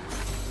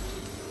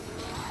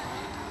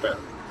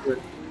good.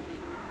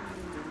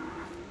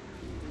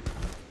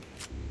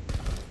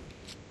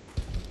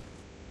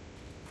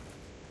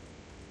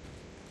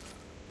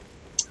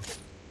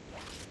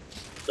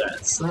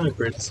 That's not a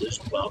great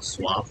decision about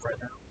swap right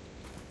now.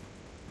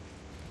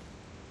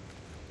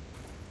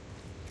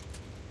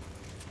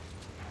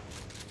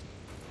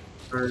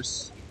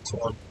 First, this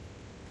one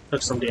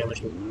took some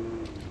damage.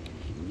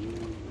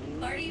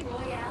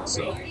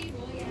 So,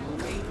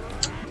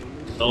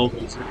 no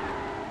music.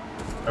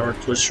 Our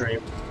Twitch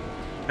stream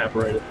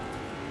evaporated.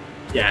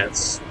 Yeah,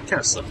 it's kind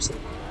of sucks. I'm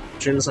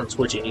streaming this on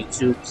Twitch and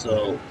YouTube,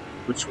 so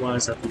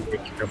Twitch-wise, I have to be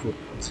very careful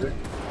with it.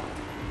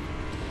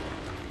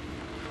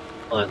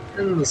 But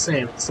in the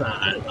same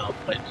time, I'll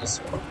play this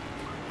one.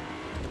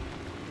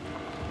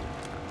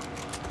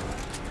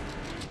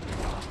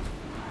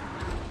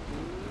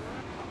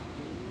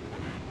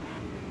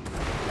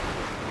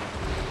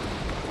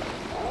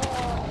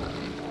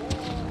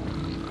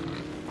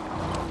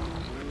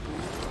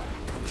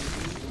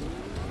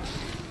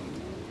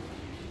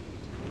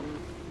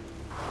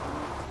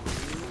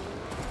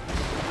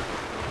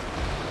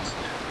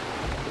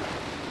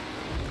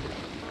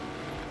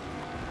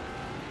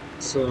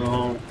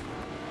 So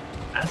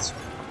that's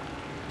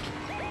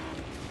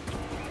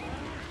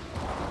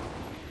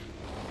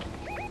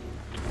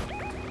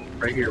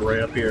right here, right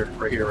up here,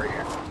 right here, right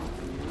here.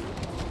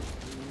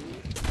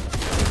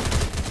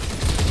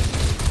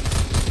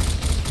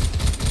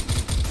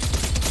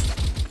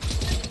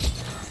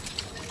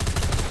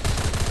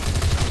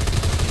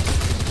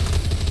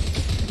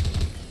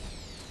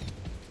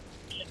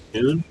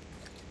 Dude,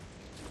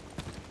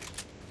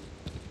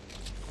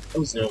 I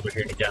was over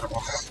here to get them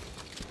all.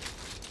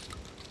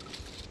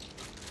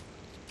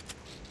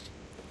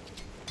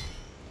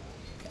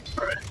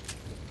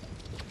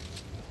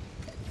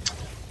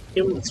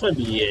 This might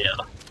be a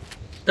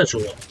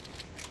potential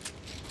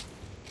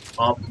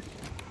one.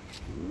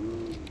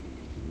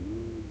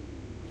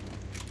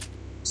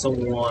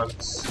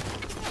 Someone's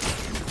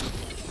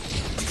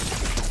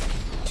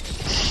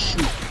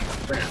shoot,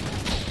 man.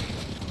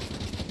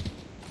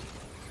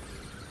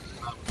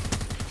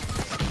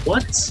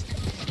 What?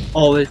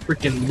 Oh, they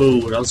freaking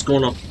moved. I was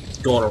going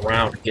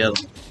around to get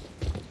them.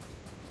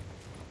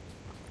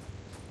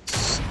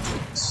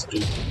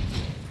 Stupid.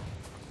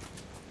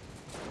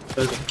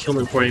 They're gonna kill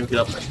me before I even get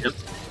up my hip.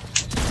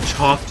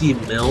 Chalky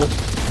Mill?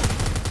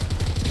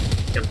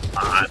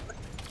 God,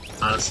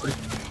 honestly.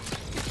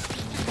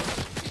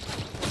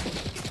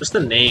 Just the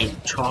name,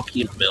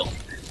 Chalky Mill.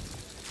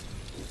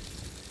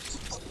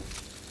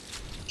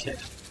 Okay.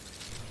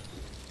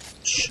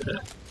 Shit.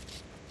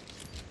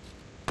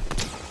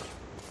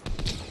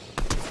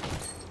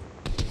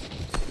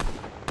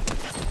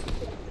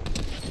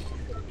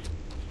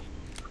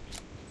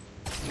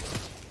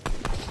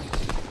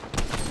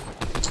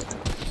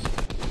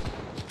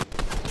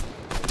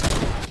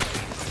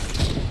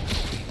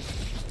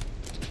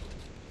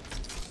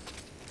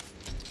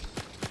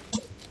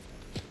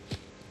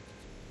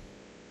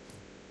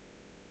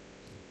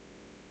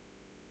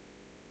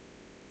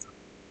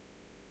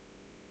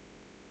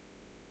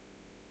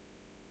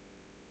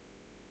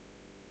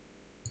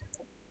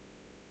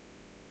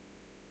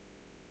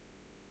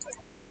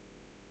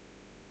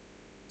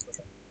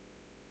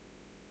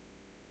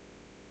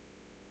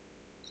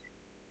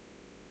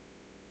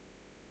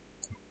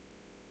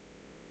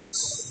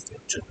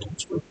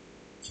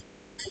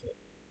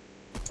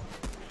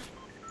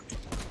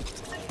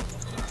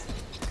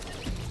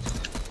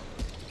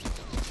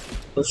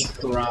 Let's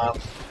drop.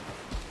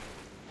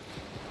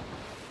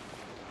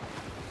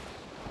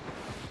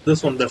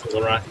 This one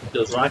definitely Rocky,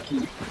 because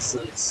Rocky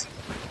is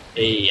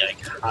a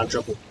like high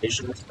jump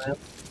location this map.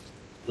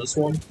 This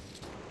one,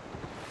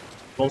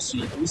 we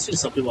see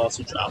some people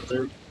also drop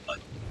there, but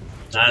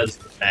not as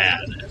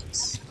bad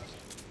as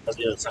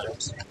the other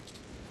times.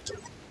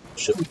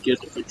 Should be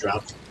good if we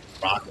dropped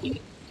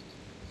Rocky.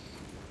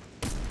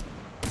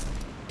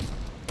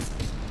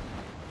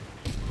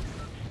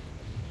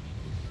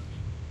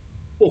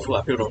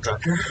 Hopefully, people don't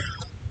drop here.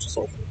 Just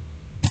hopefully.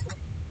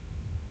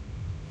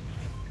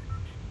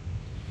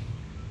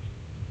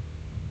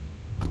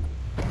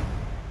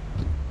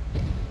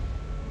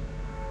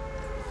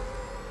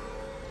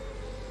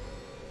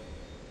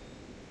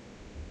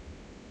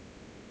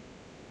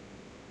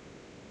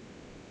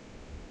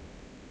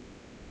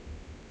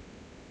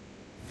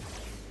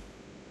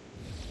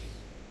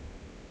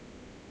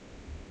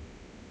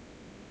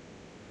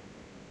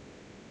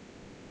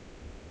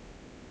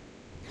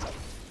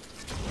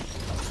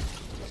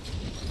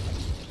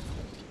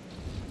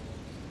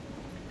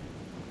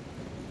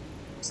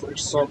 So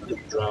there's something to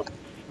drop.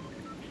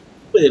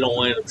 But they don't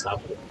land on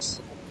top of this.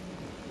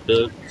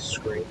 The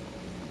screen.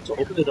 So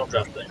hopefully they don't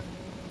drop there.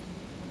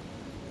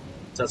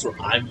 So that's where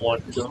I'm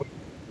wanting to go.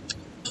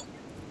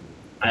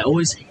 I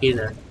always hate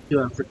that.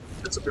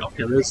 That's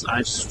okay, this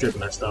I strip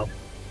messed up.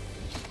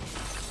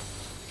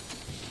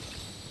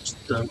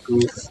 Just done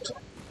goofed.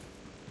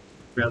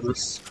 Grab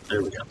this.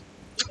 There we go.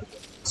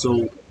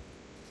 So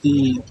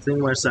the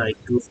thing where I said I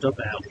goofed up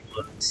at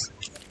was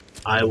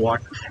I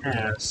walked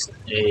past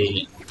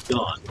a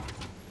gun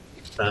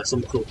that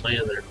some cool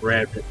man there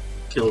grabbed it,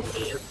 killed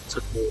me, and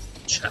took me with the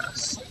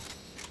chest.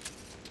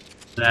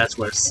 That's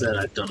where I said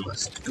I'd done my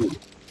goof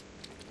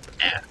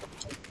at.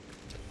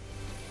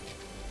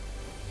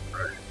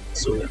 Alright,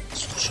 so we got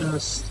this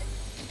chest,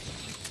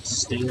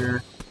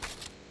 stinger,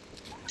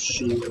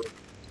 shield.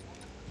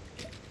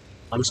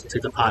 I'm just gonna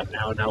take the pot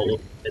now, now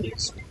we'll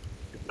minis.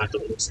 Not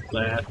gonna lose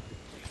that.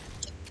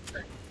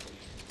 Okay.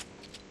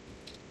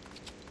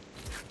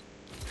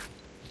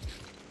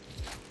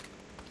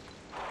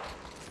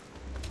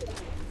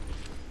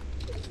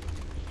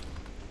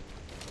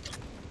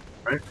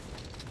 Right.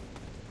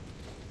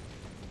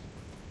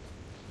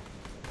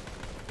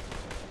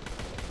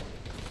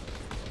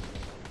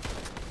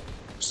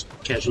 Just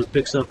casually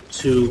picks up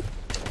 2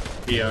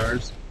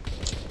 ARs.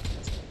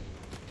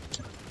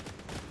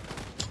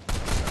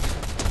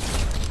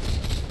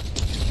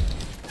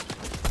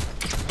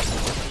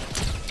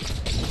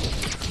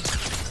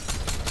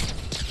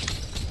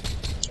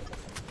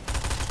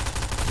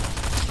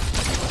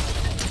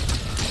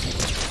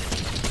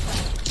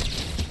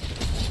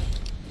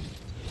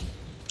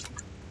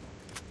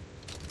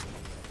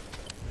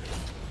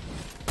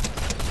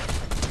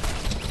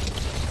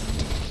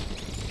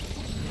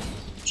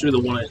 The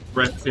one at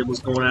Red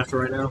Fible's going after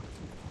right now.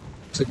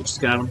 Looks like we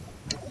just got him.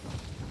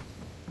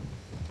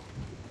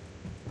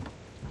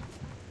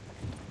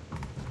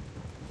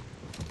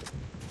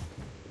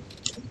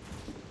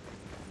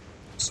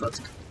 So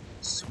that's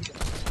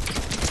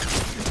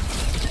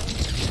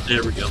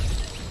there we go.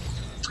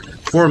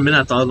 For a minute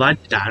I thought I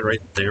died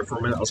right there for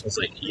a minute. I was gonna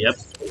say, yep,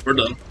 we're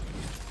done.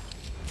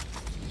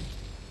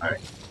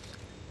 Alright.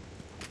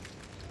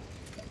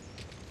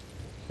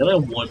 Then I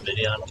have 1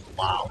 video on him.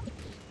 Wow.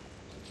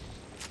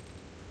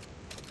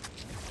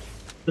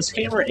 This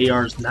hammer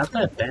AR is not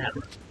that bad,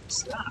 right?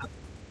 It's not.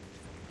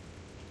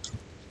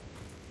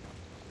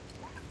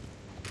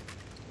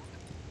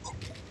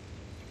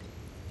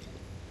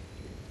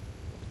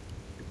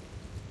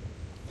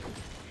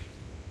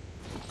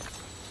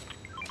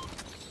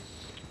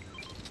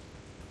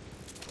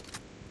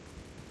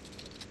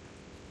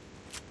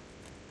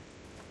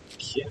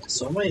 Okay,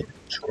 so I might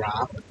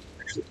drop,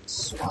 actually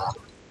swap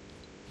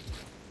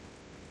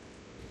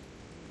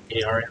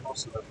AR ammo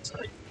so that's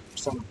like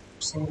some.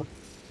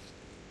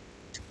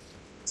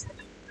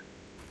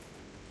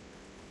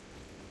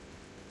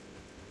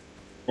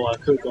 Well, I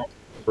could go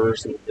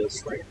first and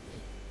just like.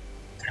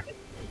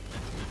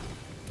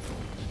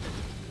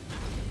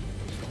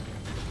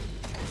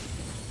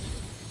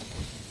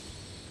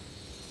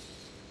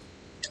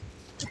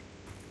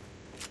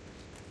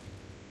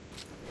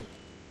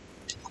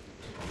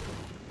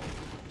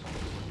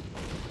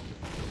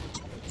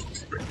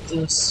 Bring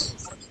this.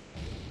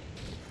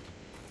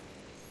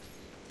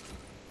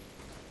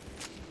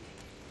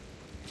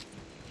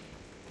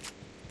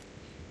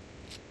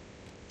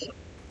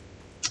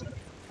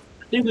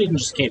 I think we can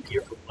just camp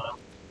here for a while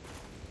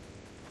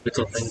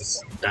until things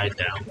die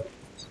down.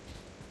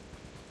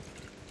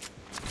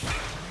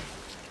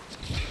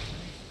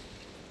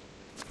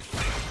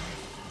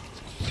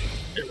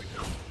 There we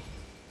go.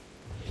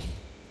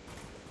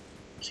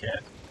 Okay.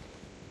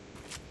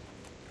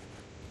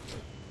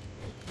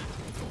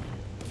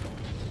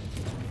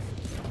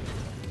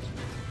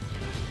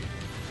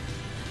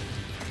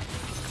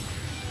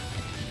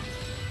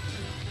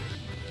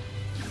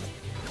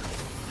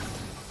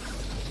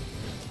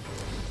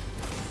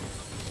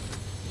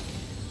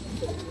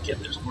 Get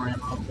there's more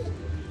ammo.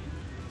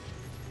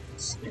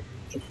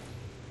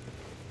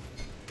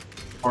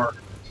 Park.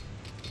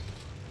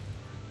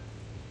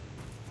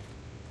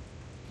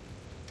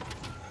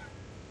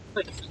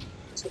 Like,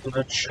 it's like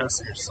a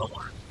chest here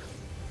somewhere.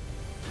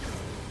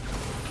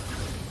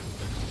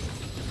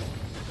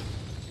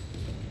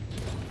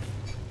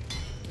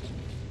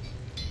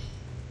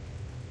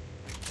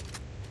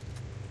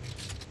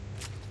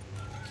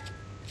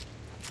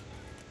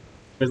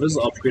 If this is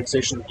an upgrade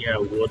station, yeah, I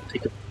would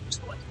take a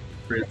boost, like,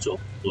 upgrade to a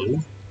blue.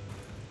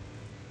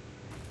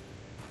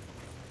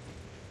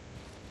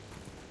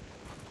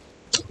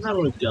 Not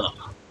really gonna.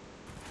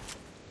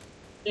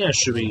 Yeah, it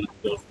should be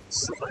good for the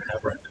stuff I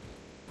have right now.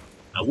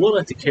 I would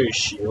like to carry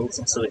shields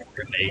instead of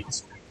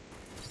grenades.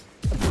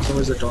 For some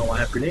reason I don't want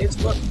to have grenades,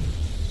 but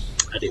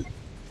I do.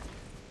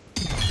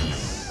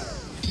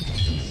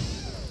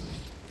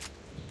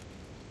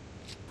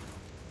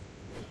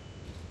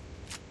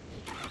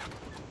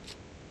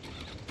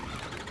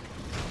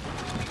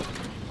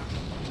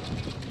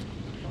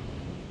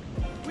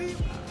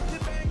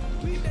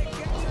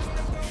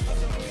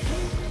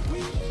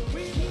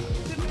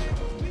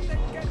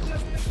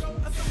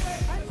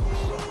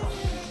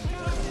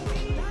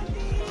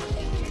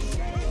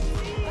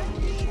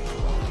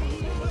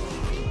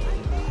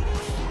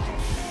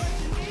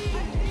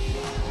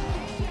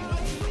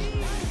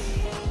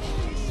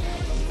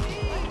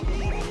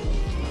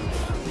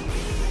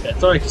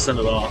 thought I could send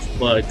it off,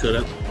 but I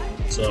couldn't.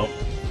 So,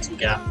 that's what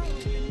we got.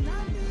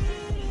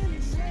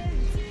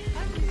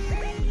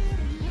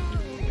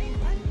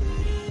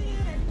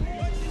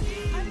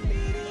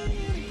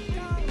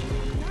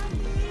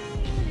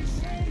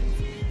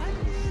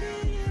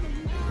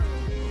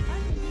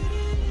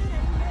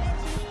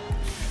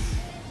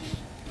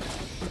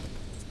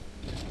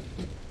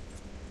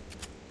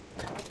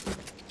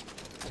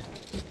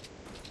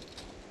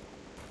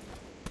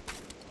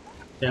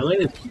 Yeah, I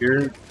landed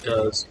here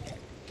because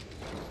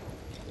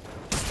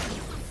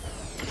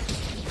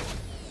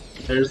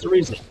there's the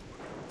reason.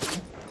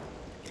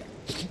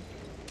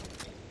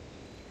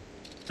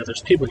 If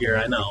there's people here,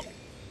 I know.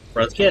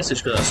 But the gas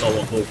station because I saw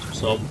one over,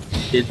 so I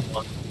did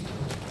one.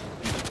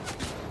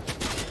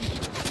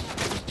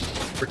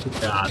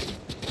 Freaking god.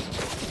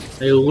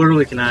 They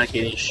literally cannot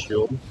get any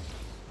shield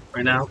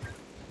right now.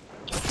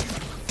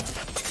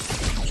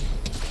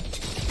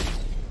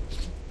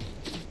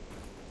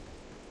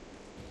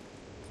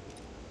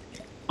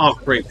 Oh,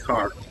 great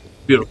car.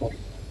 Beautiful.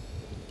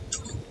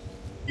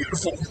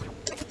 Beautiful.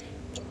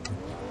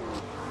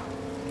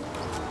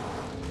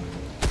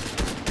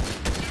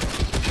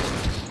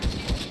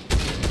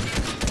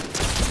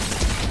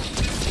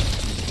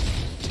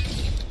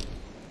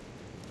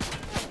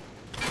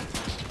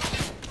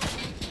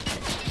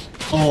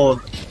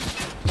 Oh,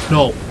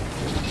 no.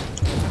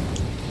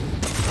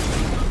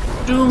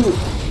 Dude.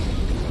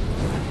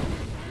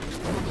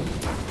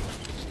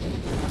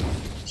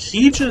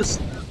 He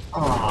just...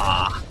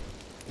 Ah.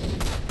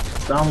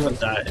 I'm gonna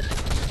die.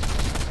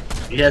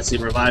 Yes, he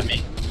revived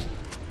me.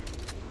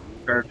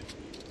 Or...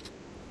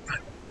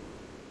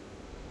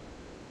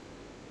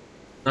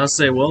 I'll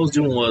say, what I was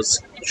doing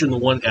was shooting the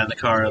one guy in the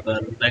car, and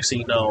then next thing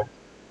you know,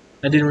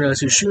 I didn't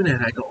realize he was shooting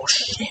at it. I go, oh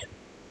shit.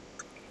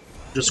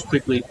 Just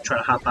quickly try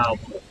to hop out.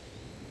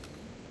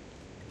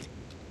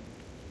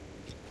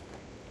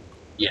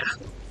 Yeah.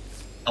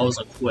 I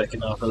wasn't quick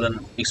enough, and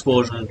then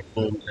explosion,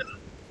 boom, and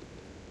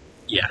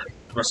yeah,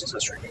 the rest is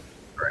history.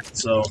 Alright,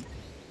 so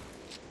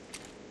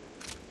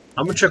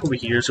I'm gonna check over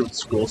here, see what the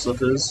school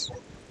stuff is.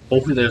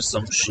 Hopefully there's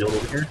some shield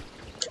over here.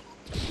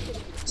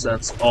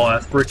 Since, oh,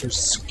 that freaking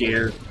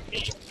scared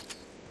me.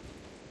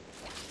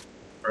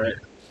 Right.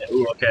 Yeah,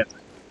 ooh, okay.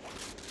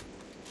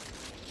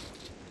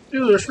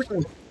 Dude, there's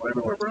freaking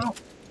everywhere, bro.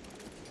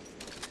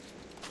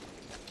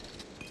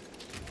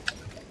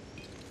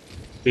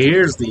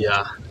 Here's the,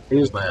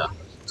 here's my,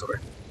 sorry.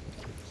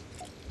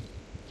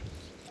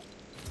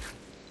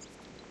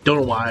 Don't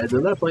know why I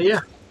did that, but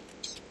yeah.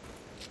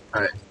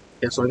 Alright.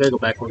 Yeah, so I gotta go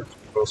back on the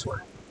gross way.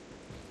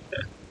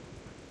 Okay.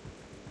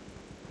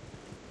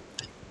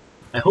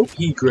 I hope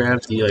he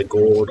grabbed the,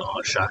 gold,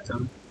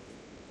 shotgun.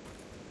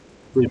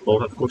 We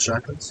both have gold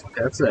shotguns.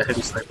 Okay, that's a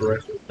heavy sniper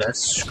rifle. That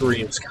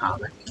screams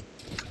comic.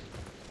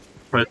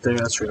 Right there,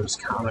 that screams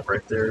comic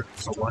right there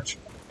so much.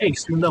 Hey,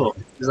 Steven Devil,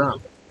 he's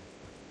on.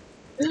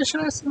 Yeah, should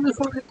I send the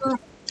Fortnite though?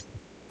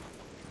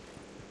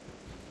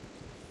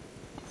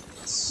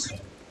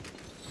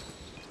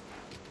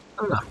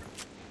 I don't know.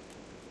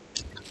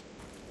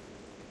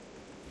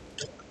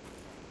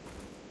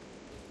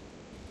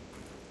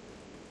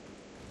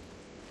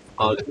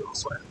 I'll get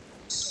this way.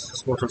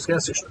 More towards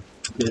gas station.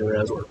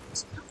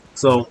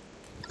 So,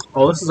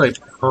 oh, this is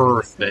like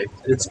perfect.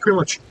 It's pretty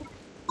much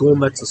going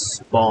back to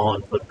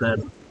spawn, but then at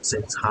the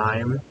same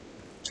time,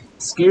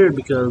 scared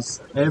because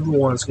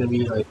everyone's gonna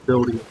be like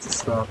building into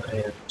stuff,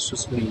 and it's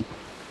just gonna be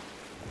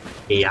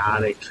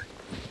chaotic.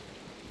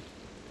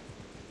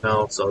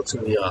 No, so it's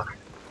gonna be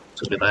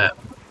that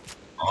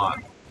a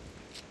lot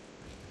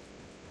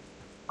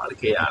of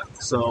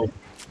chaotic. So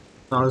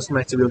now this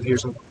might be over here,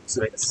 so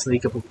I can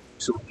sneak up and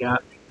see what we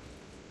got,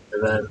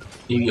 and then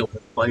maybe open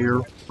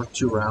fire for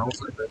 2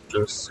 rounds, and then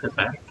just hit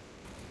back.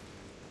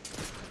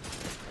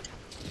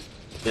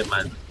 Get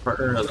my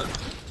partner, and then.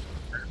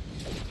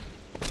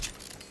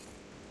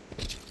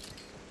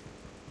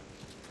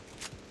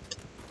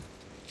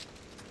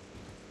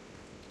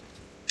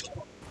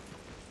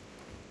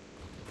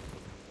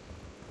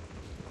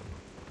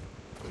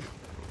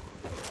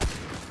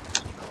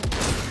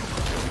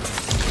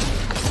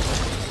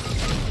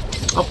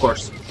 Of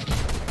course.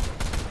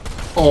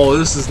 Oh,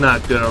 this is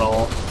not good at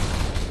all.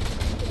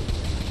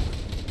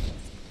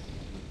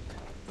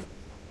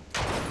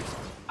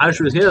 I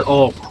should hit.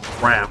 Oh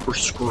crap, we're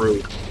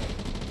screwed.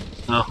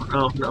 No,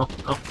 no, no,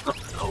 no, no,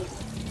 no.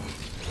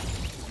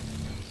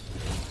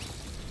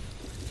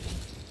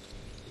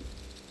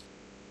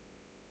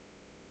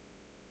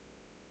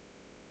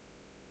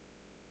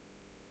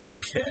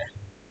 Okay.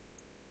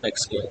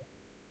 Next game.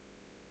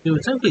 You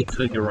would technically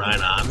could get right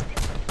on.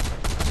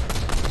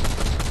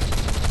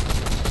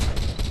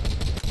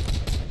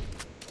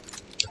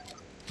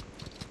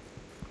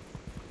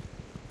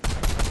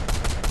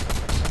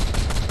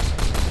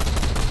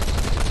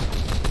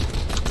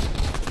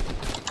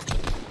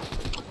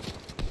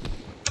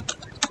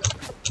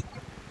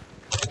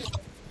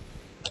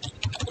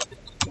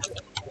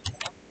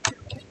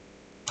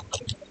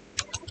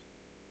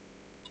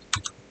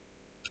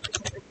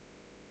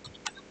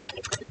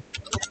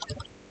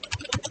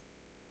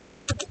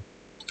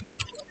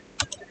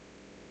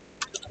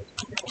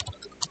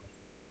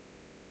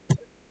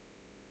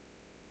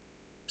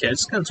 Okay, I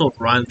just kind of told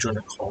Ryan to join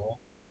the call.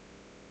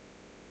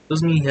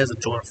 Doesn't mean he has to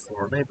join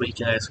Fortnite, but he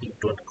can actually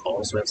join the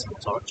call so he has someone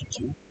to talk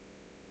to.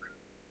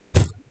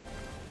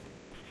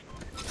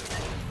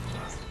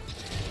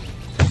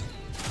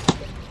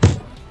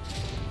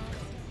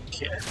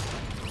 Okay.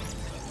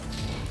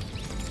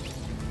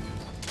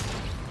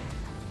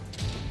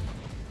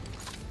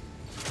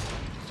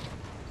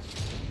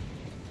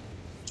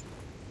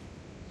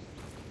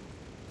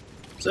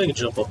 So I can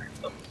jump up here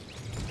though.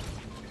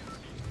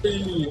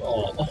 Hey,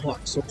 oh,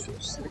 I'm so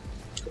close.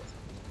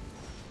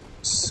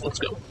 Let's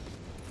go.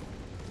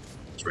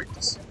 Let's rate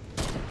this.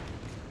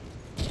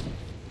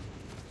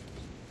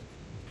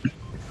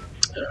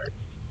 Alright.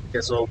 Okay,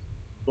 so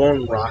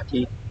going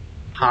Rocky,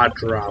 hot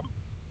drop,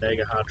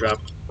 mega hot drop.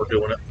 We're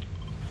doing it.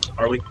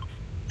 Are we?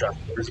 Drop.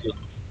 Where's it?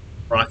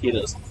 Rocky it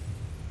is.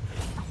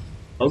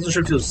 I wasn't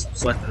sure if he was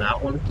selecting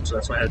that one, so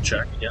that's why I had to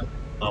check again.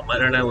 My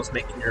internet was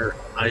making your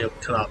audio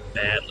cut out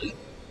badly.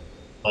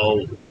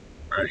 Oh,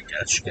 alright,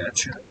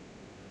 gotcha.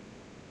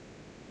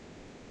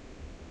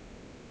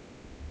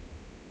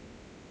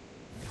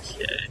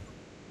 Okay.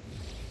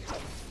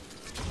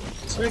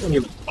 So I can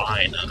get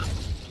fine.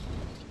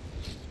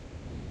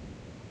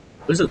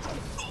 There's a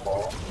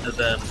call, and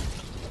then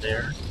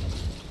there.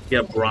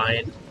 Yeah,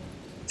 Brian,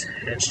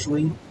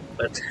 potentially,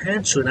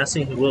 not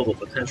saying he will, but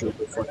potentially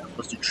before that,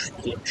 let's do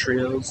game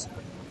trios.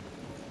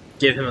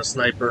 Give him a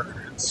sniper.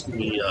 It's gonna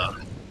be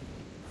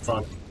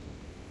fun.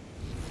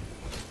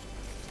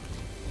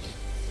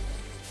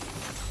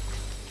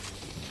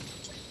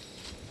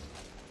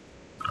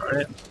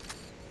 Alright.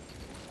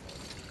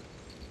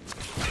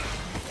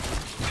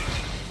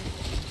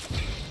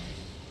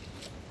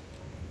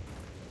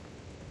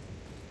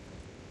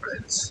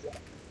 It's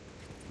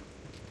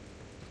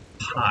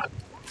hot.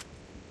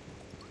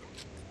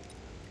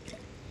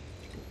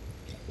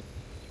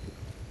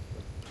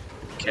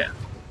 Okay.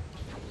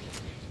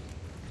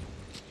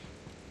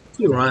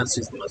 Hopefully Ryan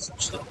sees the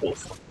message that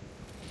wolf.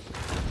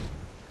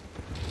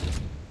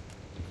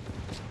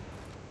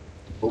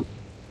 Oh.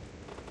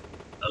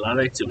 A lot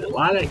of activity,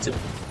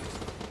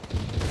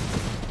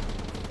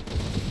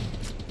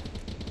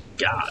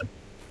 God.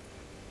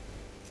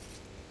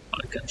 A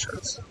lot of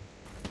gunshots.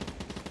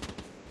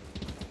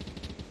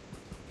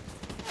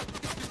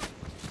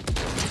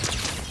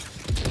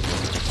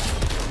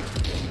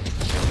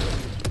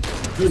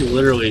 We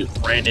literally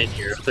ran in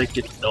here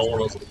thinking no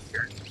one was in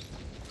here.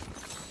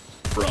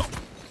 Bro.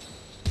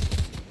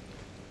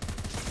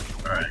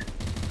 Alright.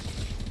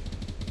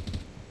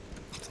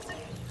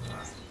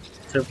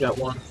 I've got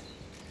one.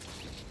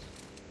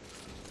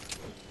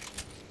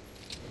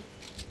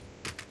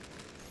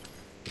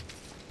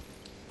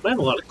 I have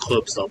a lot of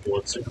clips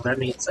uploaded, so that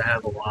means I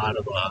have a lot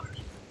of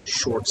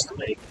shorts to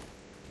make.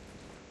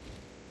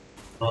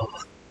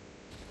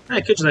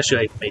 I could just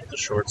actually make the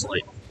shorts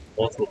like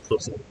multiple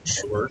clips in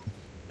short.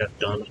 Got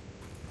done.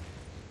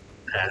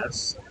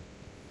 Pass.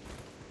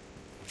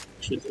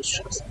 Shoot this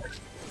chest.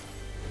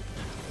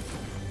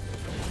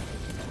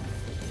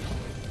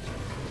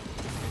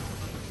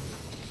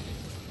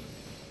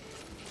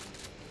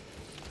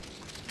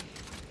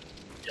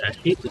 Yeah, I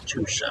hate the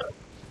two-shot.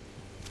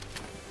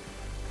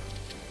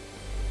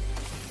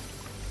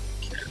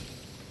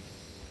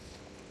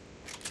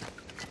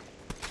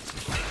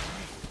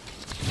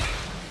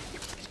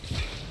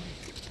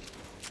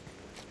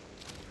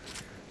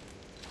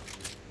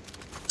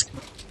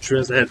 Sure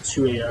I had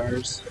 2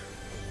 ARs.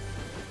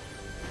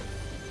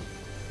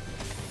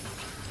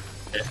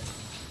 Okay.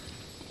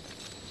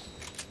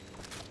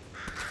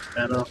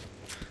 That up.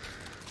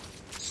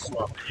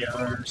 Swap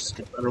ARs,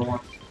 get another one.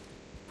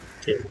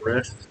 Okay,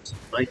 Rift.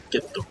 Might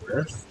get the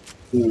Rift.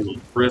 Ooh,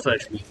 Rift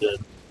actually be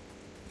good.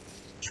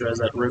 Sure as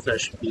that Rift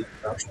actually be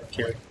an option to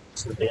carry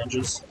some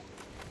advantages.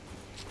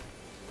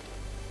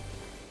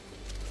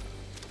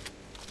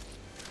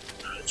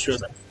 Sure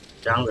as that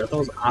down there. I thought it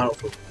was auto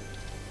for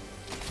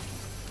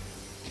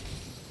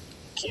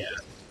yeah.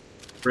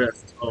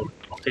 Rift. Oh,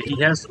 okay,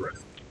 he has the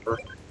Rift.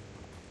 Perfect.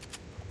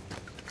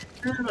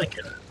 I like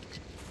it.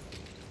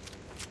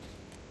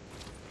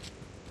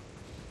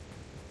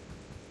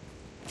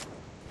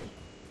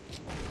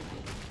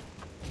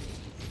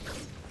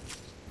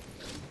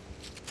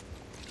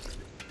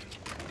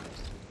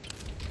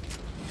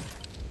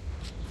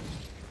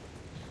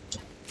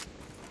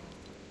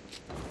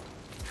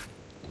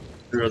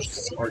 There's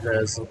some more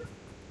guys. I'm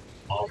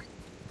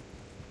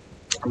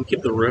gonna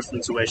keep the Rift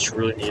until I actually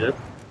really need it.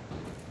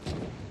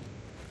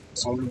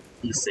 So I'm gonna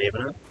be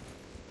saving it.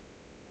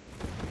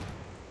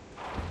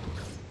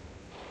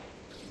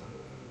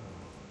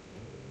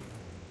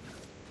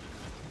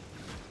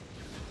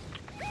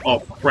 Oh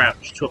crap,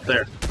 there's two up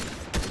there.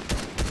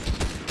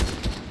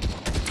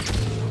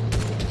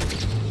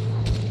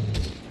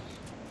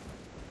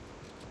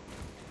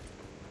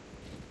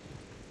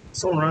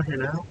 Someone around here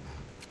now?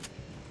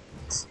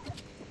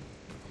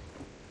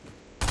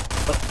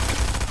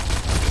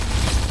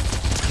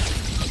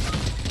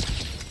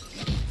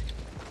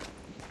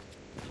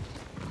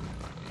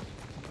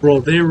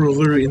 Bro, they were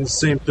literally in the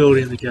same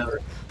building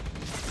together.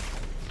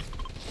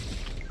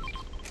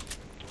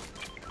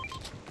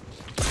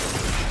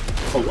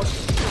 Oh, what?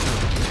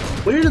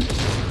 Where did...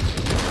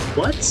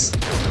 What?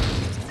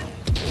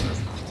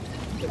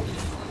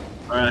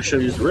 Alright, I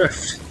should use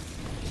Rift.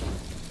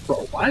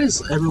 Bro, why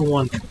is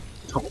everyone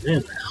coming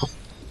in now?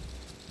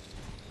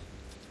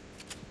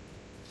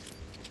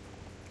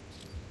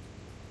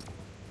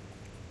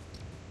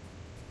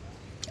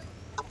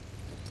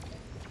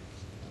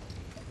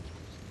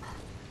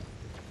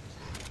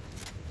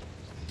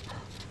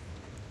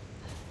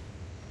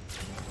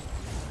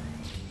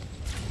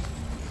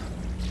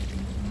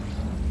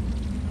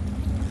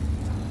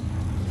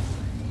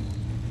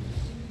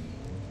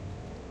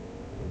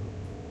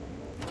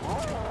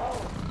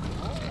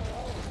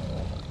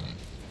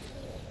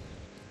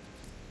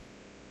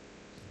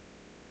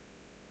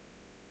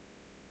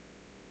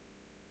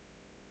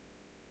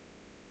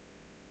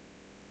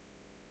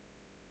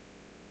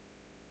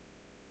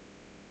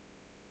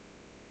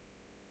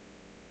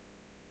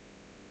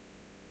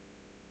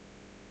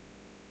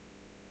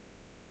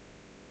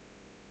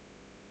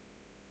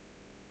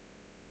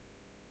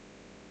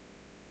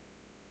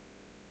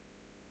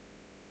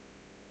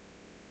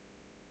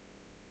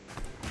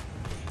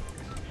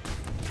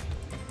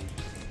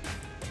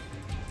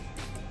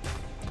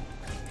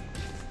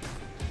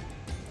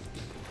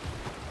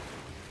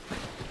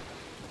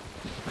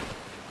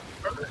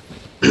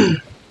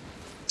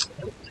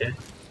 Okay.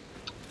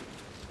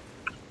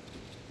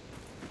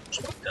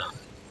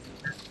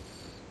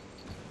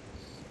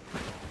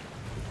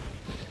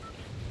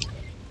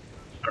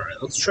 Alright,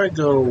 let's try to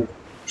go...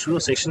 Should we go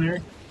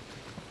stationary?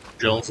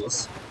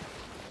 Jonesless.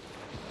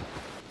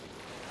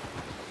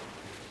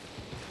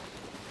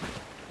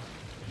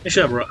 I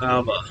should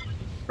have a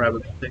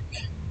rabbit pick.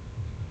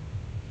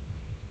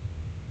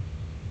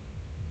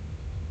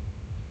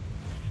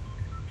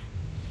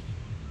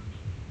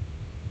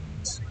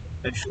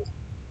 Actually.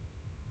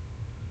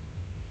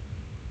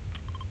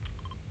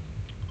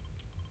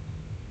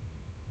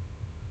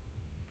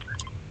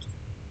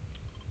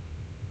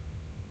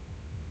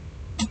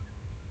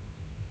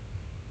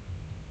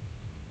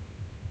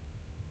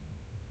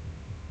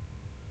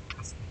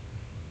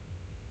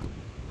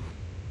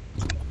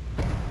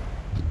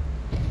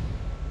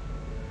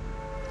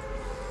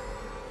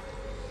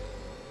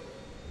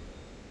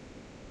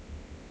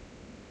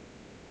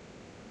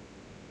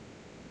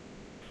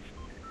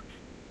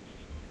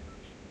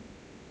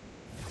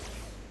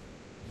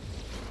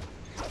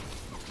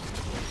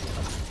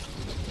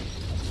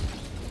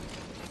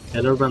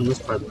 I've never been this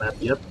part of the map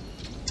yet.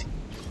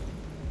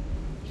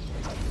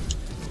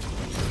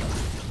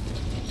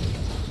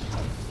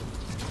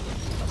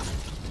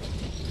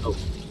 Oh.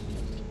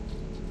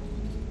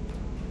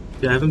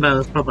 Yeah, I haven't been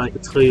this part, but I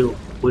can tell you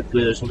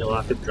quickly there's gonna be a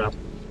rocket drop.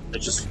 I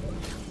just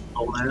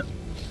know that.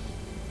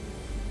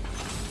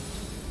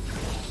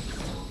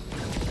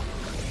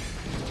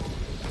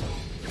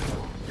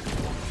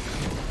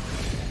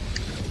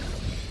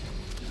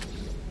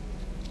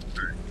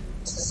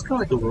 This is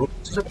kind of like a rope.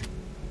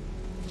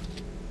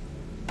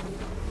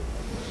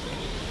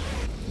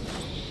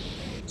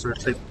 Sort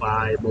of like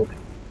by moving.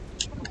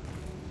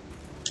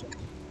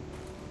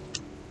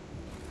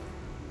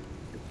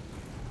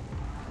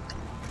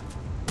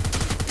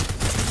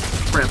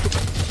 Crap.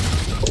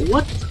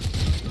 What?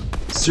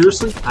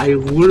 Seriously? I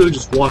literally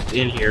just walked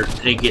in here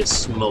and get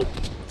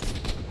smoked.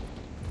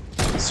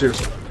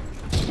 Seriously.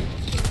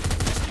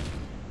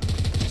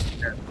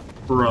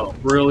 Bro,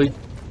 really?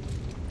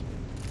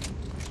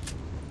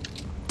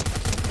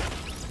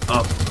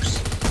 Of course.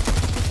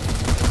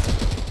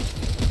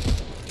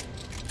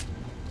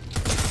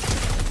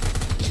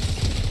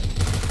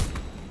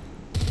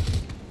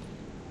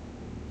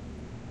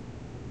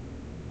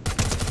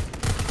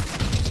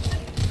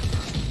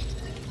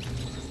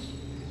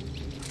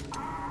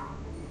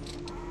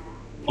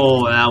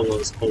 Oh, that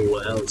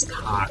was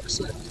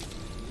toxic.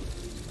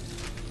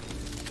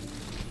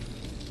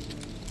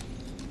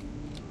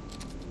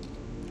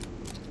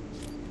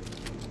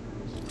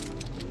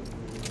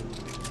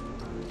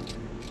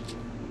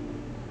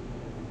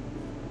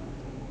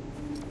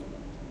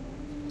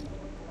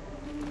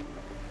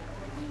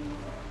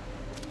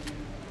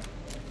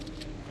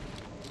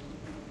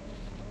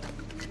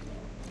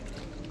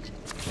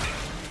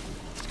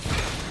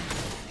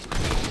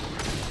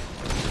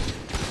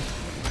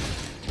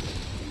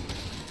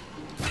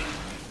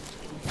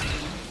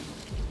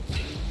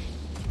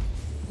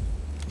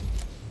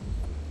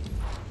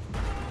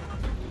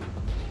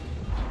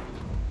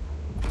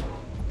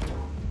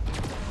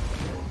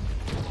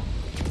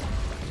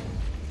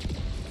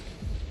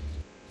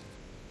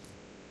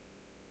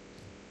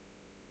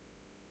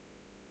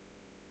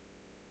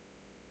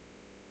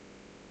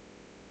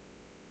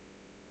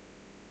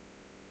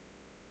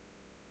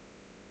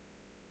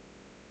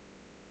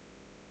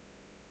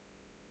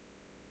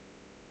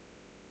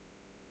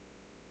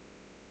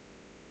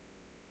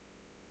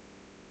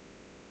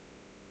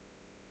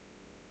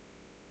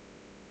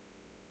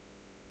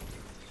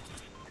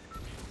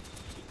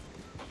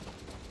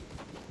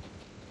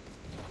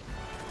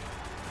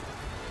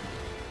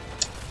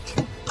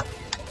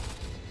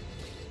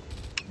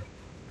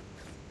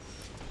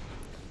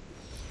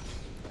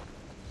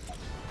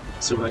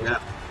 see what I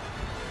got.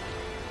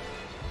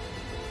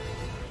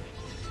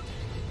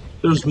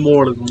 There's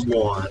more than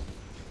one.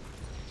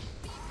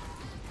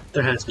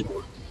 There has to be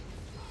more.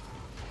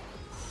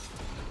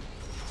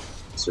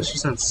 Especially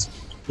since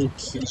I think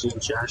KJ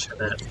and Josh had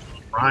that.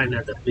 Ryan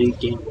had that big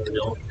game where they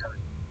all kind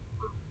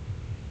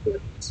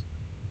of.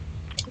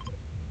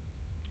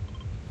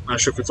 Not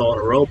sure if it's all in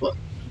a row, but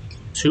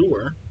two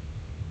were.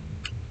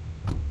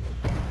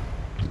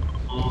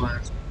 Oh,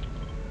 that's.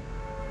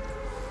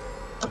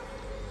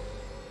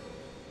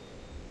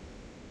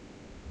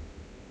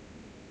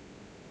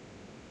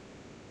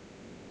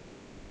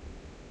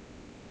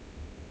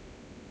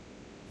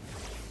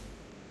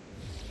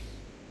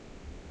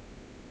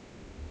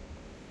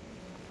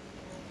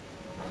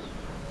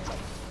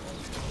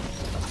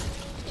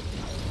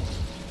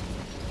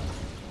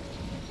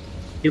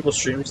 People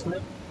stream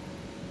tonight?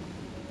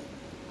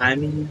 I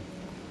mean,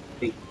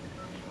 they,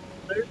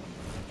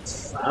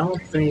 I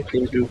don't think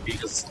they do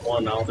because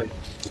one, I don't think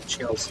the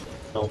channel's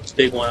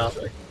big one out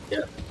there.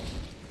 Yeah.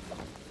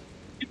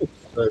 People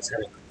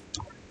attend.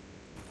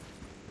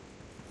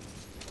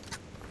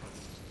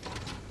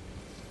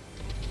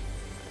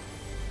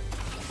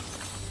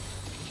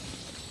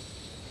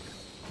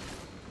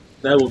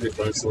 That would be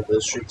fun to see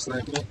those stream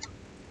tonight.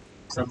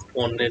 It's not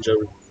one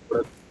ninja,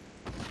 but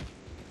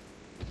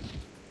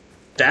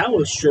that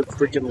was straight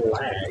freaking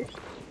lag.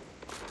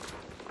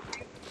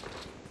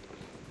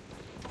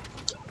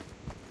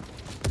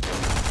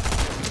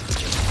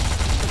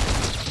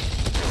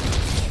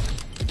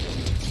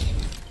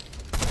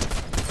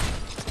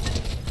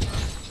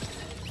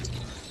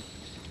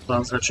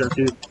 Bounce that shot,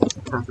 dude.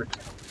 Perfect.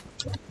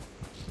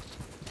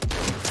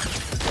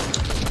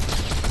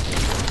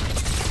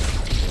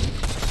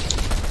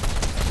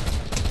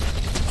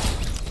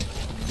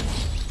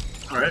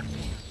 Alright,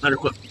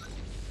 undercooked.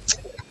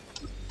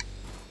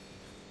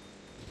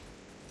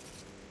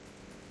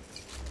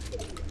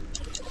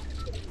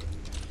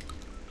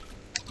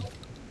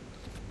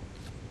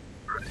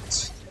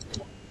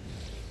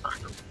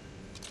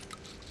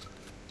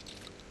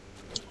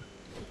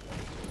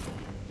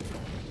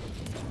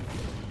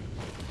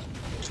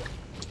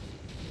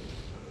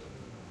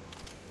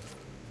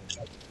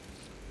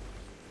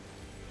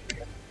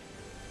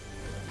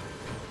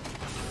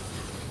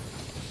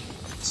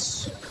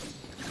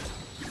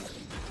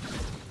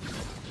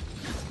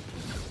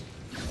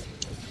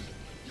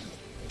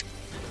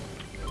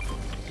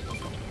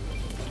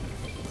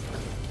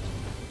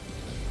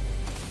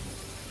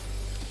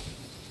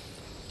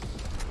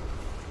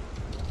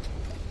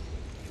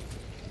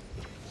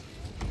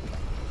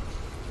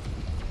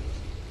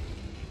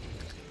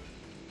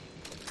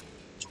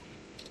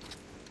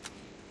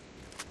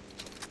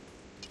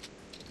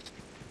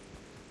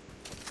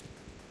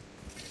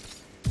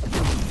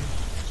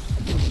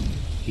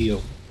 Yo.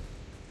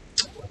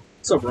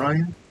 What's up,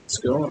 Ryan? It's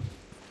going.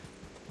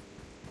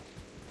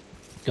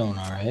 Going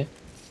alright.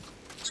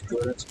 It's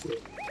good, it's good.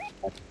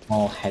 A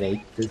small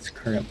headache that's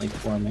currently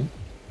forming.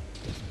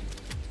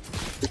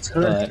 It's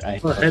But I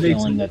have a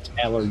feeling that's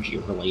allergy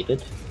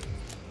related.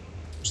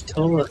 Just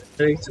tell the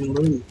headache to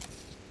move.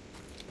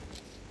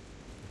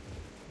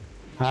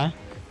 Huh?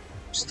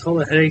 Just tell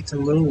the headache to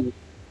move.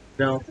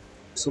 No,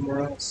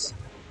 somewhere else.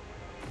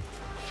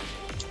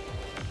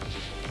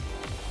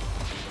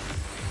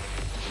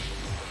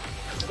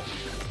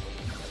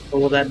 Or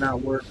will that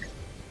not work?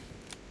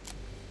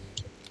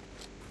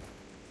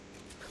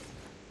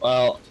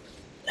 Well,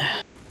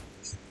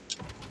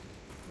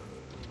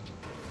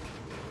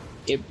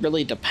 it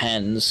really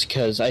depends,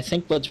 because I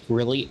think what's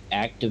really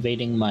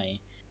activating my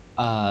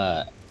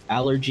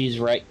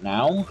allergies right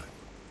now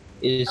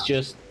is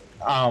just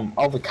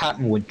all the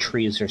cottonwood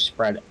trees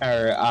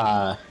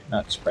are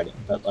not spreading,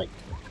 but like,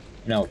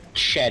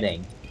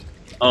 shedding.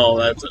 Oh,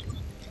 that's it.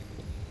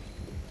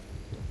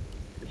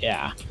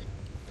 Yeah.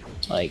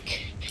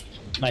 Like,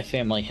 my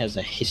family has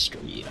a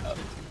history of,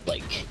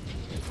 like,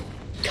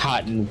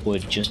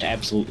 cottonwood just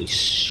absolutely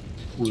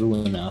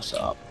screwing us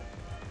up.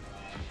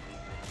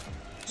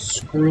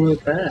 Screw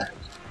it back.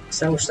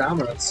 Establish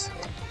dominance.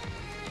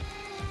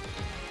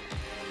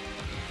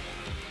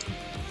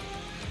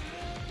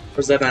 Or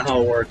is that not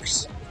how it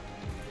works?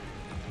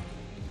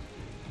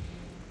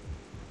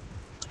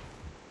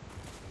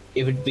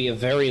 It would be a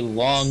very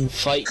long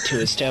fight to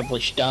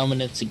establish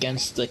dominance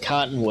against the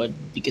cottonwood,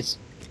 because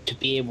to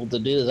be able to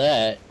do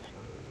that,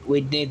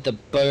 we'd need to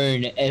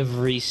burn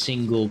every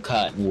single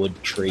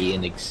cottonwood tree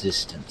in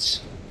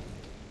existence.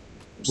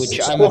 Which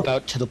I'm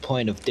about to the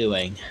point of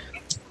doing.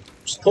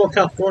 Just pull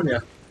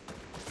California.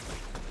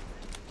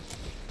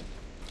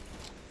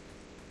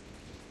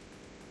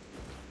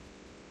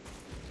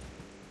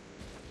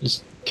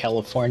 Is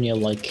California,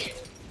 like,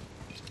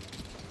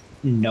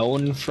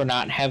 known for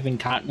not having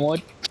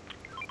cottonwood?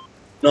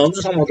 No, I'm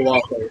just talking about the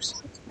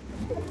wildfires.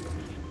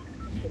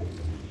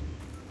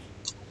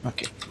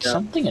 Okay, Yeah.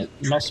 something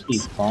must be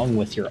wrong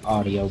with your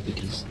audio,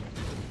 because...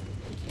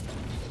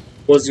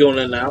 What's going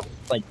in now?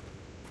 Like,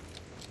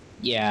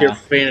 yeah. Your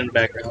fan in the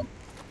background.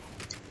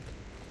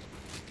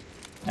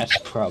 That's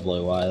probably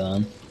why,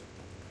 then.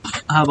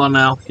 How about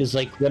now? Because,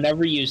 like,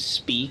 whenever you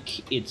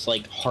speak, it's,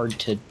 like, hard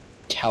to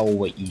tell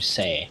what you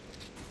say.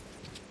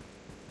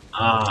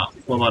 What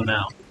about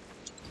now?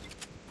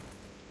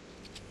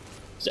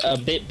 It's a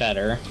bit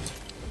better.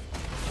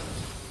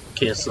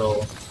 Okay,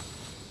 so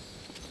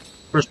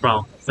first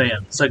problem,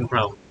 fan. Second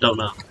problem, don't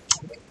know.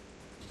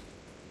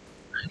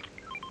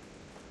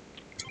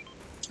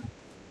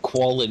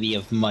 Quality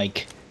of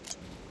mic.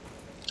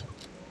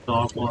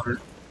 Dog water.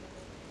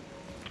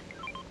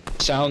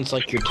 Sounds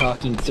like you're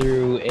talking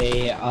through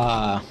a,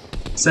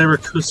 Cyber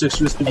acoustics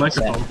USB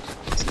headset. microphone.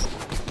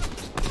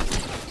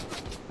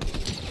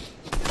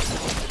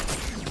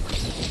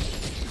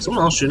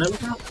 Someone else shooting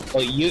at me now?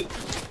 Well,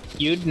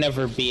 you'd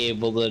never be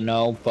able to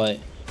know, but,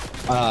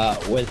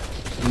 with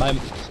my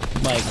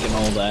mic and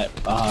all that,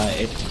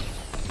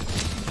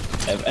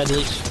 at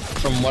least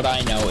from what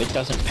I know, it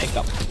doesn't pick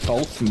up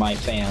both my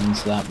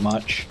fans that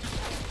much.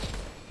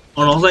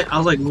 Oh no, I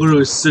was like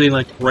literally sitting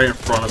like right in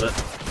front of it.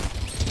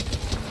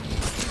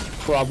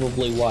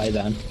 Probably why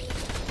then.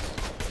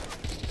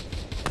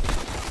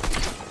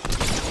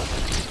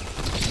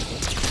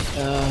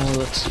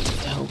 Let's see, what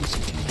the hell was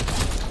it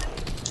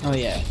doing? Oh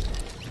yeah,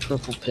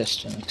 triple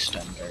piston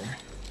extender.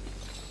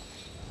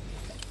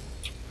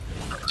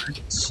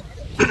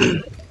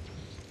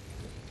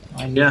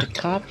 I need to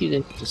copy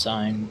the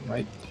design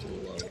right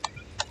below.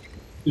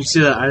 You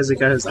see that Isaac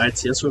got his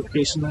ITS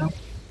certification now?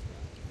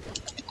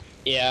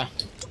 Yeah.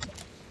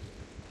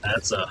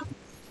 That's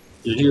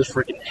dude, he was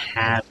freaking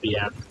happy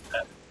after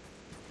that.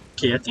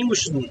 Okay, I think we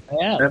should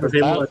Yeah, have a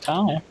about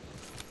time.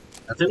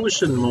 I think we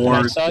should And more.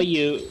 I saw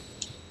you.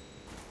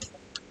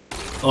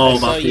 Oh, I saw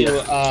about you.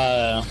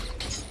 the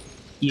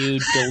You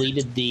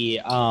deleted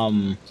the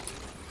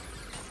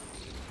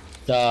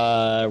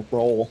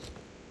role.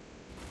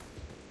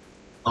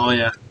 oh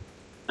yeah,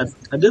 I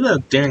did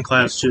that during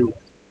class too.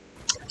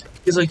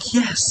 He's like,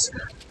 yes,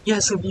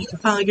 yes, you can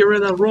finally get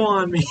rid of that roll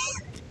on me.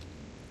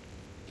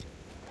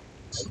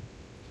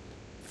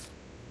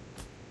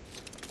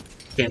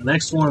 Okay,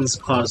 next one's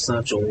Cloud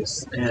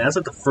Essentials, and that's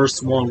like the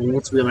first one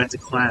once we go back to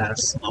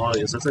class in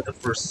August. That's like the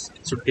first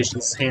certification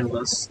that's handed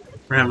us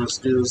for having us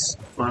do this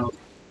final.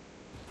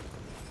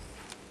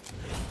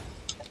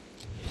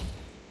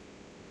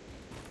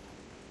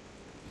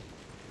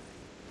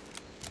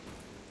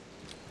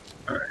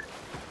 Alright.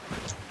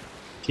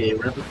 Okay,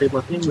 rapid paper.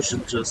 I think we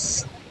should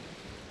just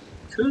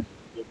could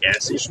go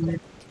gas station maybe.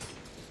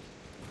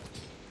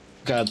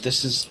 God,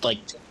 this is like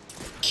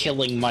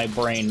killing my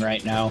brain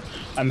right now.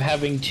 I'm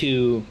having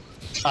to.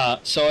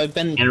 So I've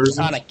been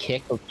on a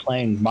kick of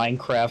playing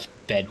Minecraft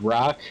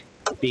Bedrock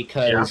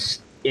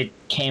because it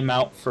came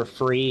out for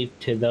free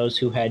to those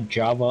who had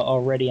Java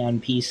already on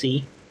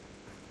PC.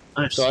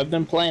 Nice. So I've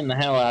been playing the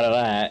hell out of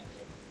that.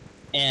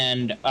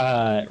 And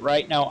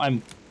right now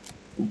I'm.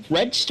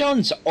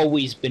 Redstone's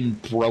always been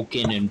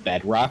broken in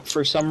Bedrock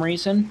for some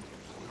reason.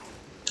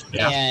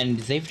 Yeah. And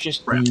they've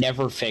just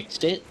never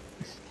fixed it.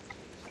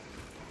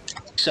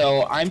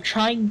 So I'm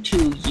trying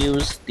to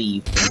use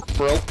the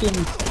broken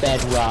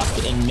bedrock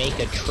and make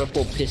a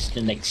triple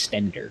piston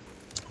extender.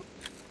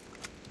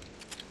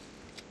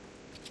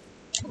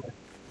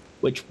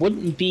 Which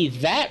wouldn't be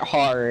that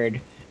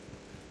hard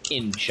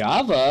in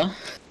Java.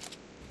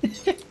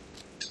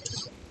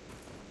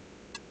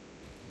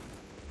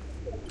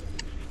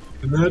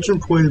 Imagine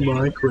playing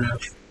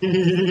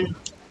Minecraft.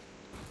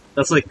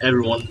 That's like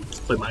everyone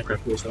played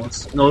Minecraft was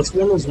once. No, it's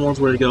one of those ones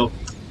where they go,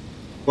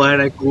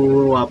 glad I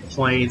grew up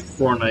playing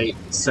Fortnite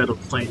instead of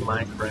playing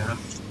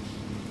Minecraft.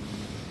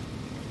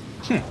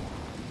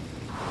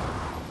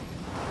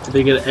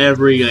 They get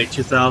every like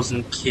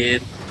 2,000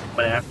 kid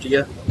right after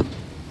you.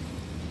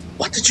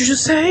 What did you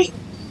just say?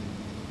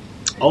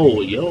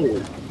 Oh,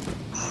 yo.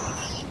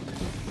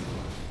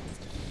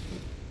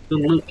 The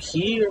loot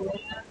here,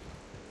 man.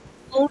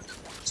 Oh,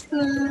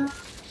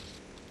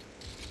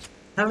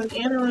 have an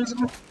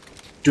aneurysm.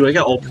 Dude, I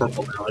got all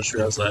purple now. I just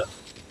realized that.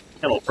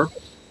 I got all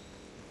purple.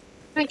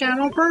 I got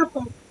all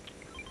purple.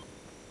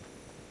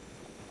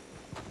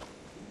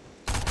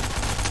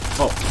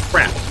 Oh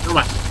crap! Never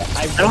mind.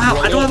 I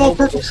don't have all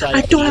purple.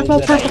 I don't have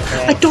all purple.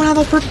 I don't have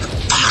all purple.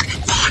 Fuck.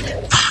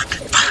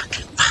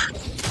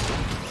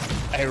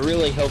 I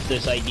really hope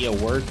this idea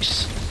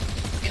works,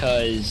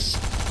 because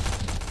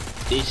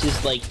this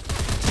is like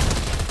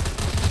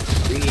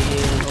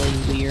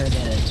really weird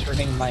and it's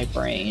hurting my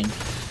brain.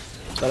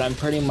 But I'm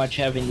pretty much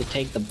having to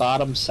take the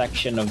bottom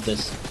section of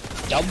this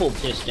double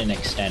piston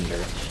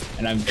extender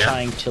and I'm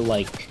trying to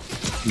like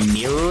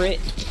mirror it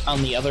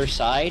on the other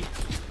side.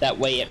 That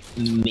way it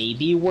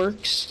maybe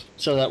works,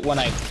 so that when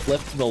I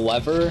flip the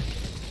lever,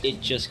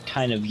 it just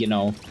kind of, you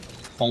know,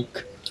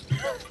 funk.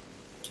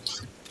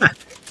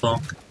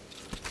 Funk.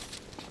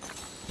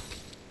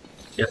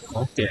 Yeah,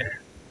 funky.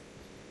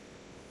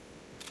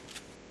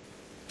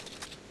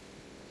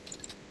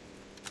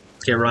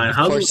 Okay, Ryan,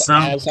 how does it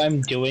sound? As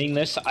I'm doing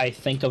this, I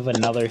think of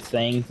another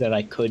thing that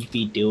I could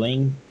be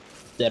doing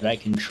that I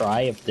can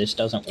try if this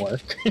doesn't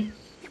work.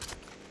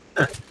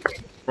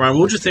 Ryan, what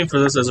would you think for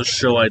this as a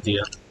show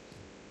idea?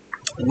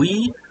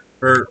 We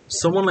or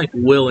someone like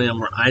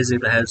William or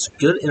Isaac that has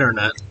good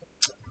internet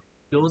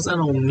goes on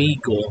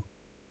Omegle,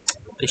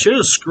 they share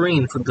a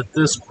screen for the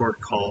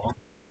Discord call,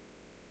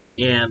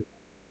 and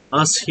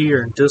us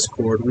here in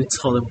Discord, we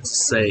tell them what to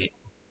say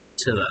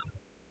to them.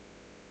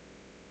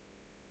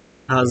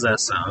 How does that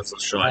sound? It's a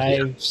show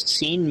idea. I've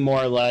seen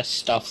more or less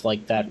stuff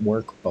like that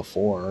work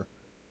before.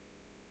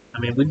 I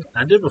mean,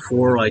 I did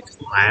before, like,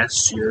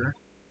 last year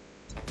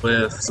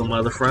with some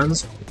other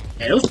friends,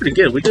 and it was pretty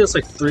good. We did this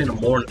like 3 in the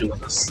morning doing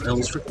this, and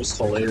it was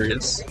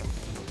hilarious.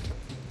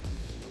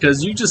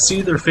 Because you just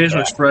see their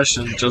facial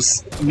expression,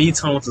 just me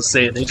telling what to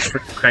say, and they just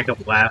freaking crack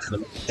up laughing,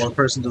 and one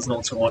person doesn't know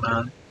what's going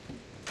on.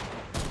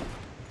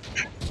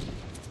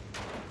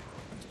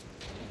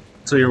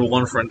 So your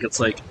one friend gets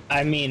like,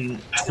 I mean,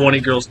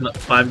 5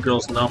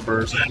 girls'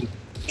 numbers, and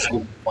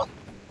one.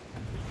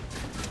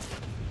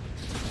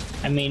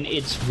 I mean,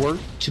 it's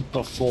worked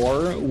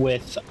before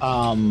with,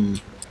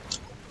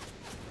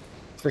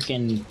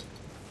 freaking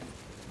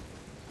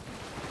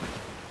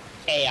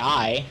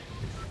AI.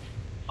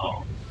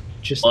 Oh.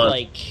 Just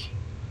like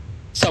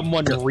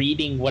someone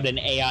reading what an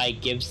AI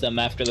gives them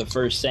after the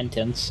first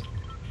sentence.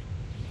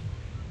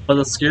 But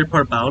the scary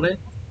part about it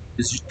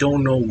is you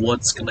don't know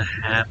what's gonna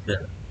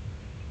happen.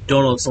 You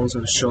don't know if someone's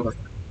gonna show the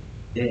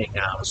thing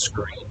on the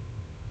screen.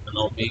 An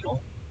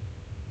Omegle.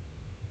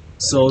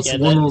 So it's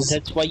one of those.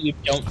 That's why you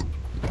don't.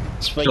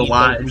 That's why you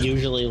don't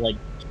usually like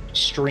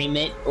stream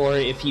it, or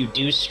if you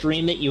do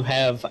stream it, you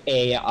have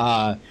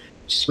a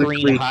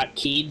screen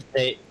hotkey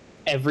that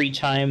every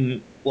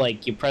time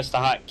like you press the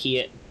hotkey,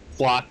 it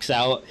blocks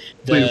out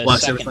the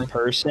second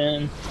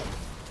person,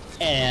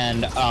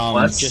 and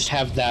just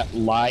have that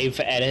live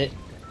edit.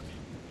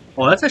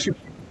 Well, that's actually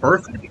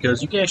perfect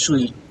because you can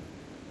actually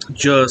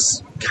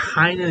just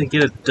kind of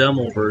get a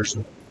demo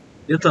version.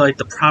 You have to like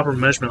the proper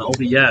measurement of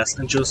OBS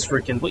and just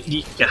freaking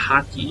get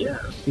hotkey.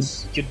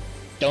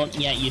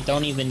 Yeah, you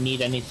don't even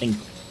need anything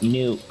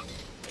new.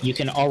 You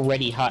can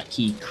already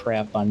hotkey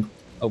crap on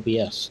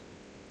OBS.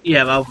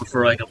 Yeah, but I would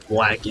prefer like a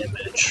black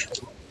image.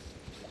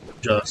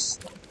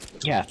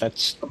 Yeah,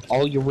 that's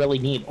all you really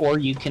need. Or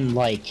you can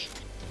like,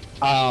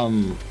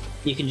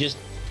 you can just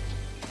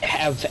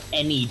have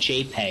any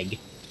JPEG.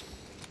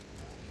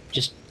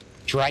 Just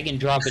drag and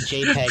drop a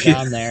JPEG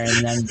on there,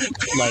 and then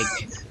like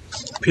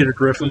Peter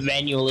Griffin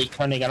manually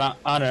turning it on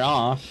and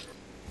off.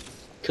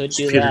 Could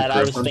do that.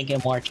 I was thinking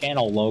more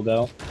channel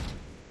logo.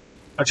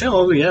 Our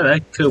channel logo, yeah,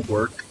 that could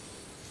work.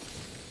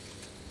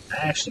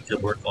 That actually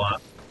could work a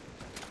lot.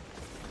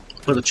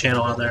 Put a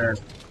channel on there,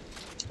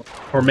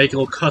 or make a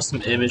little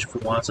custom image if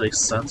we want to like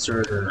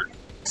censor it or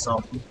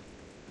something.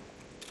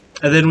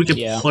 And then we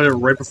can put it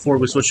right before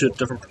we switch to a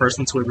different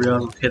person, so we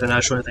realize, okay, they're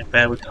not showing anything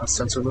bad, we can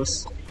censor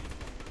this.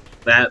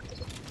 That's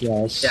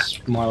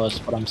more or less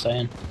what I'm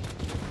saying.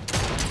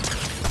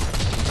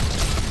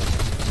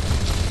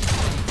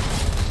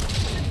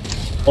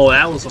 Oh,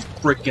 that was a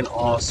freaking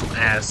awesome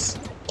ass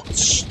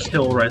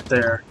kill right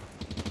there.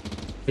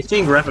 I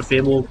think Rapid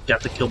Fable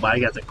got the kill, but I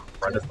got the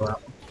credit for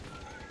that one.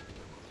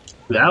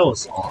 That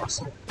was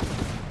awesome.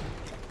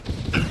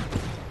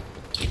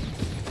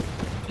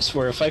 I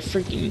swear, if I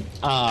freaking,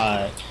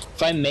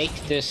 if I make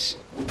this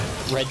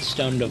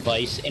redstone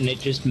device and it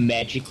just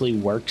magically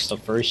works the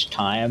first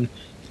time,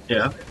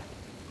 yeah,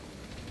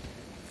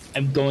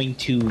 I'm going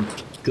to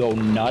go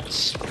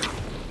nuts.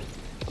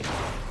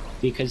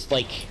 Because,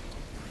 like,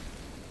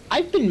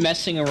 I've been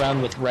messing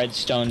around with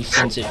redstone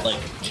since it, like,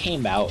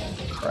 came out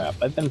and crap.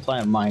 I've been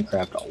playing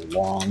Minecraft a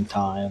long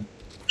time.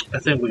 I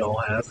think we all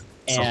have.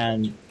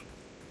 And,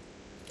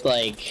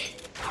 like,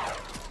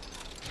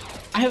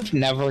 I have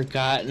never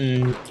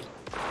gotten,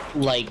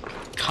 like,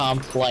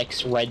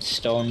 complex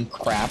redstone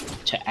crap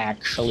to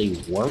actually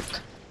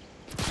work.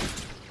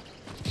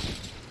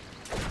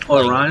 Oh,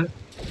 like, Ryan?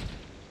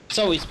 It's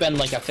always been,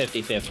 like, a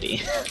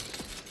 50-50.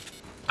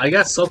 I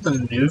got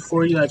something new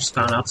for you that I just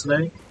found out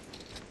today.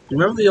 You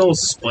remember the old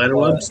spider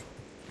webs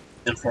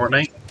in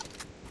Fortnite?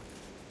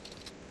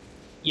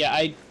 Yeah,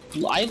 I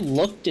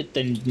looked at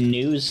the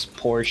news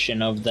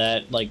portion of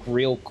that, like,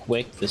 real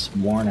quick this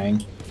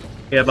morning.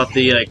 Yeah, about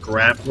the,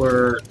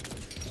 grappler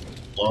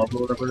glove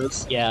or whatever it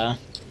is? Yeah.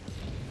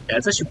 Yeah,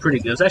 it's actually pretty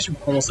good. It's actually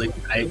almost, like,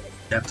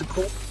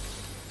 identical.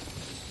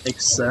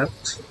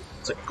 Except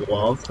it's a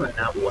glove and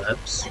not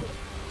webs.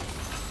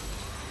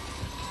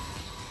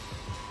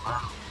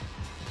 Wow.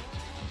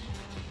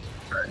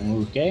 Right.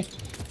 Okay.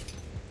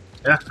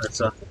 Yeah, that's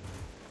your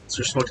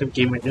SmokedHam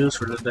gaming news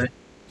for today.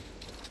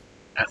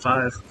 At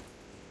 5.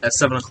 At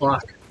 7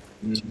 o'clock.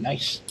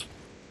 Nice.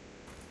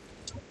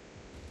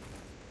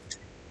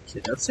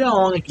 Okay, let's see how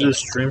long I can do a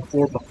stream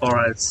for before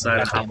I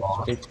decide to hop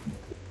off.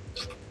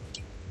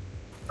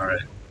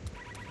 Alright.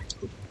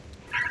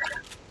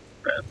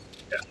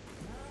 Yeah.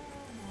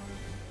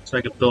 So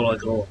I can build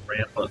like a little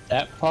ramp up.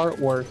 That part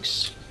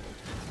works.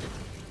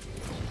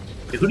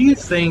 Okay, who do you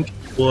think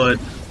would...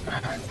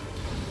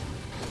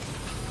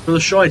 For the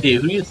show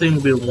idea, who do you think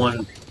would be the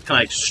one kind of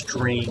like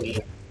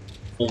streaming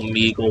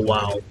Omegle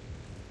WoW?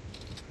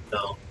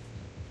 No.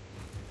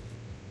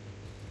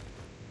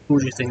 Who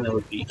would you think that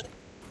would be?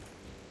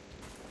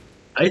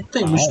 I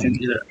think we should do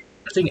either.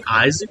 I think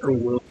Isaac or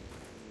Will.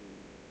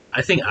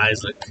 I think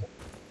Isaac.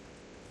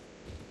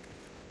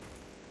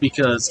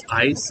 Because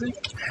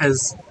Isaac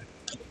has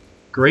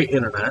great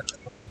internet.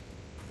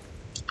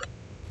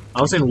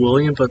 I was saying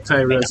William, but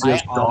I realized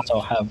I also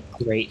have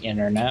great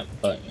internet,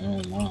 but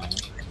oh my.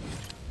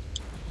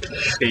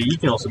 Okay, you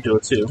can also do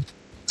it too.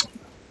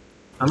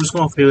 I'm just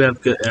going for people who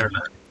have good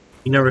internet.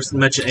 You never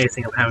mentioned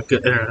anything of having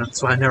good internet,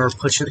 so I never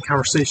put you in the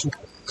conversation.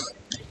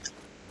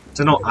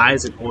 So I know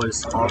Isaac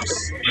always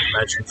talks and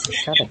mentions.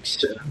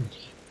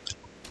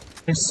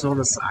 And so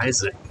does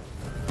Isaac.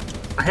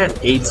 I have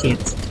 18.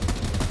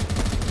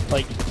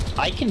 Like,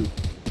 I can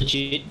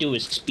legit do a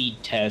speed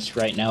test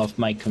right now if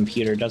my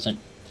computer doesn't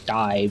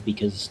die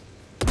because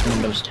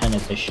Windows 10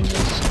 edition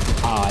is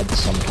odd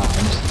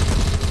sometimes.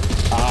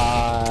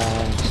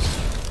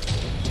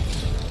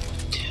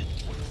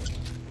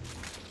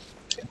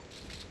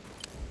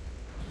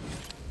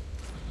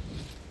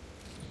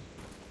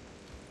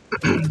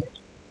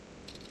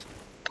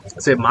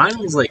 I'd say mine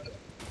was like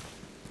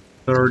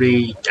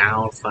 30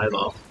 down, 5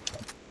 up.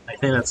 I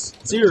think that's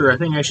 0. I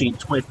think actually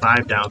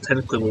 25 down.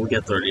 Technically, we'll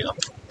get 30 up.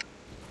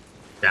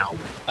 Down.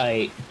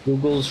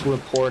 Google's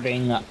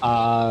reporting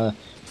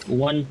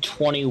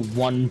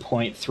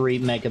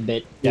 121.3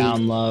 megabit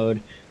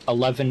download,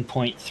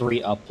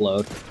 11.3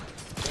 upload.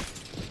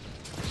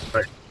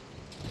 Right.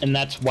 And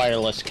that's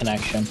wireless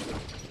connection.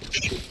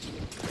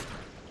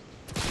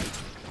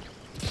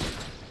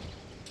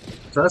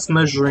 So that's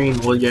measuring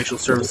what the actual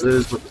service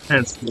is, but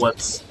depends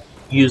what's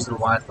used in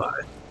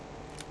Wi-Fi.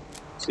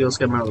 So let's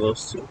get remember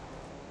those two.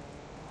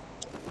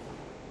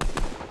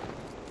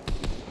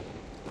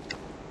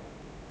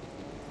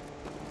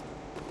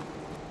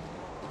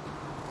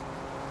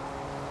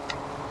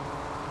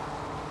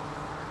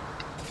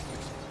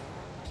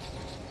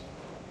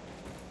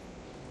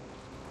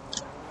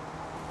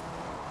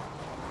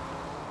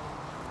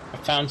 I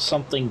found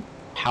something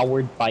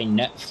powered by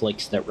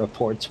Netflix that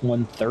reports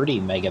 130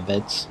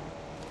 megabits.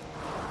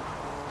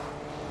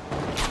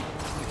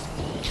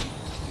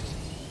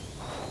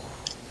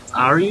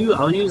 I'll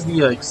use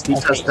the speed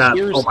test app.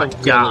 Oh my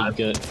god.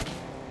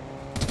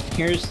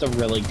 Here's the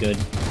really good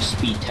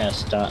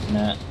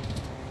speedtest.net.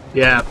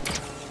 Yeah.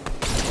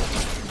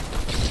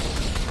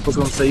 I was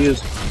gonna say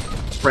use.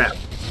 Crap.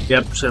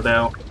 Yep, shut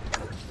out.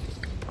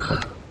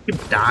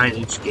 Keep dying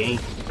each game.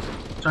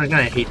 I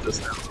kinda hate this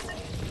now.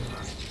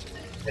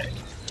 Okay.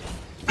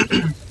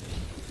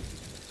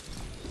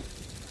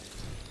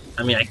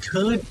 I mean, I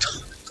could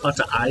talk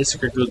to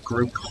Isaac or do a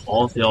group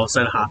call if they all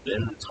decided to hop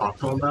in and talk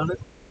to him about it.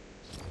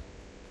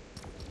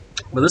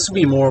 But this would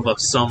be more of a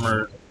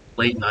summer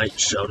late night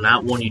show,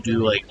 not one you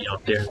do like, you know,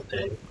 during the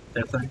day,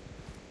 that thing.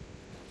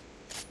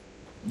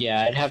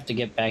 Yeah, I'd have to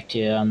get back to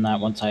you on that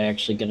once I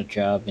actually get a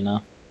job, you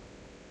know?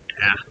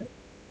 Yeah.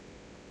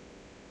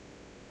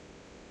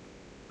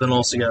 Then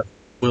also you got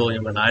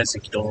William and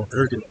Isaac, you don't know if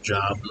they're getting a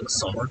job in the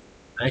summer.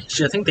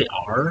 Actually, I think they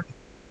are.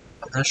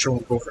 I'm not sure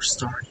we'll go for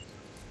starting.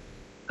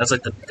 That's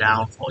like the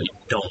downfall, you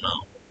don't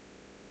know.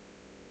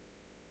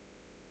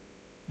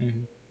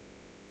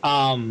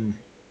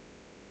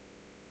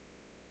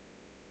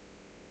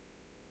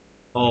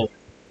 Oh.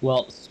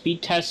 Well,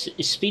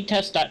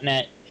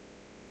 speedtest.net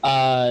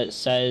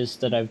says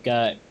that I've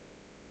got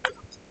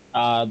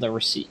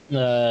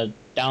the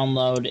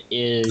download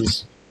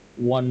is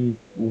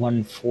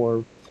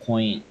 114.82,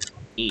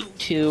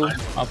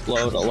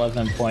 upload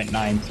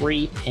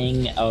 11.93,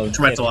 ping of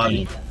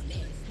 15.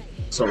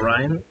 So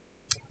Ryan,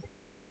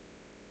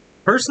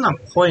 person I'm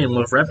playing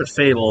with, Rapid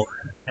Fable,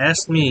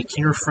 asked me,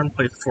 can your friend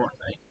play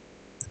Fortnite?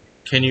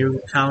 Can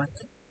you, Comic?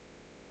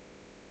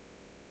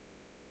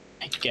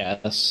 I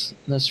guess.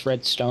 This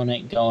redstone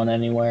ain't going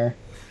anywhere.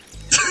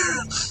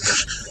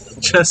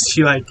 Just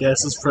you, I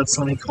guess, is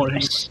Redstone ain't going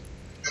anywhere.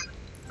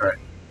 Alright.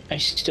 I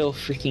still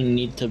freaking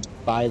need to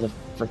buy the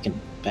freaking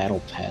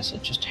battle pass. I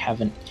just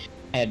haven't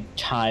had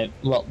time.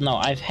 Well, no,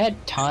 I've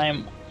had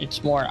time.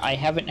 It's more, I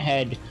haven't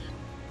had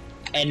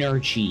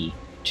energy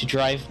to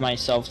drive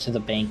myself to the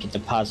bank and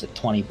deposit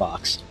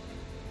 $20.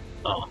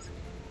 Oh.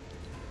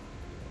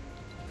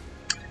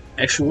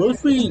 Actually, what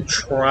if we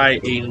try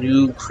a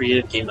new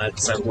creative game I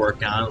decided to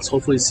work on? Let's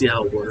hopefully see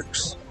how it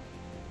works.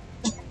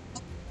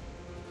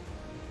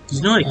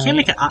 You know, I can't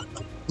make an I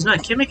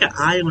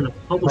when I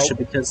publish it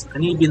because I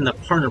need to be in the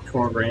partner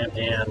program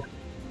and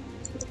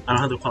I don't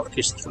have the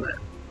qualifications for that.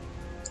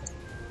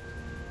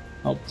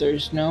 Hope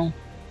there's no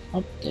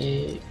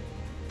update.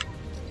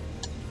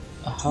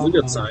 It's a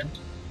good sign.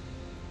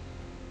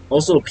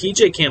 Also,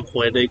 PJ can't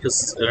play today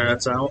because his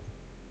internet's out.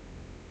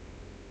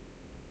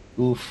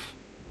 Oof.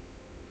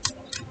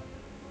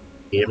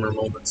 Gamer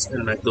moments.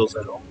 Internet goes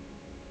at all.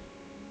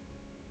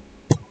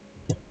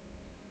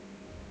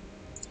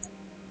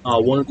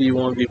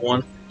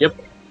 1v1v1. Yep,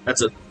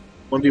 that's it.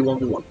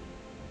 1v1v1.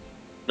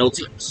 No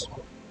teams.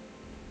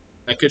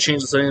 I could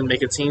change the setting and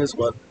make it teams,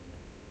 but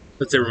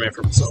let's remain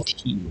for myself.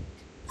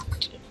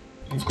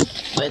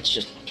 Let's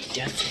just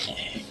death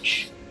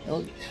edge.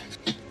 Hell yeah.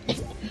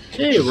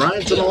 Hey,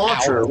 Ryan's in a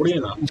launcher. What do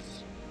you know?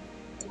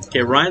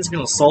 Okay, Ryan's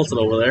getting assaulted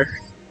over there.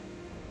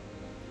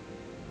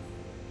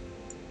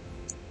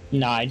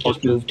 Nah, I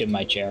just moved in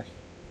my chair.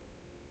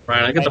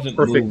 Right, I got the haven't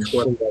perfect moved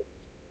clip. for like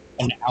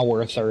an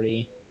hour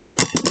 30.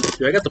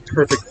 Dude, I got the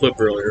perfect clip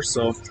earlier.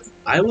 So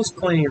I was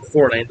playing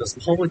Fortnite, this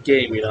public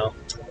game, you know,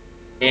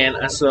 and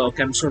I said,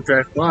 okay, I'm just gonna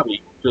drag the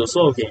lobby, do a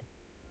solo game.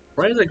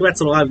 Right as I go back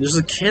to the lobby, there's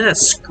a kid that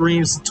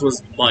screams into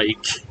his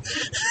mic.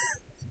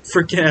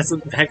 Freaking ass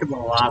back in the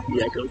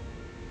lobby. I go,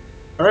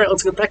 alright,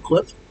 let's get that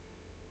clip.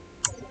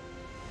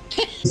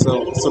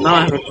 So now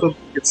I have a clip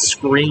that gets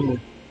screamed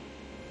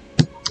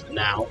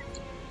now.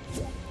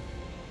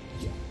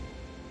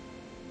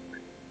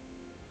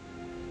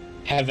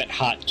 Have it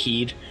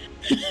hotkeyed.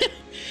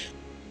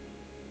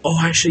 Oh,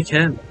 I actually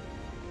can.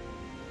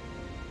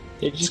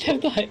 They just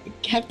have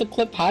the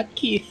clip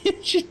hotkey.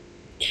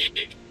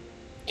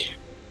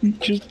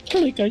 just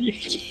click on your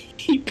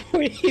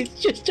keyboard.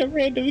 It's just a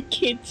random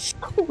kid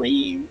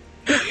scream.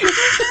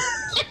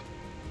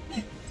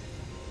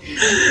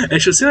 I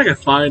should see if I can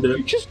find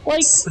it. Just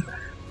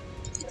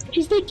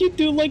like you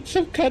do like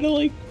some kind of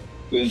like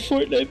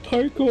Fortnite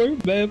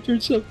parkour map or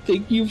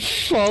something. You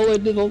fall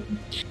into the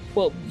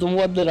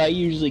one that I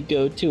usually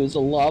go to is a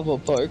lava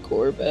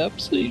parkour map.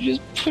 So you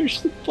just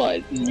push the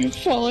button, you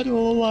fall into the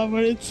lava.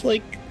 And it's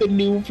like the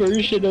new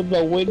version of the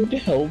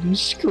Windhelm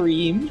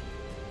scream.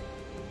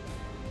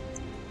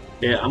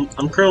 Yeah,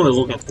 I'm currently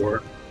looking for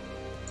it.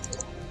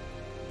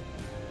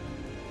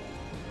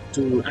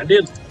 Dude, I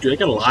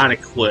got a lot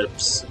of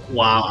clips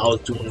while I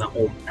was doing the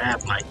whole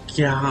map. My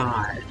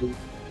god. Dude.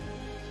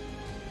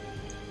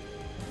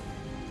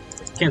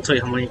 Can't tell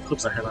you how many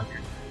clips I had on here.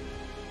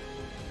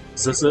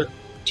 Is this it?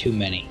 Too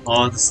many.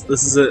 Oh, this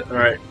is it.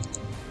 Alright.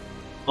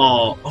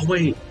 Oh,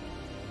 wait.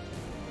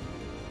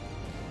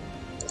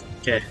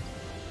 Okay.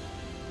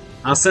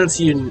 I'll send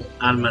to you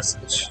on a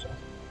message.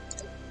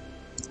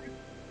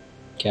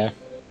 Okay.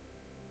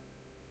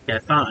 Yeah,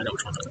 I know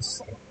which one it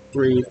is.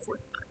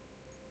 349.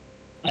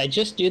 I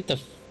just need to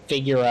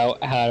figure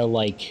out how to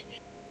like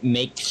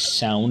make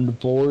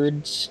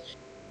soundboards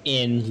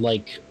in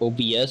like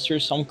OBS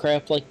or some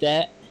crap like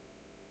that.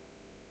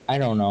 I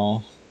don't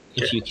know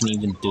if you can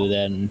even do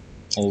that in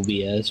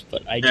OBS,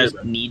 but I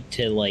just need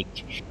to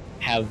like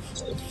have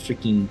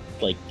freaking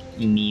like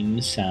meme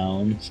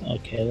sounds.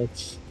 Okay,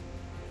 let's.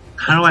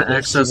 How do I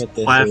access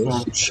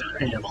platform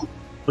channel?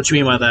 What do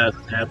you mean by that,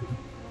 Ab?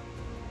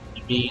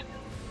 You mean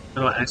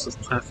how do I access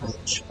platform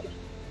channel?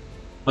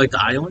 Like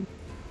the island?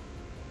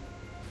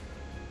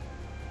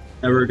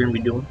 That we're gonna be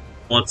doing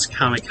once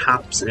Comic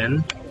hops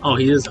in. Oh,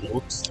 he is in.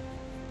 Whoops.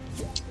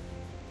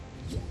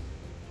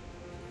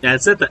 Yeah,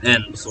 it's at the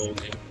end, so.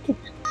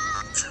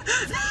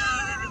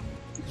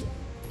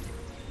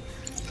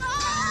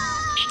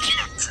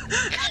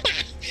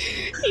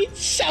 It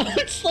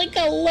sounds like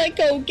a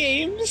Lego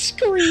game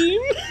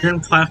scream. You're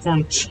in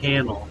platform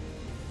channel.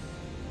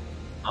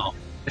 Oh,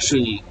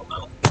 actually,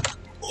 no.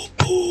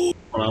 Hold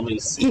on, let me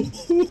see.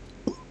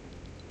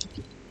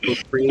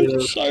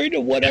 I'm sorry to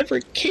whatever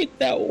kid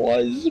that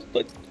was,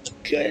 but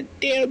god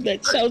damn,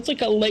 that sounds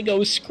like a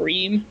Lego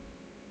scream.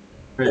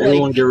 Alright,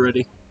 everyone get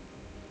ready.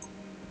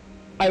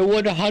 I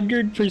would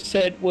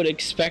 100% would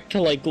expect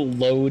to like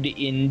load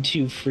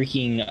into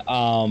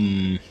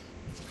freaking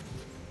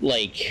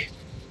like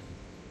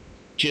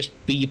just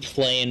be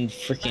playing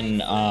freaking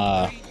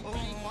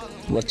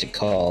what's it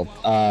called?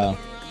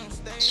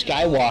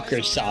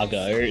 Skywalker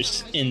Saga or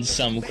in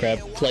some crap,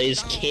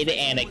 plays Kid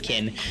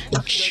Anakin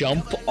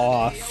jump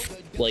off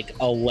like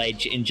a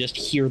ledge and just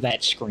hear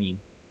that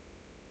scream.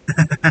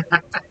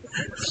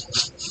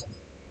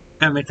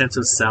 Gotta make that to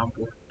a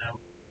soundboard now.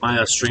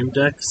 My stream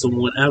deck, so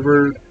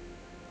whenever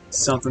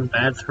something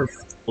bad for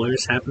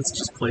players happens,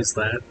 just plays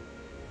that.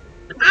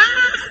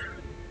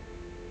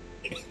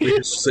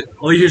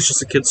 All you hear is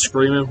just a kid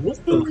screaming.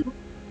 What the?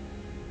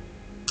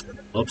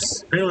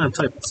 Oops. Apparently I'm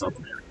typing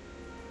something here.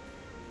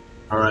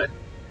 Alright.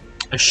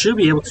 I should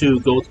be able to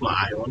go to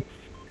my island.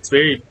 It's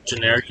very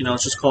generic, you know,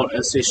 it's just called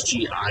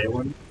SHG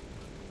Island.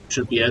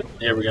 Should be it.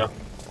 There we go.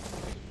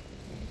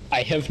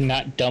 I have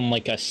not done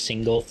like a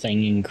single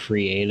thing in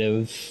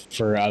creative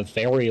for a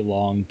very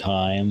long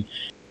time.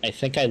 I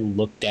think I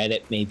looked at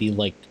it maybe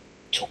like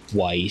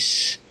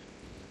twice.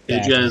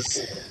 Did you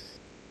guys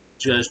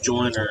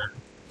join or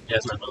you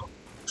guys not know?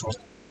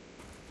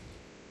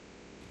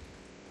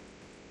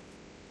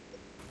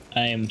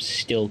 I am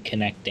still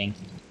connecting.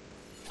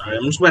 Alright,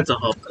 I'm just about to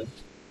hop then.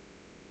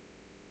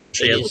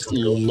 It is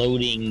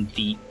loading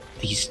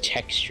these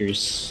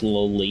textures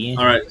slowly.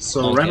 Alright,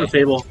 so Rapid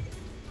Fable.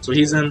 So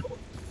he's in.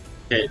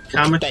 Okay,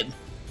 Comic. That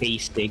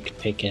basic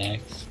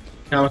pickaxe.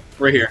 Comic,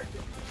 right here.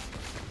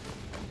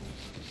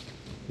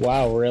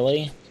 Wow,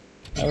 really?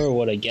 Never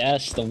would have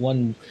guessed. The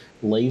one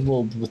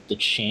labeled with the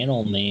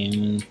channel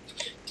name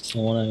is the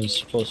one I was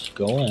supposed to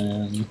go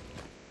in.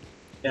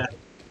 Yeah.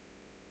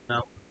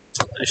 No.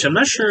 Actually, I'm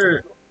not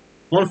sure.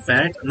 One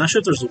fact, I'm not sure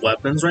if there's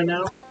weapons right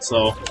now,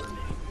 so.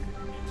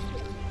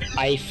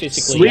 I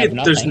physically have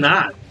nothing. There's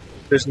not.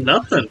 There's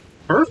nothing.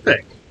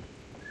 Perfect.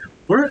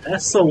 We're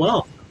at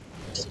SOL.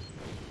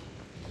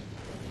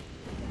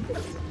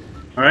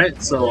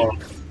 Alright, so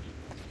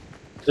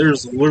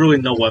there's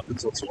literally no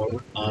weapons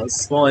whatsoever. It's a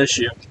small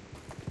issue.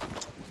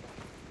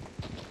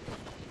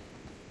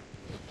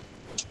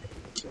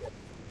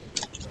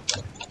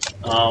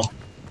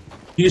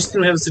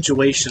 Houston, we have a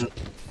situation.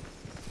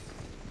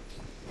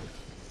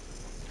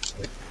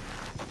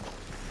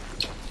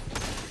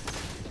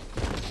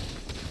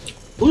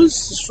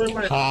 Who's destroying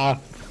my? Ha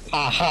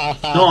ha ha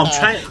ha. No,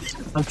 ha.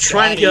 I'm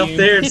trying to get Got up him.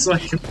 there so I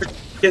can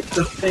get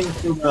the thing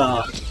for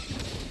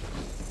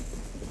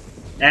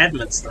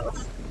admin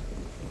stuff.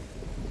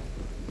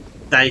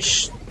 I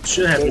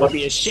should have. It would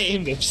be a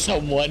shame if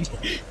someone.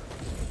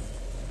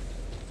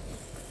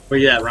 Where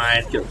you at,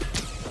 Ryan? Get...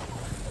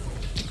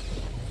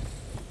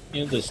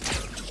 You know, this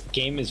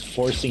game is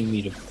forcing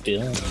me to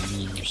film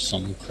or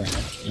some crap.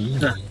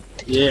 Mm.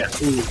 Yeah.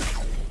 Ooh.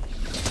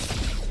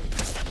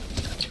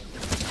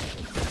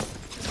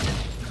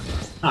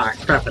 Ah,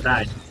 crap! I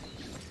died.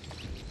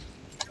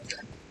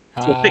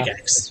 To a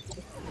pickaxe.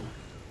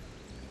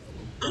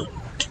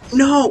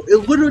 No,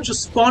 it literally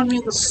just spawned me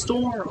in the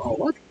store. Oh,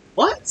 what?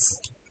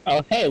 What?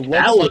 Oh, hey,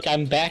 looks like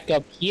I'm back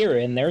up here,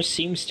 and there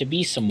seems to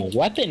be some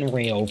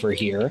weaponry over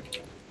here.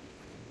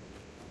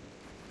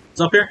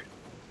 It's up here.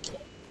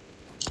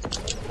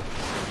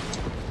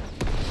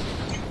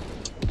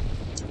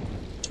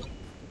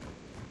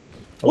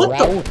 What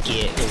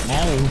Rocket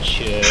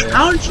launcher.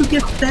 How did you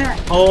get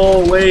that?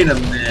 Oh, wait a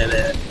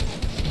minute.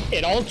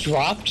 It all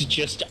dropped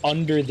just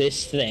under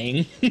this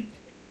thing.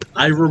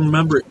 I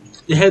remember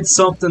it had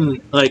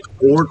something like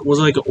was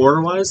it like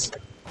order wise?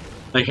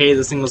 Like, hey,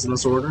 this thing was in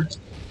this order.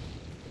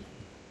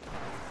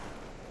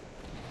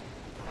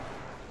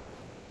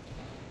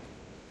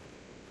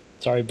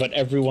 Sorry, but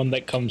everyone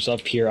that comes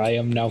up here, I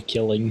am now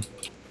killing.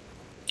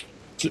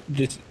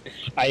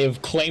 I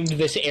have claimed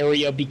this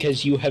area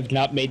because you have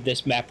not made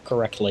this map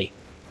correctly.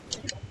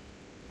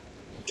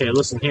 Okay,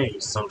 listen here, you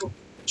son of a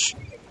bitch.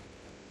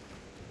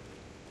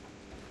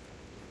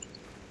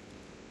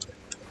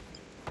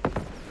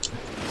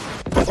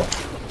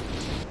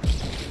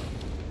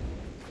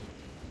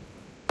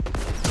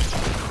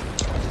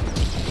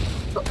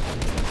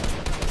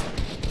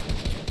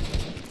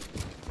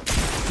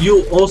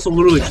 You also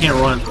literally can't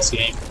run in this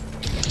game.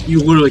 You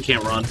literally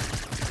can't run.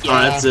 Yeah,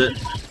 Alright, that's it.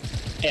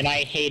 And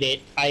I hate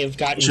it. I have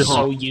gotten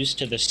so used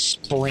to the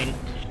sprint.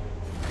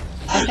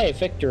 Oh, hey,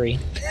 victory.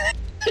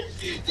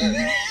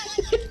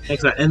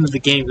 Next, I ended the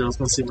game because I was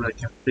gonna see if I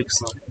can fix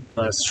something.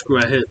 But screw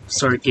it, I hit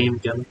start game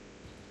again.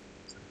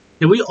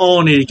 Yeah, we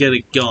all need to get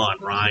a gun,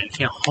 Ryan. You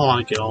can't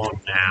hog it all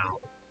now.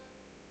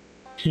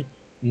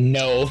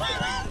 No.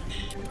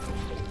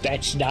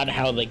 That's not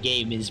how the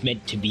game is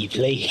meant to be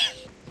played.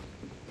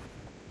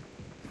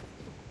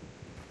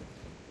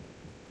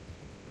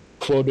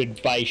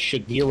 Quoted by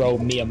Shigeru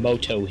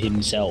Miyamoto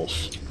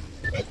himself.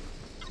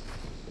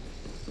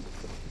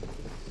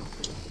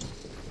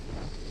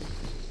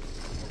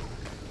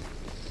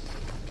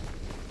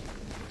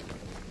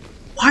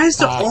 Why is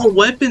there all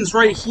weapons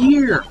right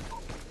here?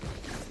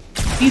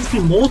 It needs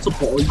to be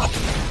multiple.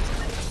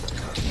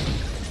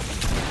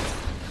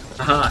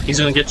 Aha, he's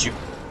gonna get you.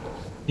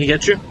 He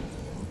get you?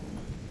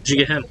 Did you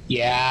get him?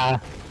 Yeah.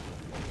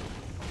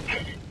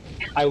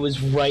 I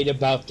was right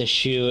about to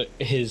shoot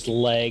his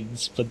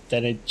legs, but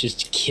then it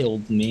just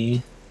killed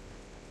me.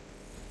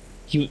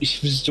 He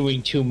was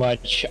doing too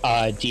much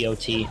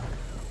DOT.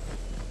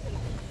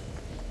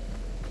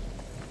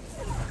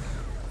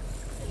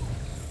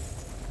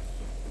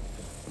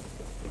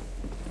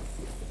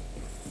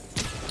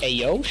 Hey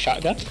yo,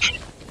 shotgun.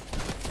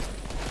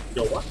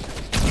 Yo, what?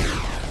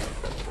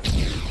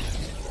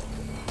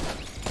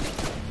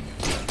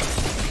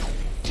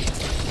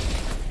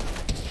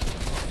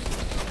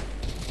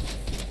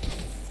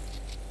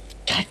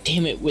 God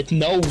damn it, with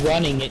no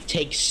running, it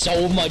takes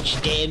so much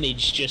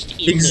damage just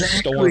in the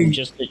storm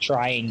just to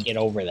try and get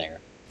over there.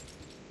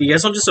 You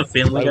guys are just a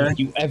family guy? Why would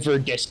you ever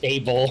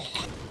disable?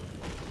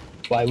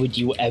 Why would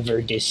you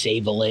ever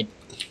disable it?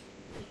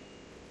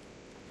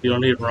 You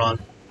don't need to run.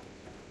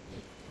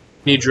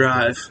 You need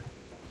drive.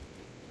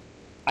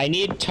 I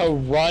need to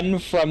run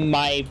from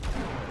my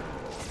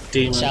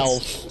Demons.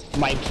 self,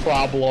 my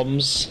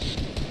problems.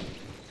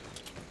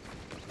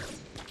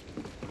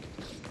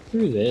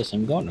 Screw this,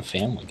 I'm going to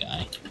Family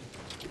Guy.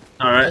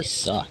 Alright. This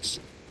sucks.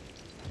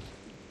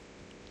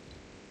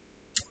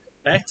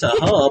 Back to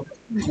Hub.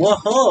 What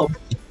Hub?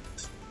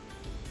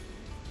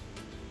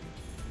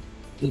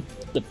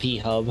 The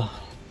P-Hub.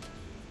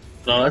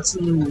 No, that's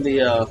in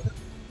the,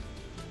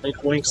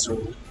 like, Winks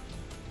room.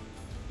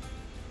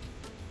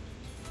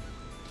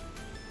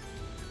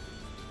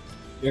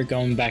 We're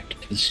going back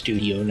to the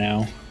studio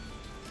now.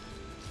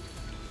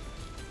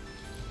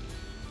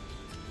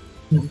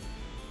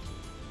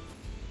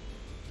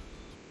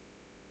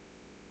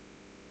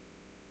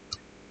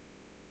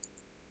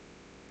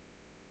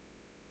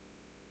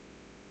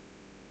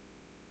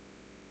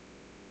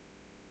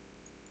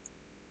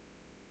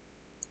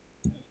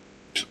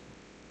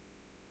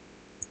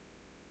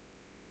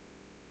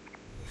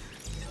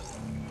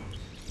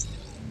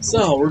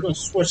 So, we're going to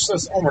switch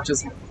this over to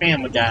some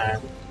Family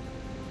Guy.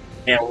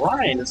 And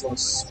Ryan is going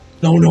to...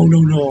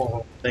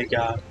 No. Thank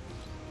God.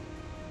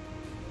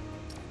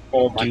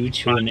 Oh my Due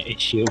to an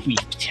issue,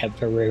 we've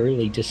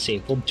temporarily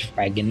disabled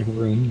Dragon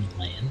Rune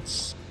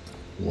Lance.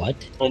 What?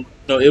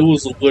 No, it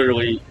was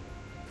literally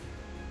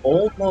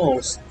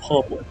almost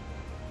public.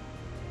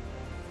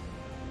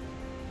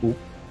 Ooh.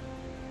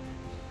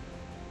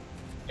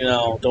 You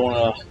know,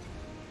 don't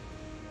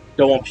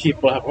want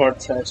people to have heart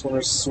attacks when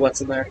there's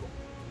sweats in there.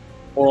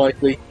 More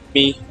likely,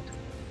 me.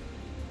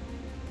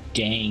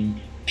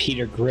 Dang,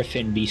 Peter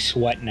Griffin be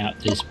sweating out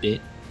this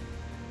bit.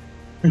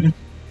 No,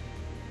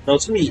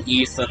 it's me,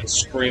 Ethan,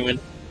 screaming,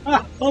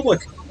 "Ah,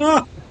 public!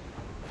 Ah!"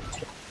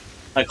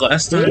 Like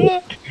last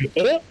time.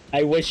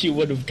 I wish you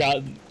would have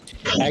gotten.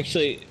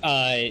 Actually,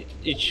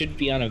 it should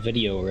be on a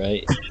video,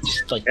 right?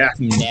 Just like Yeah.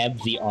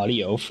 nab the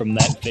audio from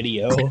that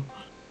video.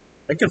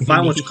 I can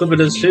find which clip it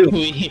is too.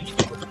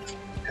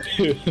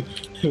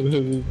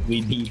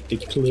 We need the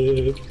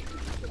clip.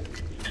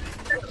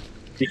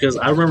 Because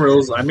I remember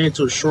I made it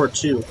to a short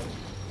too.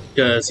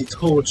 Because he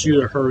told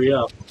you to hurry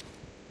up.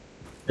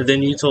 And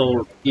then you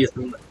told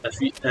Ethan,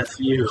 F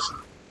you.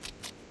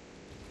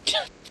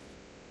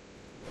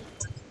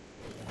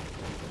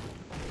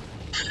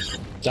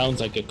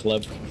 Sounds like a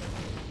clip.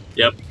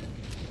 Yep.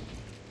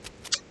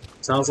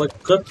 Sounds like a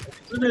clip.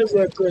 It is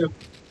a clip.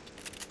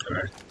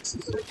 Alright. This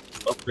is an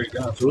upgrade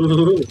guys.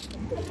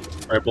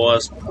 Alright,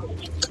 boys.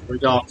 We're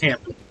all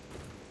camping.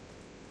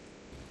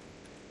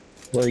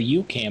 Where are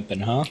you camping,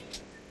 huh?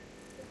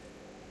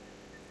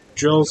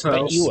 Joe's Bet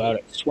house. you out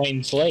at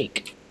Swains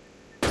Lake.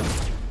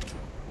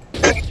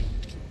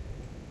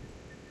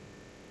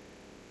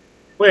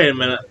 Wait a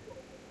minute.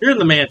 You're in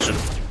the mansion.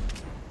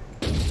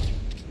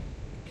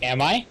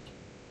 Am I?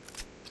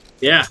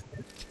 Yeah.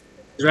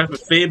 Rapid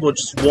Fable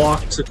just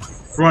walked in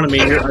front of me.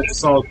 I just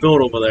saw a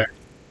build over there.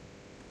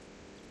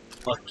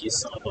 Fuck you,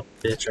 son of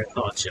a bitch. I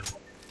caught you.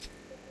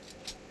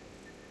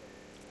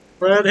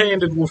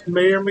 Red-handed with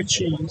Mayor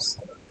McCheese.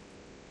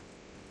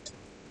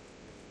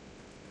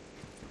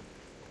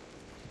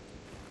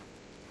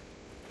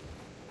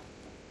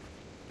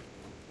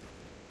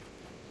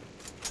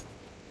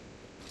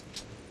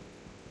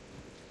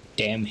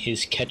 Damn,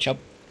 his ketchup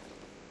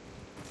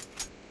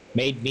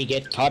made me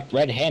get caught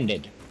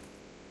red-handed.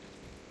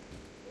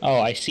 Oh,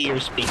 I see you're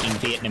speaking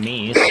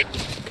Vietnamese.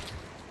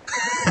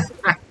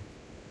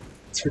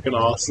 It's freaking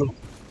awesome.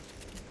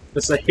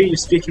 Just like, hey, you're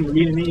speaking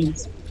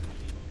Vietnamese.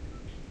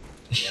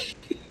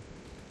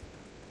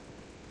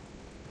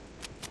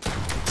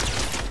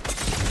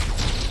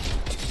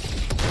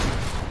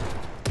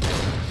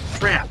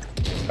 Crap.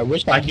 I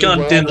wish My I knew gun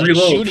where didn't all that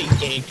reload. shooting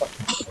came from.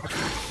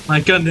 My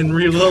gun didn't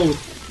reload.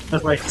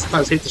 That's why I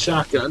sometimes hate the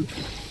shotgun.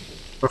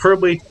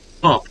 Preferably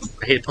pump.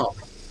 I hate pump.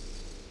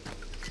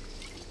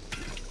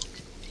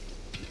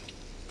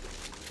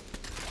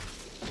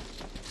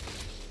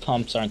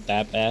 Pumps aren't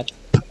that bad.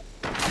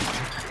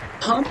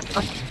 Pump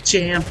up,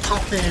 jam,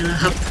 pumping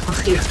up.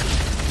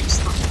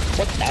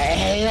 What the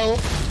hell?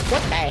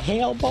 What the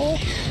hell, boy?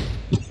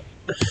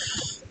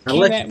 I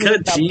like Came the at me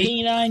with cut, the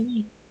G.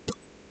 P90.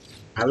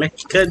 I like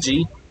the cut,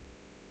 G.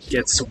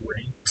 Gets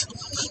raped.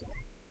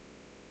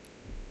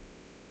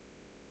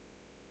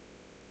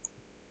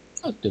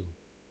 I'll do.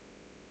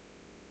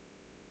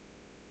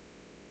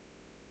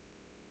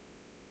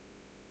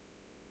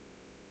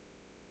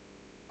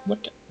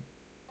 What the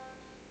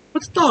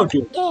What's the dog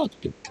doing? dog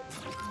do?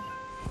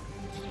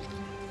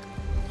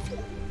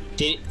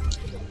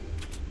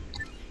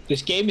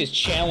 This game is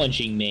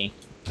challenging me.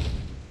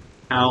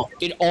 Ow.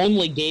 It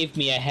only gave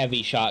me a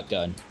heavy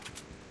shotgun.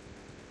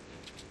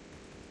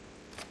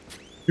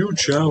 New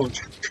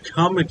challenge.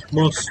 Comic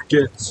must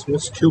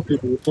kill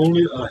people with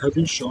only a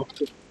heavy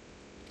shotgun.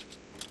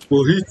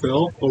 Will he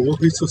fail or will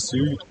he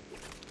succeed?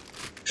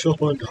 Shall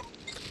find out.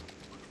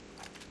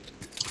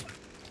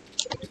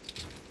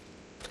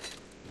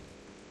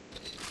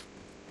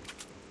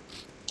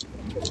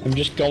 I'm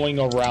just going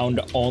around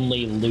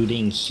only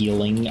looting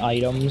healing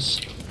items.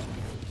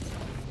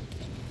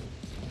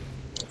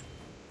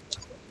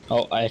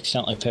 Oh, I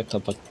accidentally picked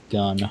up a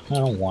gun. I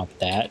don't want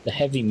that. The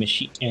heavy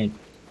machine...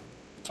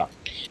 fuck.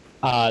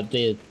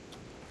 The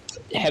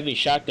heavy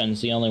shotgun's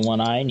the only one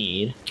I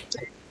need.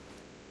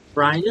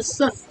 Brian, this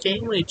is a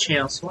family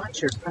channel, so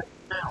watch your fucking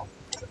mouth.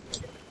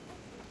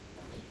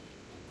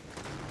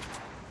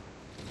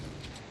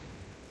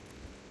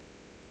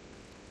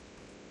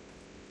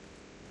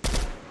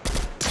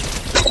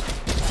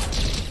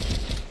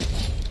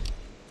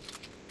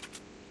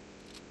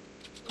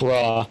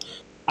 Bruh,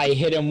 I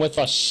hit him with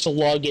a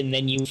slug and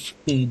then you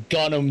fucking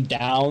gun him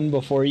down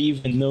before he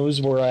even knows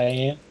where I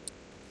am.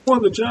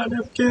 Want the John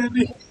F.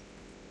 Kennedy?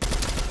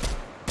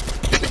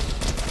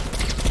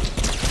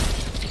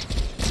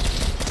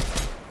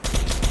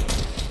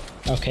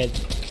 Okay,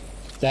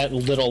 that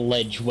little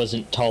ledge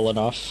wasn't tall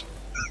enough.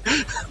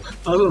 I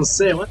was gonna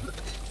say, what the...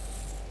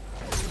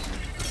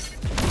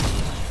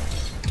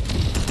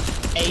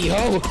 Hey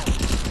yo!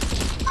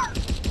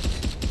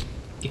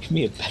 Give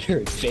me a better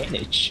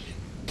advantage.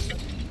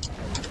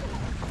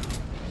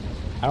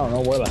 I don't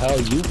know where the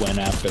hell you went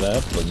after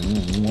that, but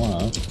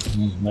well,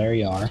 there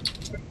you are.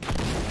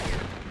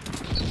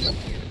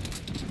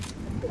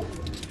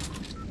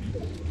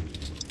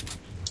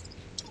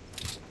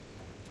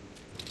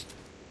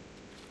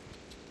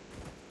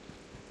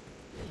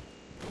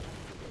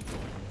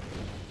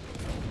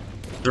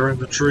 They're in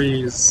the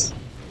trees.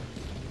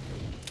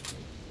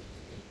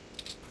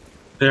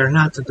 They're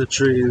not in the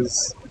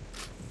trees.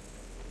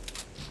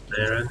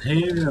 They're in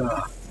here.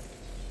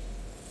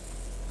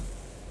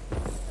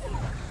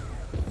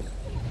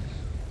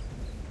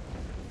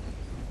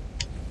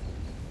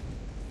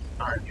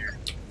 Alright.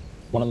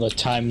 One of the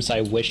times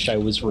I wish I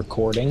was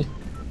recording.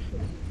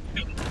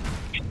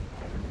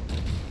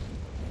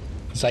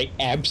 Because I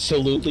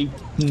absolutely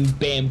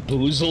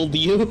bamboozled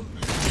you.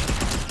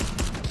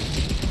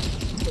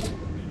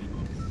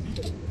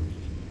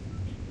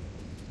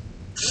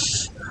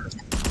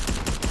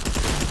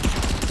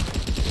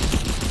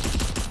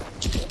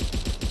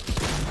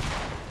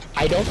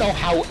 I don't know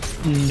how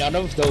none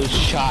of those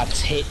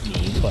shots hit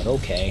me, but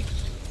okay.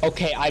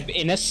 Okay, I'm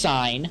in a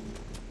sign.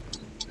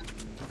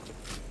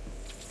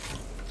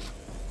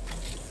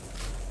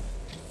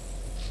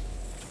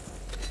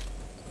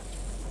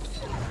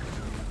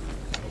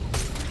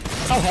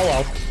 Oh,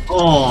 hello.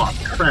 Oh,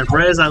 crap.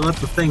 Right as I let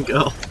the thing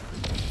go.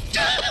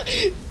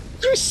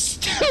 You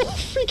still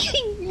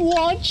freaking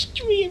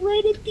launched me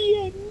right at the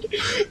end.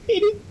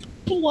 It is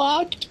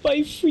blocked by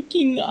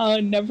freaking,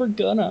 never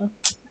gonna.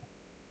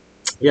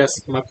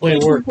 Yes, my plan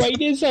worked. Right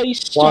as I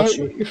start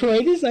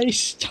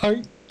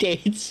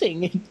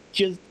dancing, it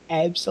just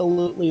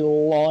absolutely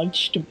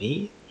launched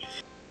me.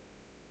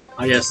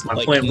 Oh, yes, my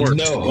Like, plan worked.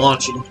 no.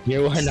 Launching.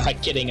 You are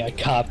not getting a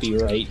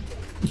copyright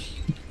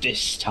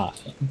this time.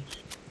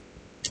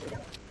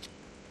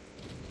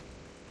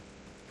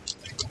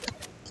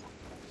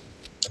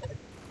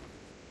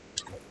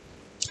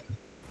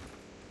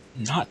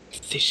 Not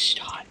this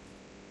time.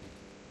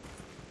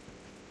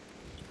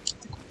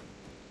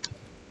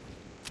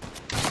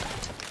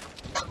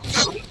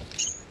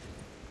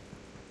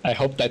 I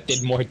hope that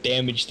did more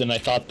damage than I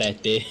thought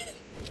that did.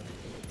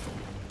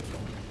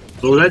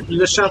 So that you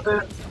just shot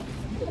that?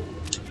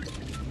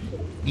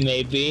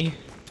 Maybe.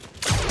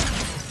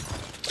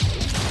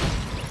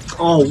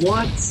 Oh,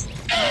 what?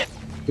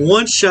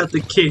 One shot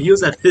the kid. He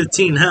was at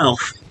 15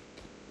 health.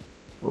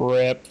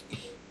 Rip.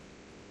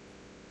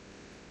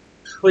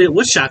 Wait,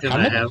 what shot did How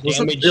I much have?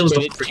 damage It was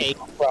did a it take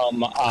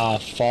from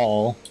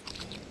fall?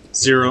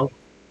 0.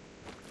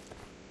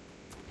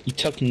 You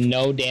took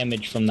no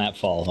damage from that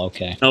fall.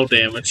 Okay. No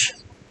damage.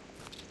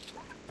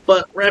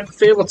 But Rapid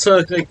Fable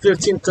took like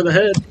 15 to the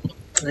head,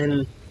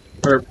 and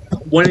or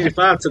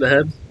 185 to the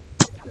head,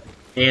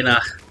 and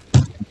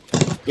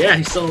yeah,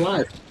 he's still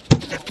alive.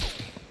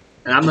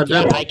 And I'm the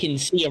Yeah, devil. I can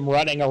see him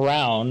running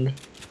around.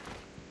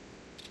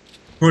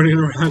 Running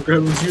around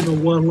grabbing you know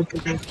one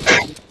looking at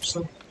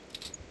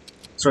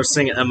start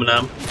singing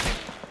Eminem.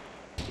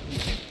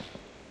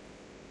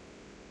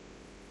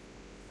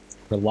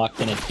 We're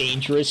locked in a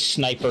dangerous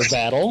sniper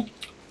battle.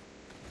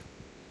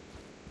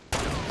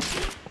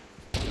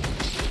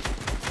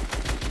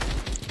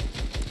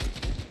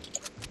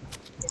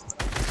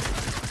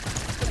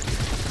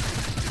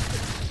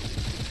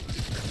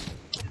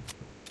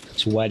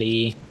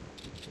 Sweaty.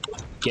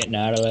 Getting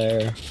out of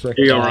there. Frick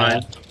Here you go, that.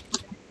 Ryan.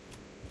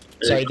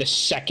 Sorry, the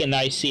second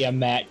I see a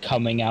mat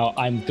coming out,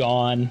 I'm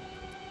gone.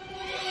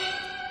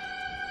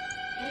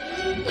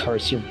 Of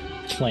course, you're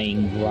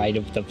playing Ride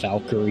of the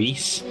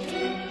Valkyries.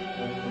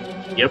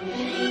 Yep.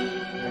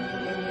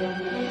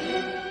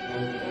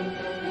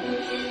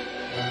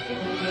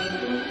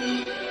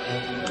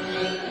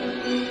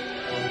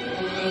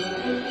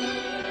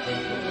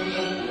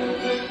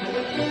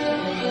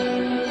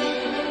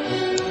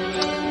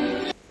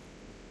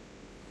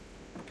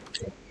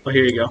 Oh,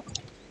 here you go.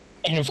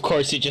 And of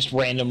course, it just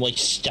randomly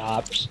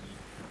stops.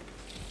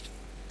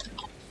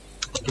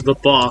 The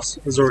boss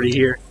is already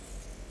here.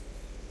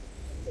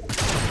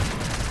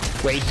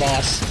 Raid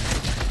boss.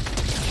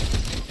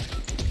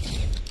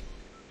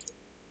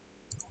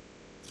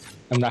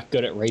 I'm not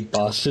good at raid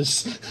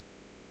bosses.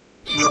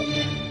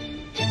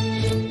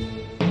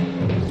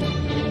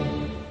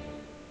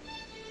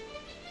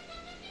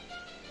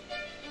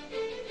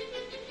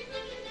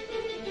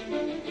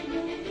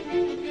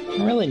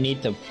 I really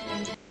need to,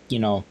 you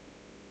know,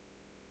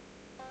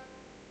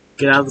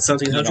 Get out of the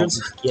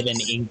 1700s. get an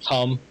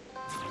income.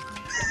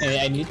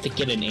 And I need to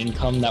get an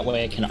income, that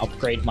way I can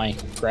upgrade my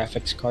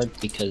graphics card,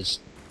 because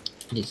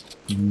it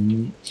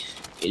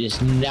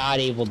is not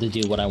able to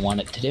do what I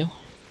want it to do.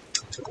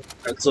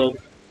 Alright, so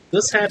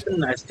this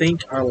happened, I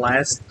think, our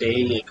last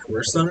day at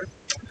Career Center.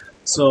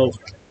 So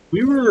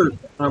we were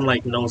on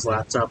like Noah's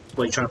laptop,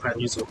 like trying to find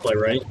music to play,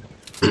 right?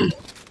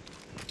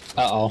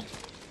 Uh-oh.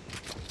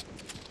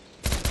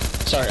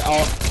 Sorry,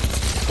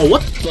 Oh,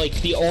 what? like,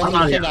 the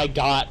only thing I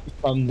got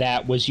from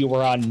that was you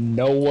were on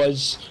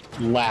Noah's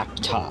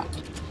laptop.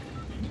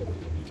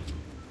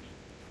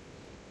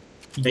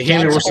 They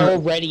can't be That's worse.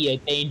 already a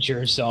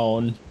danger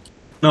zone.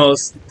 No,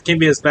 it can't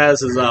be as bad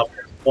as his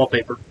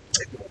wallpaper.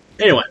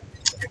 Anyway,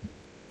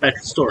 back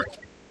to the story.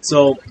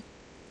 So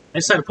I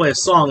decided to play a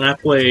song. I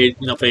played,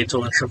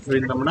 Beethoven Symphony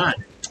Number 9.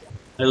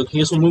 I go,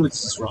 "Guess what movie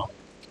this is from?"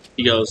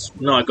 He goes,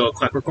 "No." I go,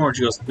 "Clockwork Orange."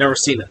 He goes, "Never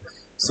seen it."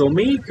 So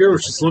me and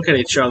Girls just look at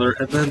each other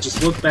and then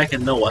just look back at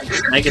Noah.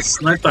 And I get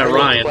sniped by Holy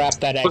Ryan. crap,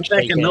 that Look back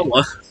actually at hit.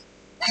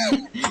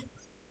 Noah.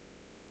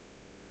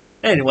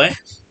 Anyway,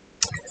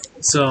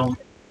 so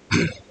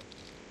and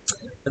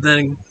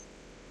then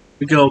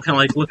we go kind of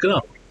like look it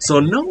up. So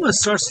Noah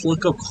starts to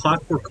look up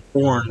Clockwork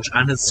Orange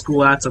on his school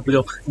laptop. We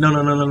go, no,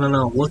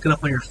 look it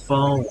up on your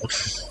phone.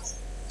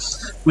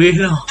 We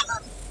know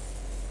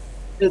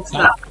it's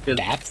not good.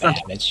 That It's bad.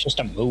 not, It's just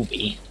a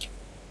movie.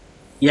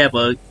 yeah,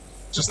 but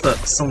just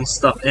some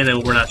stuff in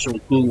it we're not sure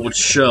Google would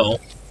show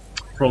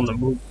from the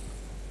movie.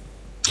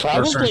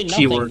 Probably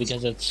nothing keywords.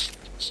 because it's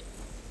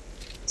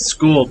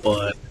School,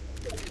 but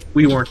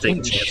we weren't taking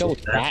wouldn't chances show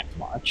with that. that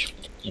much.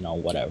 You know,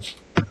 whatever.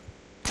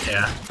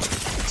 Yeah,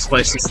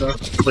 spicy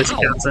stuff, spicy Oh,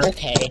 content.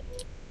 okay.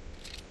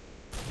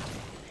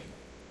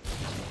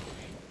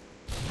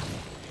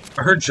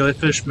 I heard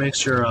jellyfish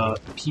makes your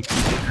pee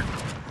pee bigger.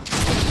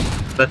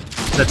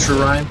 Is that true,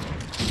 Ryan?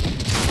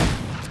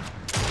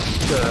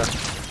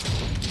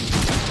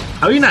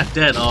 How are you not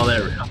dead? Oh,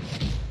 there we go.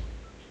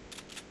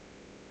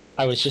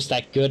 I was just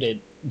that good at,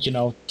 you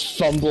know,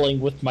 fumbling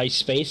with my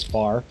space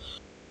bar.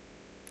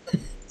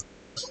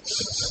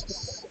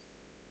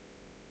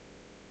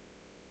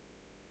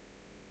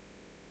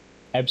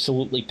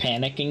 Absolutely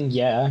panicking,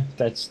 yeah,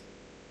 that's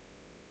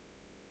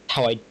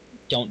how I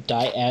don't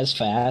die as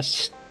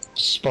fast.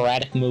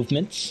 Sporadic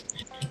movements.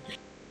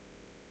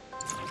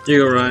 Here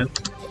you go, Ryan.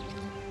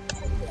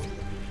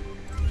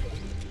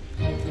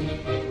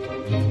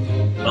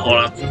 Oh, hold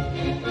on.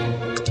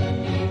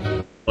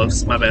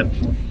 Whoops, my bad.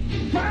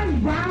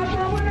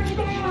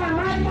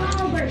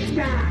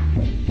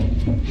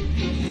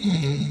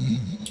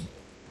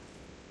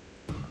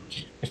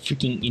 I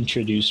freaking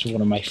introduced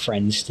one of my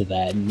friends to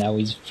that, and now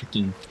he's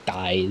freaking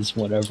dies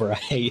whenever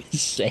I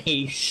say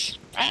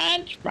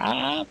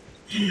SpongeBob.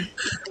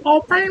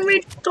 Open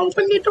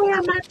the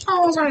door, my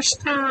toes are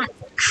stuck.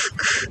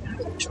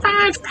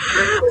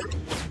 SpongeBob.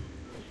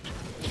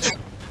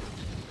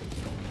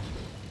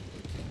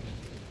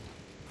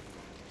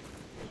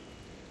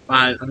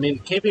 I mean,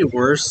 it can't be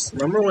worse.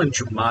 Remember when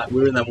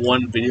we were in that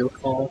one video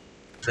call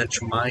that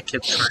Jemai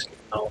kept trying to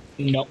tell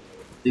Nope.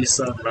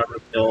 Lisa, remember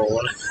Bill,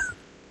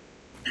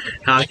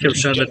 how I kept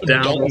shutting it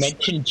down? Don't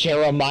mention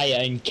Jeremiah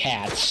and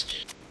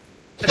cats.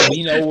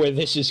 We know where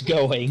this is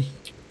going.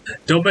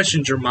 Don't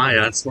mention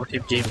Jeremiah, it's what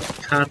keep game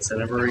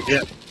content ever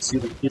again. See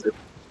what he did.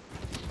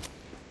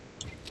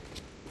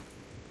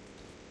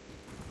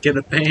 Get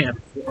a ban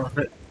for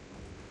it.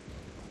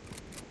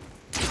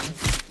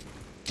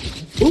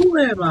 Who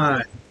am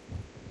I?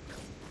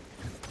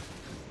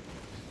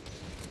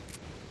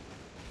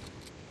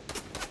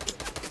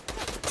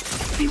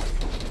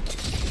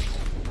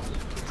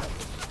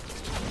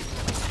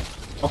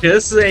 Okay,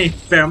 this ain't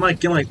fair. I'm like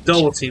getting like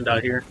double teamed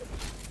out here.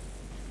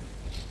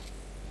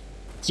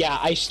 Yeah,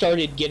 I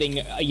started getting,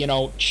 you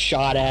know,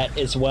 shot at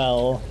as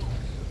well.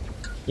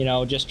 You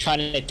know, just trying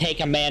to take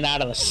a man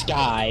out of the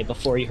sky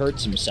before he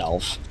hurts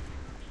himself.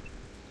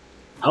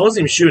 I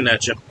wasn't even shooting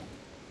at you.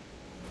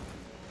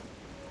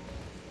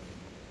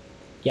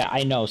 Yeah,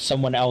 I know,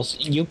 someone else.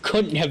 You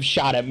couldn't have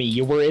shot at me,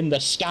 you were in the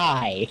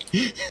sky.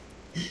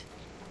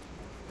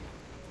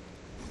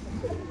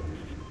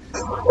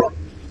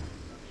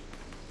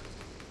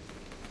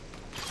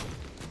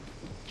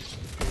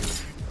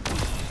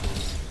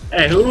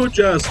 Hey, who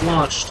just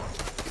launched?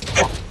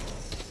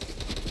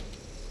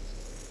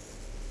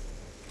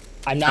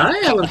 I'm not.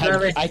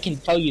 I I can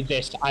tell you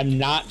this: I'm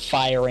not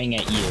firing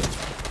at you.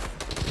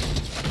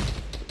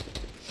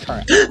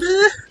 Currently.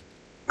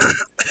 I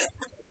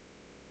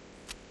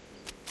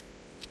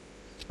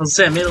was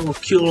saying, I made a little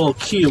cute little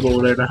cube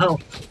over there to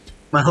help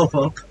my health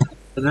up.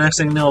 But the next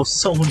thing you know,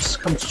 someone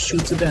just comes and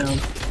shoots it down.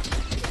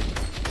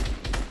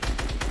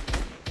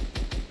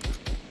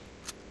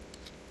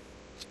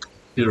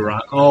 Dude,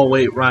 Ron. Oh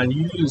wait, Ron,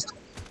 you used.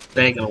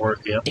 That ain't gonna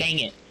work yet. Dang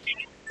it!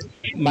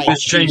 My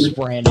Just juice change-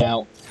 ran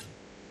out.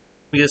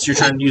 I guess you're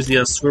trying to use the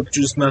slurp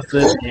juice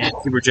method and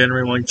keep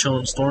regenerating while you chill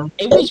in the storm.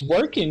 It was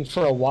working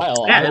for a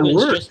while. Yeah, I it was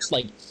worked. just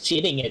like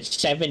sitting at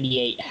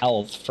 78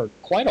 health for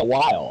quite a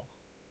while.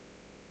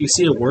 You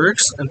see, it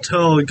works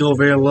until you go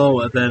very low,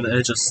 and then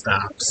it just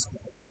stops. The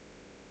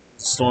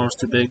storm's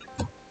too big.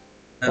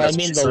 Well, I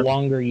mean, the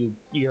longer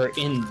you're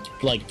in,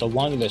 like, the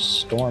longer the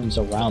storm's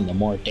around, the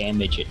more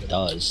damage it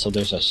does. So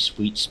there's a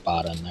sweet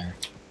spot in there.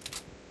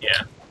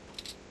 Yeah.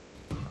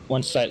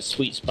 Once that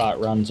sweet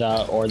spot runs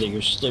out, or that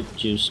your slip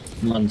juice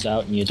runs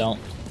out, and you don't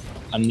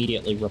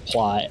immediately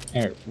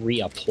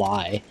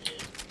reapply.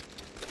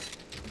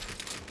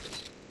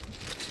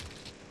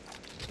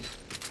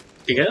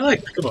 You gotta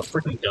like pick up a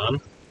freaking gun.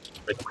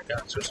 Like, oh my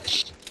god,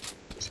 seriously.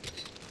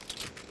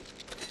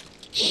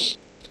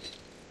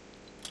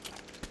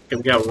 Okay,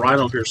 we got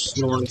Rhino here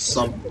snoring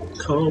some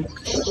coke.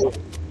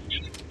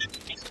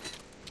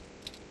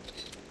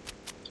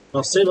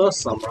 Well, save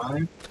us some,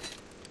 Ryan.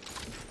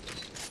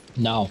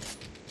 No,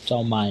 it's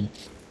all mine.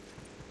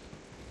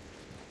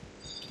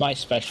 It's my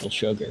special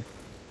sugar.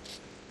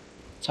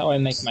 That's how I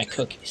make my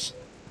cookies.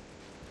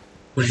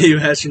 When you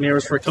ask your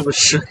neighbors for a cup of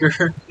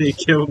sugar, you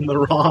give them the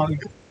wrong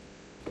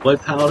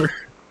white powder.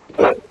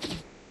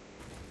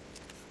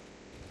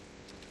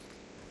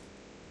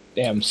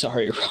 Damn,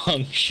 sorry,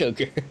 wrong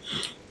sugar.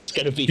 It's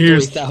gonna be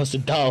Here's-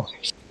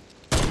 $3,000.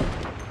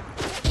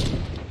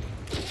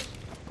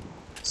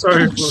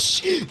 Sorry.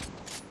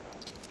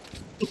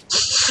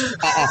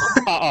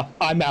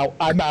 I'm out.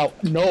 I'm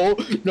out. No,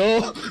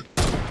 no.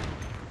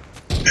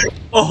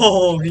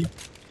 Oh, he...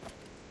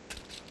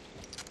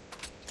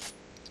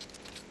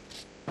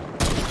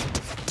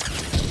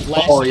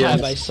 Last Oh, yeah.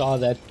 time I saw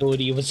that dude,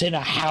 he was in a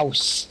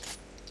house.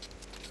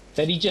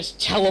 Then he just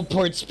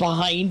teleports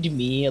behind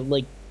me,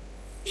 like,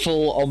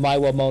 full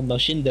Omaiwa mo no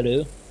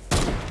Shinderu.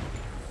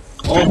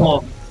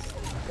 Oh.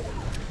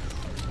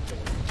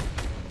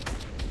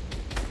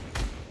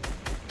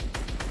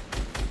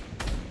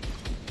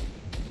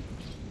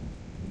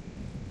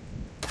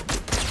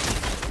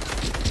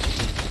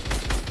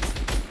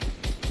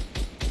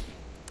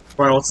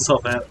 Right, what's this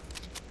up, man?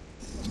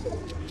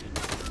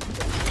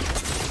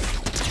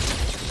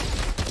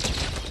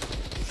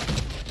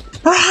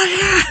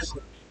 Brian!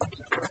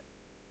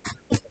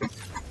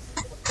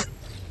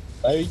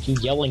 Why are you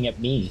yelling at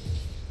me?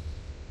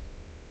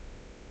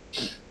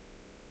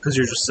 Because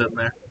you're just sitting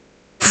there.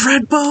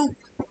 Fred boat!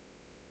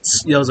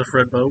 Yeah, it was a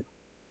Fred boat.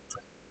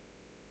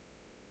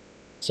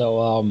 So,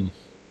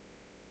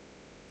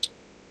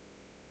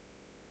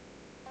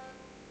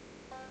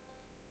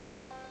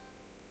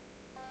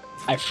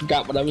 I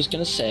forgot what I was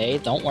gonna say.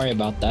 Don't worry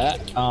about that.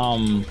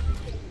 Got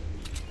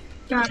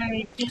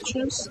any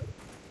pictures?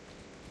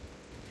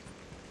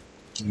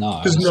 No,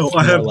 I 'Cause was no, I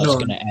more or have less none.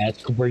 gonna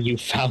ask where you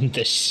found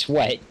this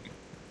sweat.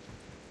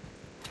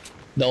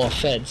 No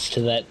offense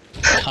to that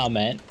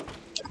comment.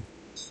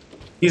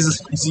 He's a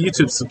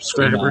YouTube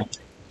subscriber. No.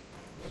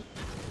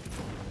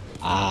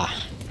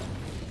 Ah,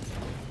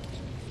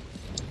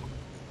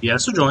 He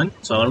has to join,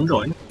 so I let him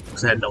join.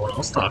 Because I had no one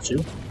else to talk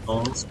to. No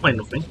one was playing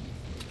with me.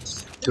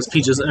 Because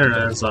Peach's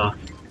internet is,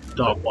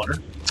 dog water.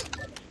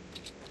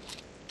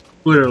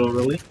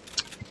 Literally.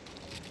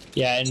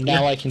 yeah, and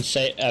now I can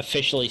say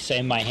officially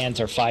say my hands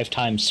are 5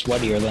 times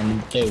sweatier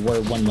than they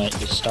were when it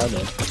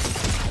started.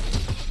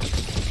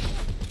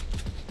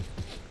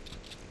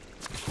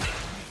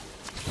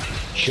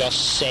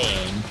 Just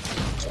saying.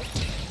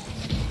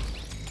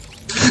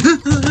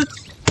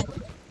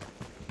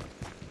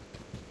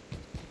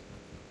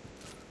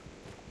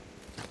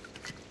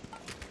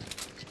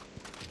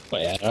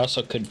 But yeah, it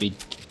also could be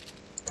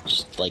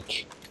just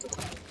like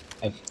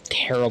I'm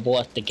terrible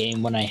at the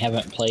game when I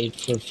haven't played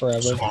for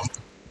forever.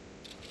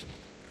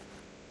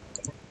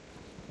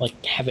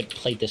 Like, haven't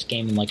played this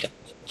game in like a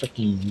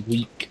freaking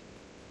week.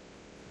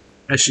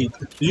 Actually,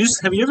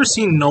 have you ever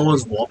seen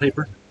Noah's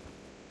wallpaper?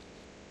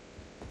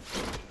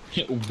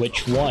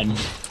 Which one?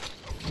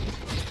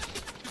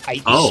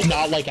 It's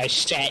not like I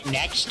sat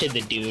next to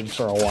the dude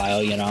for a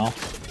while, you know?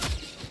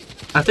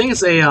 I think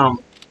it's a,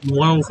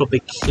 one with a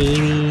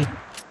bikini.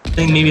 I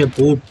think maybe a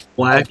blue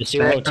black The 02?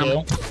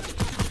 background.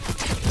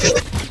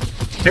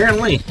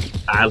 Apparently.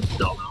 I don't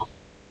know.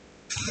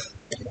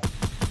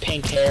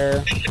 Pink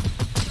hair,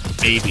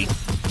 Maybe.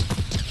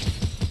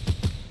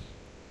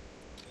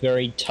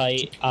 very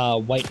tight,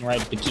 white and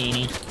red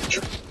bikini.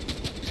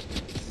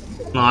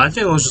 No, I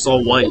think it was just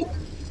all white.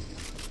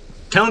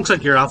 Kinda looks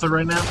like your outfit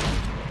right now.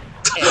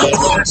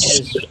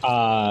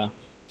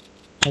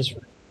 Has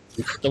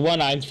the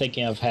one I'm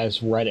thinking of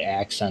has red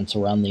accents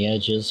around the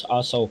edges.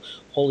 Also,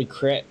 holy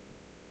crap,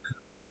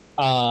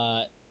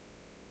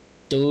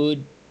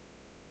 dude,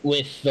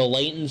 with the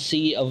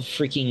latency of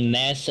freaking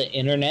NASA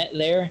internet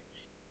there,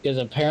 because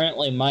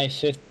apparently my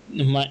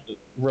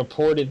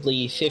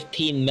reportedly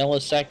 15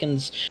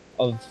 milliseconds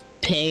of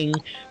ping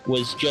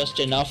was just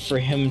enough for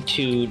him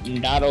to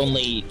not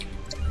only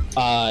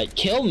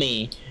kill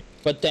me,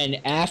 but then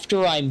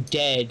after I'm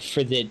dead,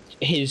 for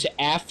his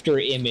after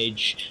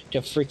image to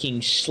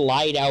freaking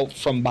slide out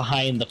from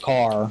behind the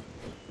car.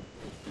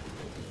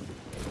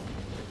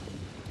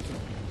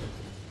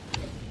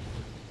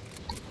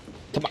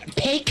 Come on,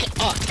 pick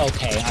up.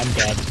 Okay, I'm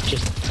dead.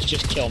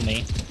 Just kill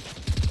me.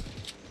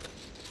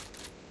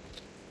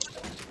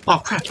 Oh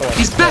crap, Toy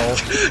he's back!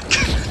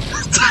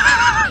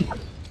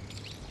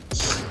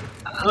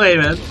 Wait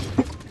a minute.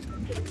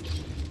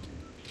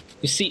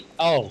 You see?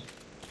 Oh,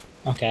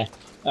 okay.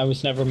 I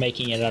was never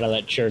making it out of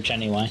that church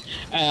anyway.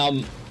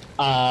 Anyway,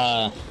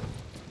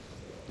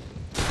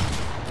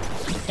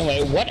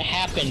 what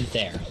happened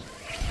there?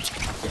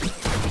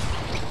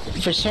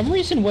 For some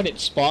reason, when it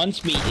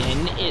spawns me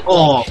in, it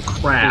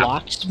Crap.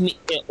 locks me.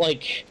 It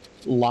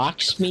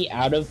locks me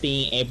out of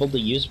being able to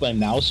use my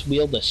mouse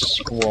wheel to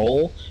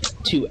scroll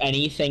to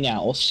anything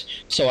else.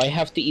 So I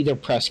have to either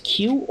press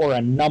Q or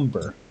a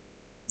number.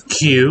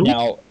 Q?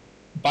 Now,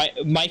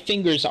 my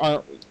fingers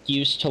aren't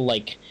used to,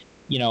 like,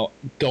 you know,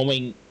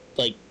 going,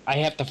 like, I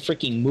have to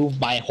freaking move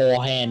my whole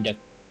hand to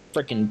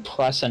freaking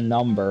press a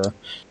number.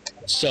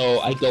 So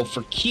I go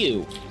for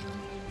Q.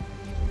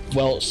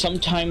 Well,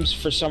 sometimes,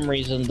 for some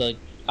reason, the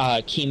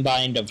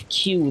keybind of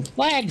Q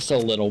lags a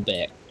little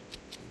bit.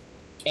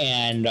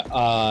 And,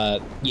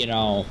 you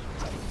know,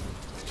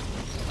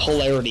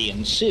 hilarity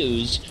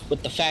ensues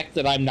with the fact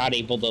that I'm not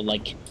able to,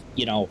 like,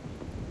 you know,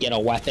 get a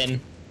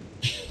weapon.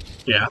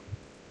 Yeah.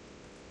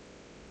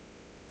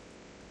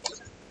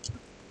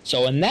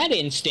 So in that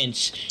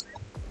instance,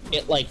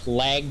 it like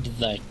lagged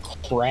the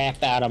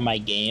crap out of my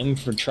game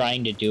for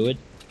trying to do it,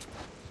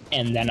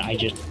 and then I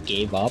just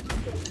gave up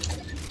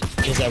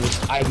because I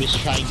was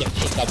trying to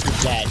pick up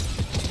that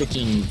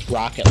freaking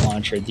rocket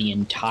launcher the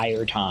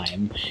entire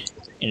time,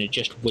 and it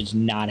just was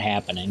not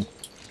happening.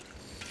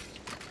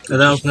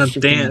 And then I was gonna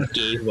dance.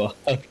 Gave up.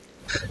 Then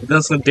I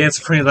was gonna dance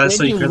in front of that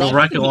so you could the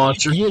rocket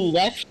launcher. You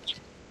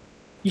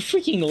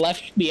freaking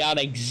left me on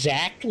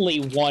exactly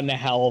 1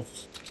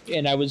 health,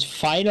 and I was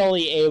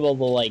finally able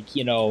to, like,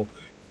 you know,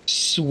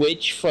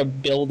 switch from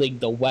building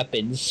the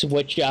weapon,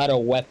 switch out a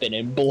weapon,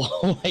 and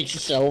blow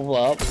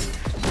myself up.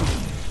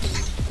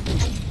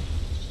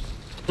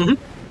 Mm-hmm.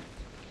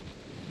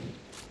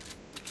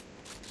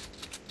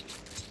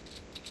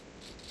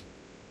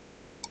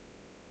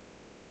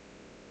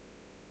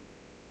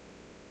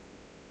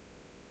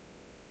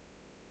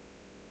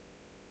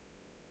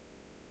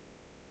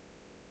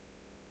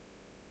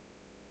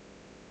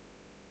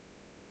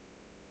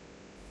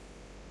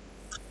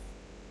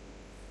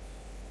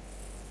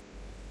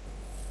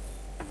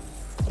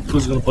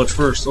 Who's gonna punch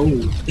first? Oh,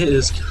 it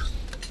is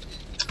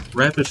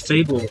Rapid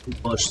Fable who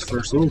punched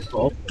first.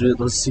 Oh, dude,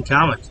 let's see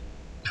Comic.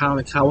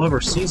 Comic,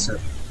 however, sees him.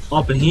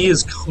 Oh, and he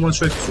is coming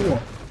straight to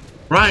him.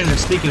 Ryan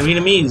is speaking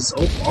Vietnamese.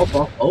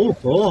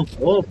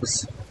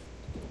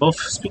 Both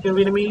speaking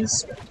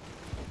Vietnamese.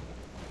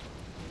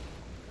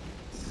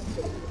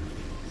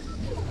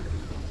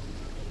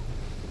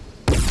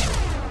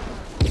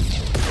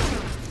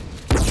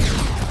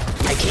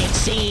 I can't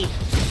see.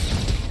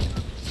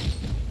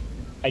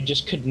 I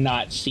just could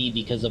not see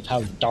because of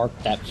how dark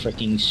that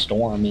freaking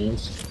storm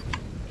is.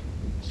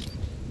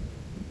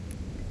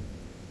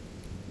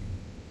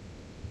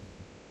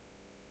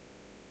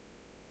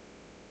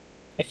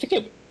 I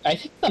think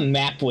the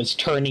map was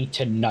turning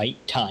to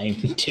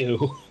nighttime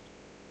too.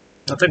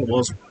 I think it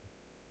was.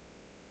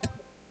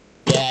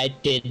 Yeah,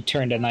 it did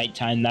turn to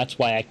nighttime. That's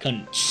why I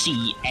couldn't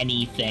see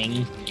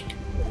anything.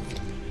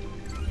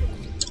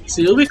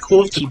 See, it'll be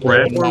cool if the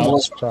grab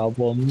mouse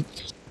problem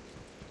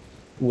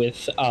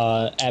with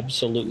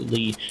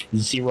absolutely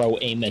zero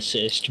aim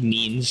assist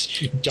means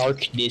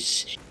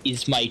darkness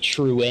is my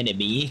true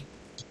enemy.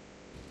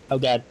 Oh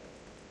god.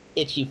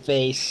 Itchy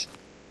face.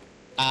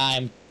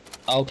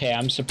 Okay,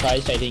 I'm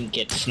surprised I didn't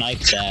get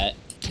sniped at.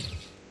 I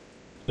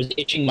was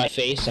itching my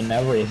face and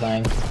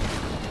everything.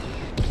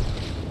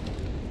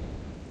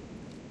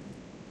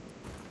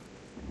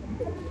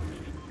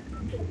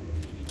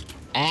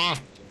 Ah!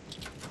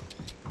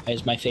 Why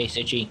is my face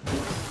itchy?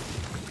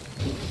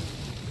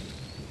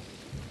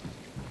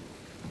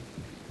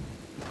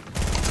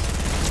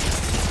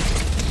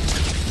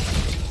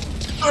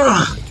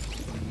 Ugh.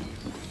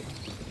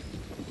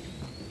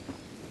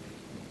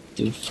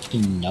 Dude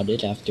fucking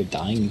nutted after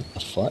dying a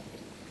foot.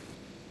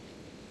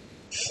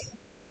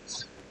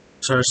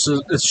 Sorry,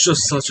 so it's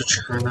just such a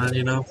turn on,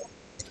 you know?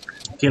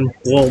 Getting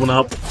blown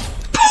up.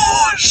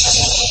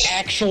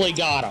 Actually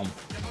got him.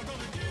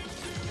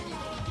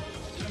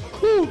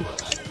 Whew.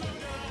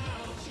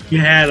 You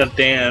had a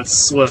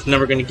dance was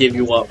never gonna give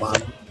you up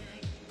on.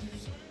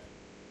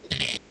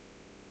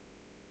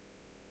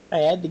 I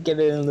had to get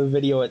it in the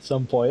video at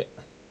some point.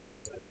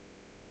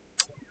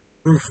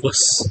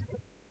 Ruthless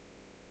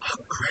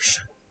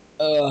aggression.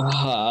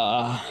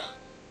 I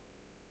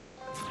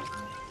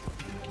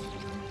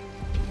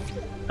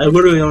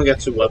literally only got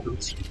 2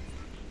 weapons.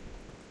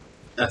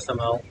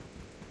 FML.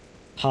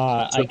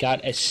 I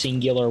got a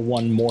singular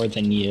one more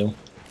than you.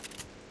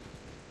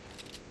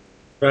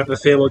 Rapid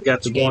Fable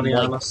got The 20 game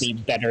on liked us. me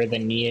better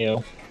than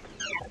you.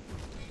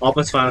 Oh,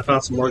 that's fine. I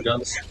found some more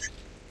guns.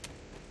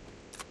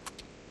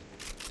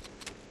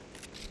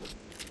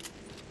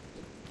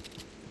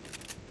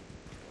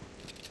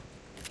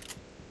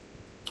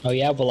 Oh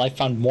yeah, well I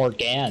found more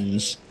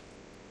Gans.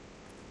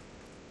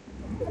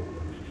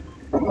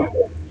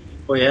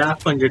 Oh yeah, I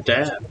found your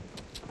dad,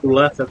 who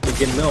left after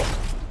getting milk.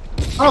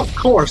 Oh, of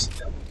course.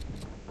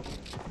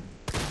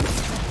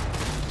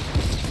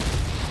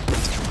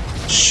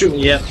 Shoot,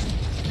 yeah.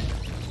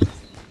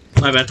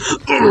 My bad.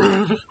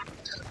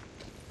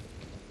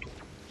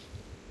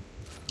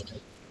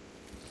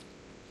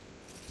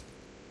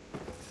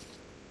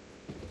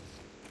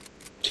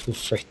 Too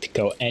afraid to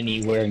go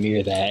anywhere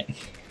near that.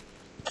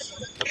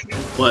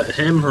 What,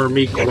 him or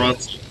me,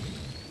 Grunt?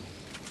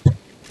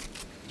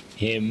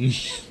 Him.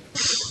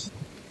 It's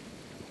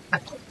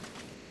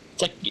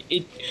like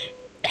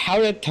how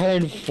to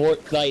turn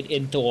Fortnite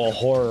into a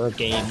horror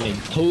game in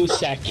 2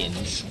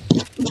 seconds.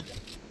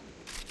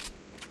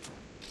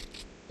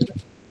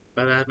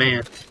 By that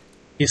man.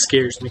 He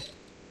scares me.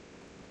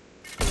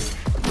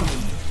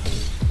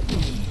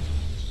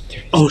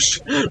 Oh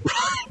shit.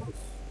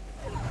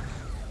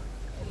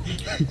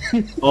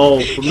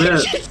 Oh, for a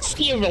minute. Just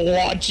see him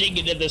launching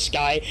into the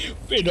sky,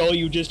 and all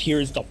you just hear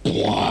is the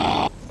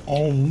blah.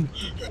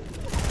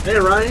 Hey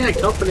Ryan, I had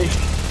company.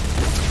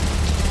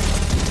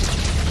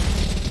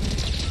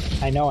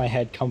 I know I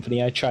had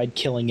company. I tried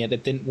killing it.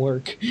 It didn't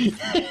work. You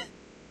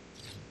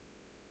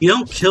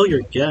don't kill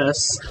your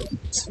guests.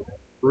 It's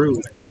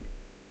rude.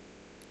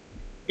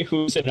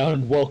 Who's an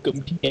unwelcome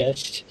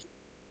guest?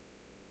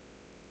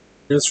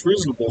 It's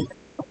reasonable.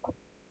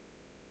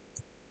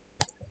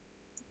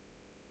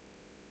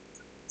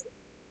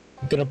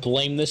 I'm gonna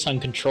blame this on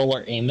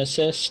controller aim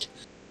assist.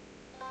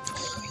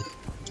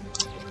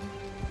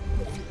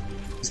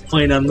 He's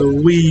playing on the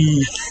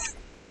Wii.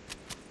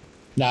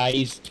 Nah,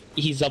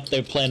 he's up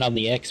there playing on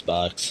the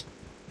Xbox.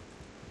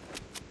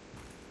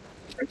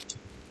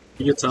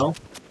 You can tell.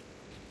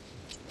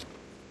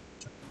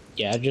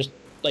 Yeah, just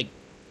like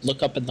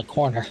look up in the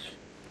corner.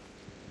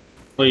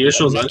 Wait, your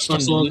show's Next to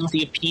Xbox me, logo? you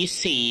see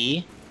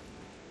a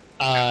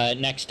PC.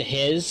 Next to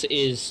his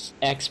is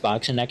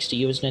Xbox, and next to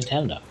you is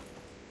Nintendo.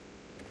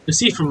 You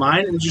see, for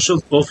mine, it just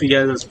shows both of you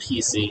guys as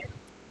PC.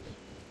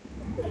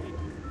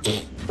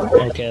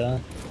 Okay,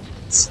 then.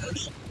 It's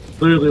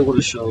literally what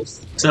it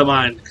shows. Except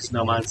mine, because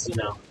now mine's, you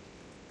know.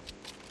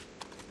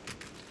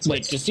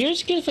 Wait, does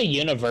yours give a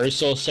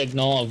universal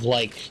signal of,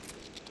 like,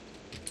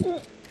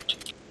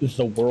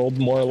 the world,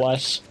 more or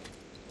less?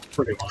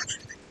 Pretty much.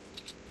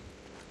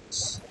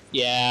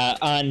 Yeah,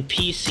 on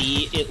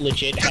PC, it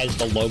legit has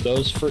the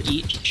logos for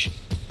each.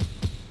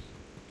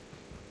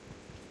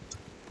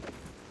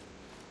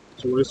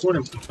 So we're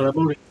sorting for that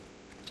movie.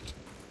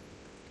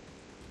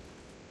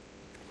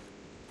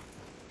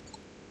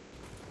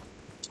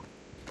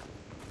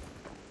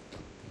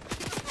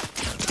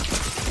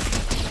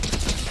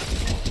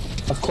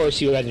 Of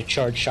course, you had a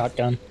charged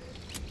shotgun.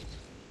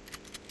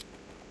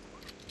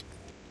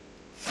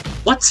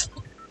 What?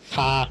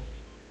 Ha!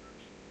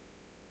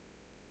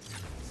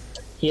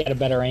 He had a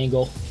better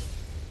angle.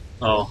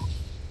 Oh.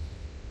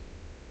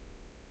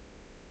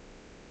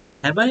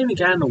 Have I even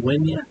gotten a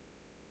win yet?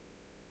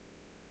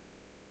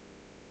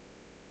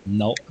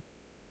 Nope.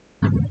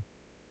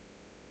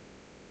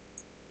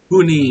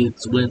 Who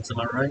needs wins,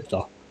 am I right?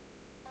 So,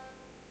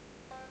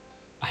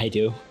 I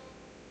do.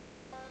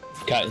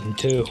 Gotten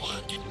two.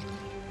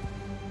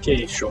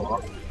 Okay,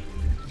 sure.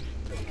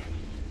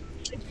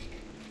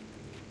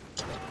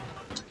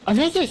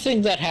 Another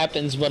thing that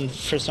happens when,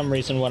 for some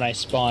reason, when I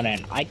spawn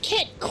in, I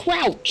can't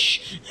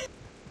crouch!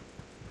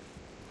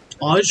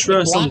 Oh, I just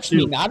realized something Blocks me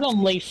too. not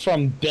only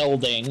from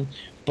building,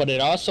 but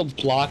it also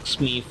blocks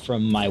me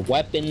from my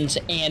weapons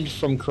and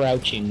from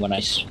crouching when I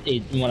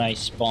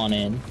spawn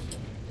in.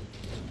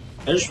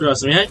 I just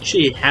realized, I mean, I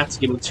actually have to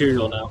get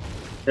material now.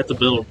 I have to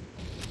build.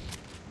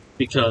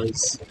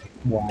 Because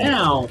Why?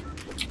 now,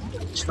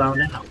 just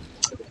found out.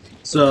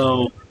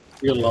 So,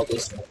 you're gonna love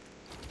this.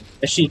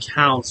 Actually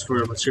counts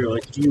for material.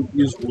 Like, if you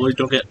use wood, you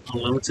don't get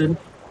unlimited.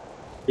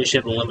 You actually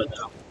have a limit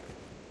now.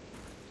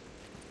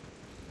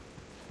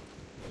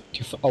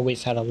 You've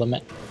always had a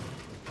limit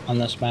on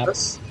this map.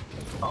 That's,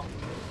 oh.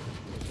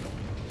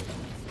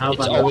 How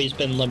It's about always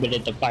been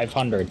limited to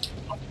 500.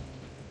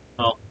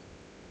 oh.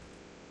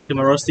 Okay,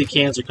 my rusty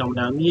cans are coming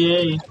down.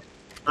 Yay!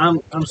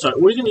 I'm sorry.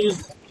 We're gonna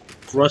use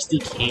rusty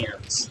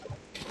cans.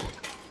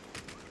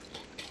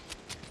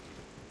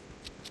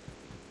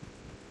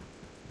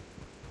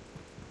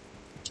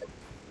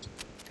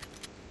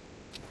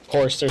 Of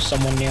course, there's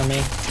someone near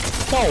me.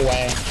 Go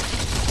away.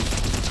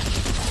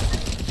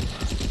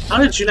 How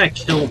did you not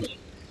kill me?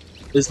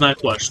 Is my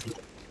question.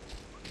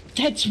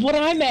 That's what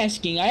I'm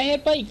asking. I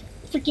had my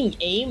freaking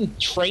aim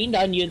trained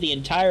on you the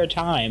entire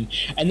time,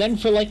 and then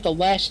for like the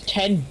last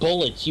 10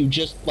 bullets, you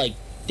just like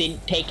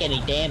didn't take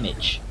any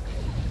damage.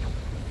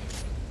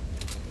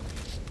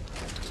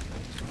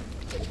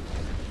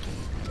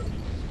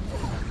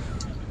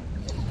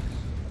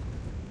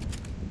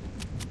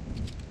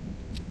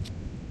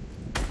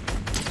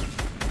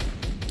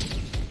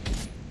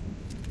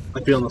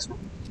 I'm feeling this one.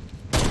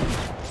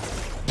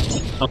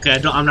 Okay,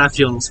 I'm not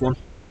feeling this one.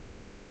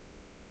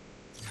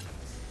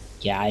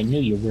 Yeah, I knew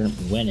you weren't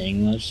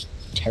winning. That's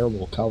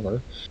terrible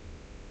cover.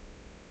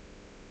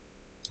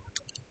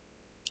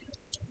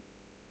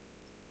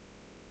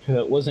 If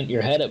it wasn't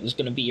your head, it was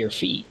going to be your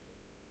feet.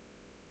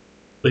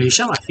 But he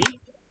shot my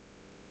feet.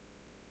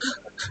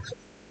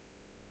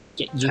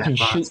 Yeah, you can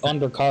shoot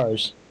under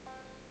cars.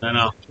 I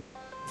know.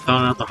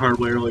 Found out the hard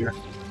way earlier.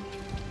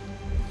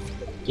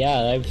 Yeah,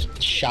 I've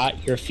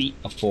shot your feet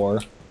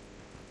before.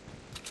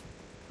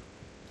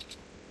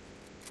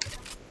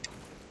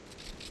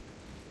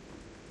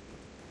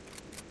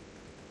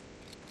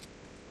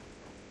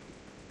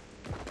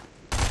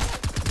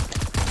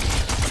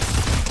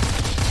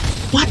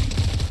 What?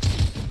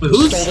 Wait,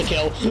 who's? Stole the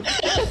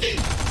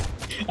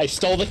kill. I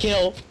stole the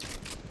kill.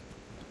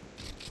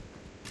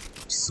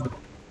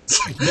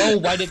 No,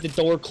 why did the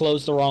door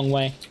close the wrong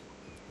way?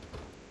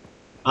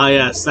 Ah,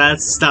 yes,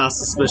 that's not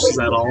suspicious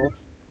at all.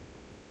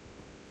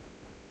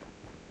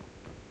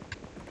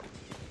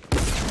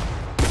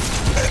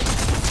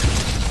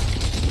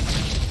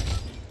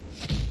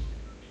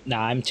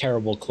 Nah, I'm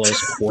terrible close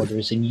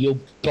quarters, and you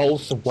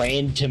both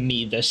ran to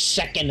me the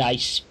second I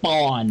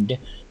spawned.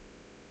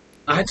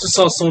 I just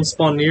saw someone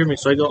spawn near me,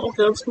 so I go,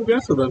 okay, let's go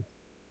after them.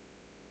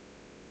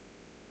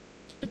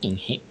 I freaking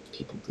hate when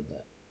people do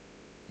that.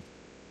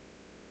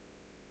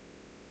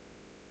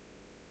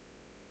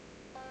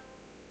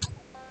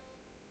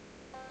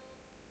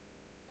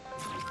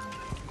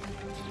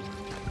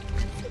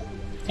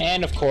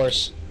 And of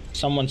course,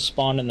 someone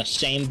spawned in the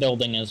same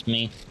building as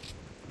me.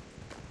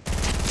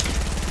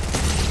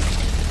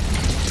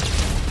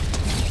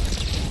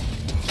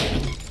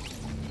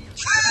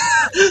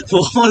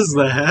 What was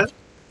that?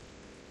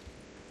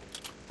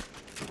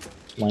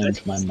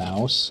 Slammed my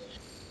mouse.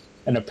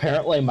 And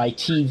apparently my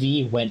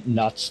TV went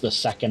nuts the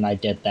second I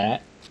did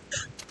that.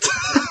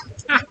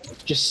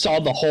 Just saw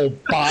the whole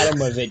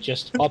bottom of it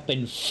just up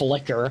in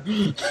flicker.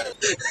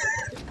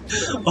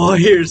 Oh,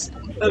 there's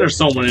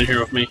someone in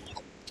here with me.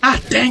 Ah,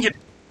 dang it!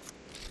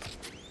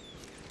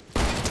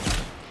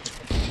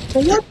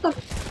 What the?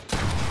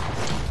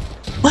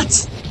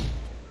 What?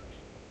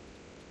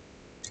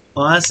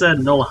 Well, I said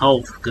no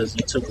health because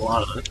you took a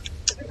lot of it.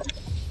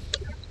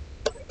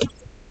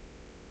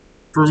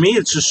 For me,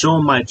 it's just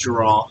showing my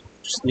draw.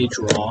 Just need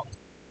draw.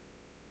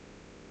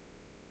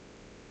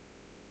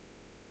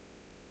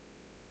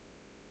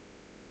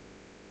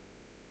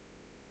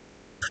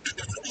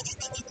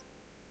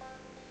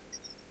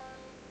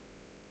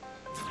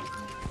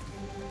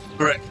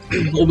 Alright,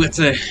 we'll be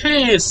say,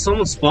 hey,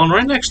 someone spawned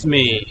right next to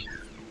me.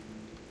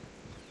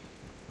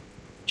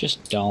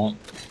 Just don't.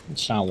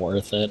 It's not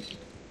worth it.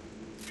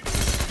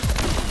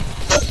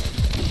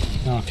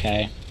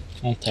 Okay,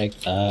 I'll take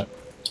that.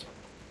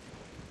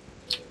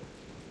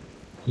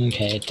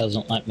 Okay, it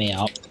doesn't let me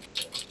up.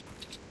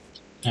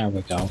 There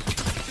we go.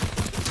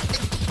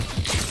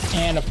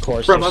 And of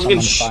course, Bro, there's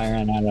someone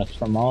firing at us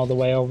from all the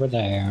way over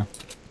there.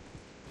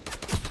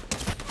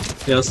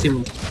 Yeah, let's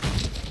team.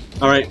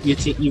 Alright,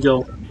 you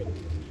go.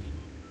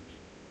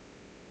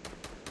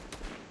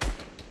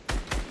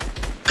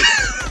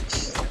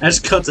 I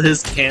just cut to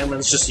his cam and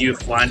it's just you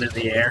flying in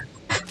the air.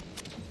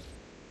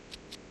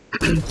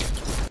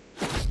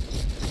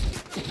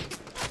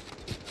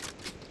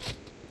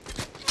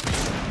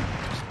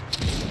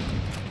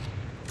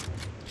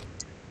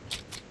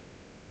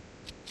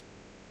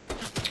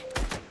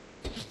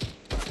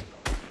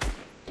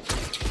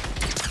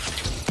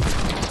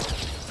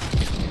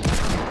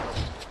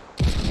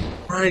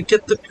 Alright,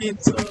 get the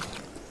pizza.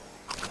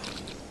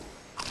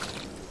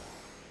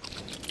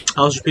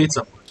 How's your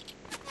pizza?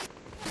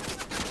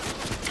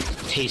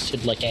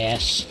 Tasted like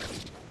ass.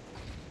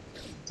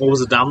 What was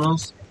it,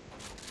 Domino's?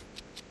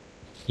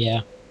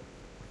 Yeah.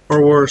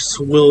 Or worse,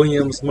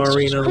 Williams,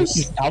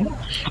 Marinos?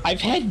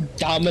 I've had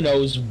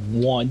Domino's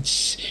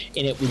once,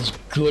 and it was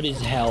good as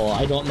hell.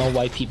 I don't know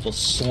why people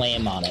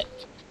slam on it.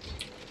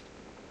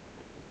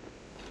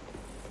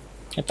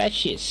 If that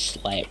shit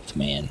slapped,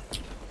 man.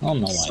 I don't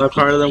know why. Slap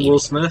harder than Will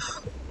Smith?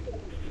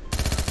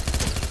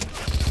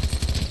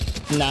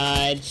 Nah,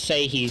 I'd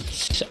say he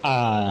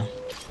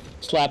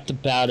slapped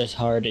about as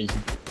hard as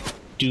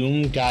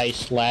Doom guy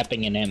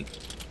slapping an imp.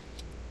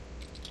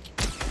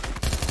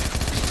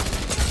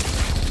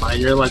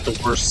 You're like the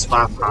worst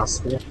spot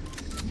possible.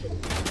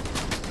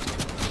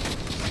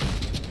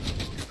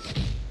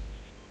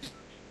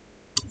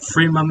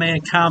 Free my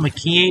man Comic,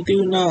 he ain't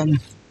do nothing.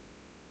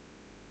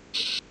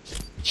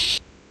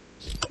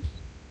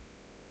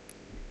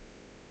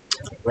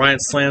 Ryan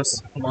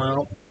slams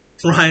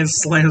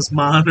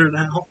monitor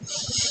now.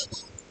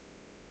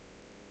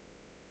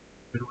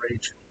 Good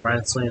rage.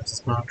 Ryan slams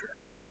his monitor.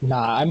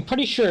 Nah, I'm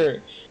pretty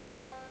sure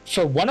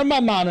for one of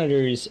my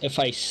monitors, if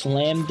I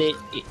slammed it,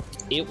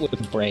 it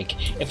would break.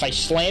 If I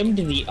slammed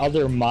the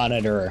other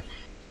monitor,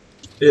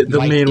 the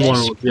main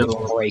one would the other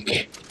one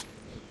break.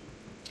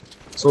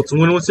 So it's a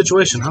win-win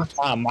situation,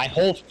 huh? My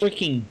whole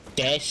freaking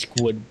desk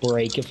would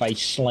break if I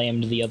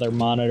slammed the other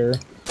monitor.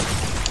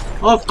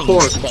 Of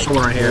course, like,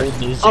 someone right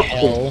here. Of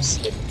course.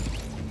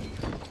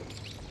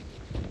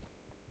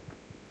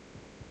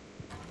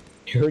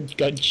 Heard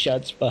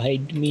gunshots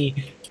behind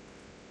me.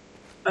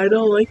 I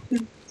don't like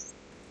it.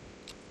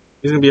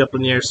 He's gonna be up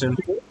in the air soon.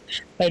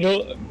 I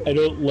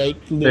don't like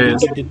living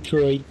in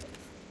Detroit.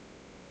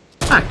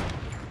 Hi.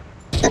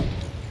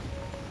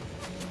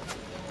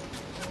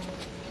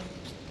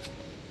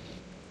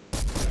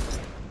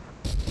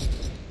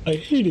 I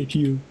hated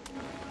you.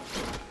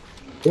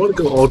 I want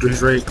to go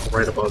Aldridge Ray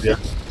right above you. I'm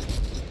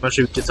not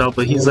sure if he gets out,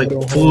 but he's like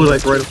flew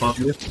like right above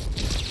you.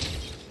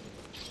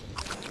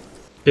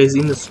 Okay, he's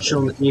eating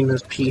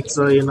his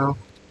pizza, you know.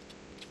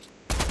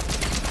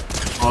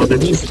 Oh,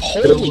 then he's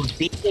holy.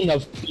 Speaking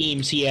of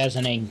themes, he has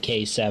an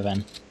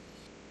NK7.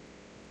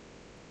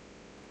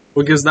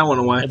 What gives that one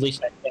away? At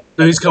least I think.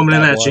 So he's coming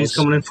in at you. He's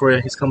coming in for you.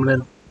 He's coming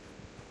in.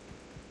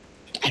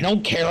 I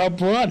don't care. I'll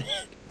run.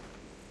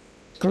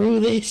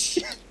 Screw this.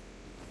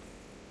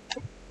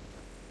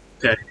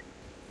 Okay.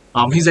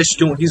 He's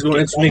actually going. He's going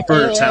into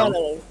McBurger Town.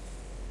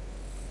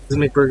 He's in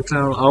McBurger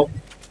Town. Oh,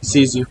 he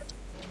sees you.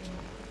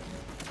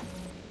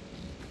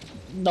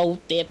 No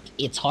dip.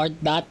 It's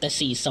hard not to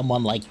see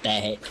someone like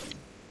that.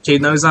 Okay,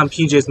 now he's on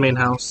PJ's main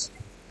house.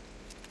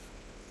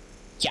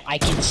 Yeah, I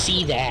can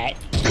see that.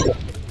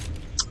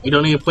 You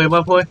don't need a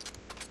play-by-play?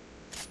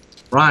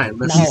 Ryan,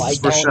 this is his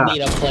first shot. No, I don't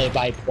need a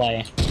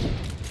play-by-play.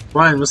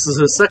 Ryan, this is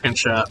his second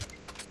shot.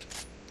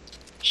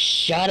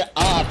 Shut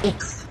up!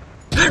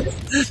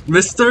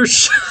 Mr.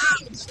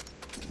 Shot!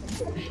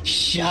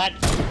 Shut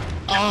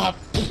up!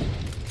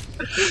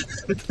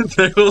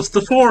 There goes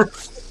the 4.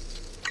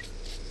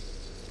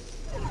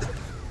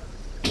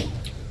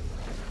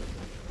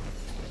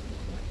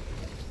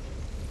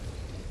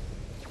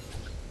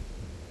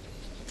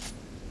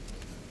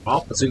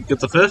 Well, let's see if we get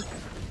the 5th.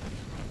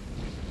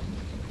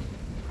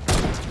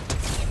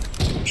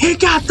 He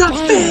got the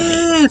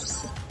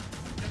 5th!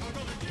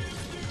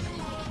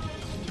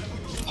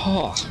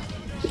 Oh.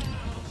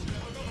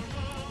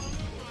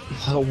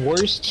 The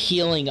worst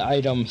healing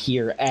item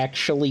here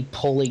actually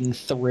pulling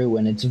through,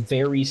 and it's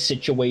very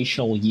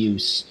situational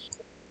use.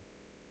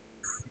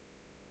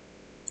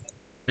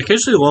 I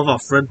occasionally love how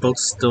Fred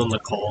Book's still in the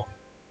call.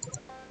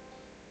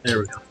 There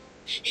we go.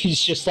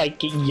 He's just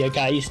like, you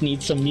guys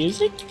need some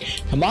music?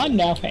 Come on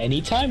now,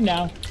 anytime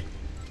now.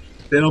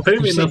 They don't pay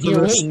me I'm enough sitting for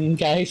here this. waiting,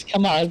 guys.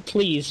 Come on,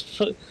 please.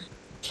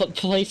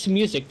 Play some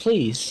music,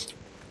 please.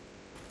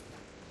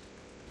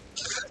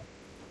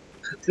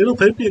 They don't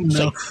pay me He's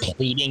enough. like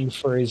pleading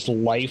for his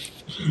life.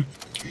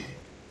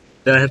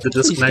 Then I hit the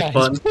Please, disconnect guys,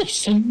 button. play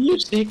some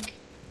music.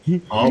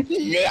 Oh.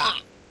 Yeah.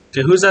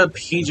 Okay, who's at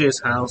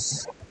PJ's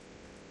house?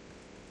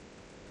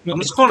 I'm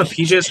just calling it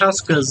PJ's house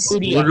because Who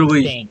do you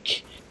literally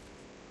think?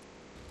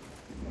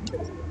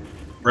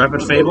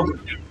 Rapid Fable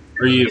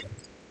or you?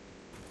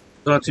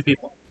 There are 2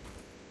 people.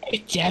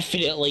 It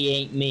definitely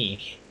ain't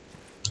me.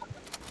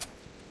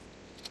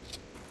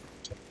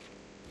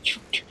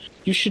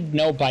 You should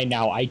know by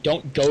now, I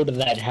don't go to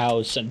that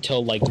house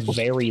until, like,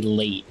 very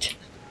late.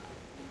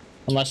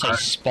 Unless I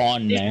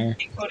spawn there.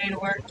 Go to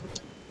work.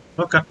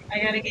 Okay. I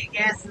gotta get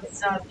gas and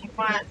stuff. You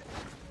want?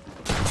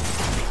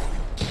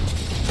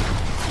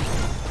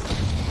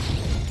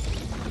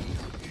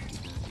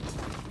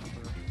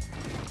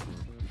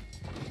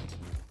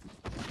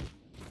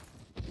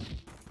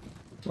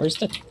 Where's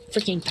the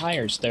freaking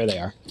tires? There they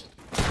are.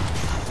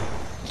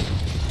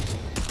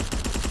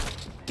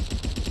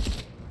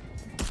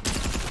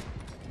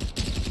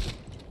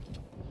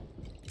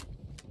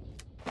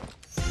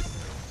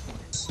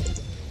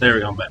 There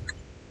we go, I'm back.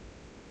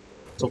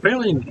 So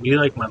apparently you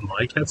like my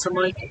mic had some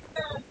mic.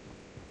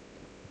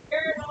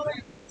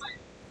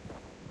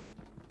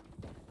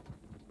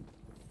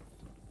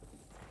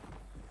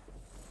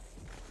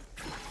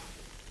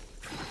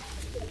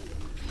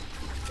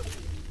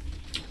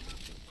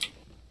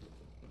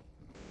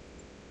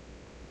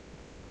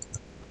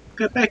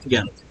 Get back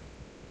again.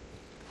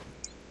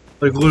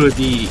 Like literally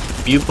the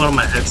mute button on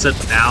my headset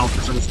now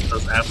for some reason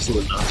does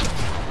absolutely nothing.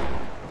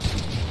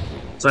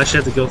 So I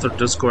actually have to go through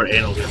Discord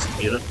and OBS to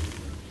mute it.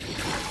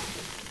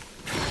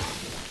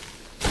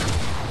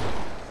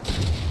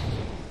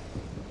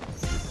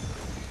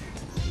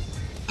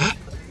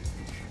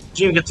 Did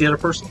you even get the other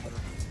person?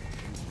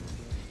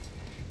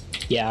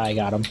 Yeah, I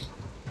got him.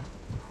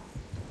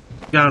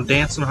 You got him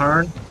dancing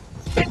hard?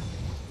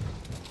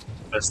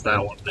 Missed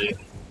that one, dude.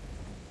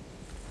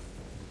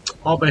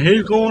 Oh, but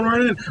he's going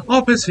right in.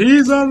 Oh, but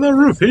he's on the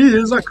roof. He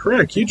is a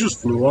crick. He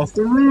just flew off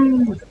the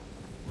roof.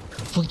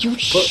 Will you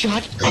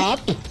shut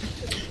up?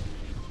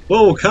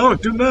 Whoa,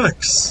 comic, do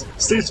next.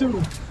 Stay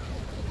tuned.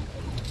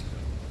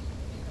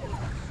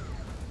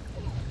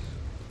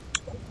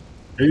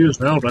 He is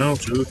now down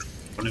to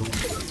 21.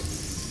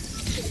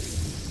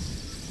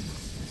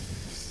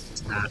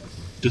 It's not.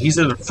 Dude, he's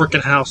in a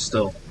freaking house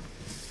still.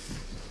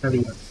 How do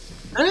you?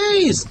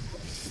 Hey, he's...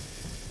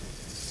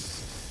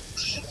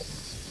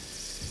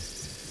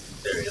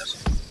 There he is.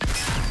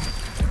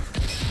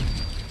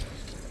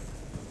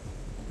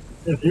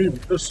 Yeah, he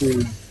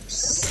missing.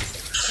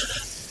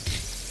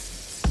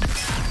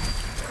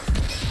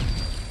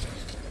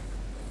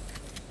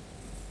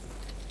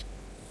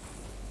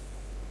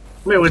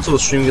 Maybe wait till the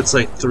stream gets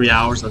like 3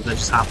 hours and then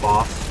just hop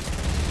off.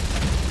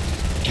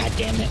 God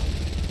damn it.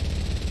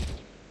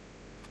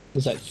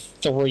 Was that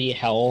 3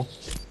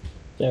 health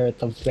there at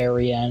the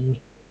very end?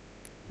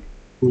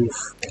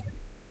 Oof.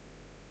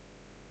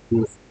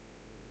 Oof.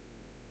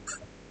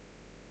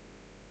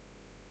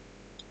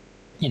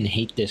 I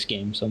hate this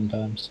game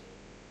sometimes.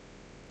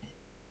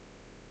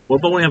 What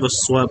about when we have a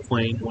sweat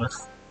playing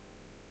with?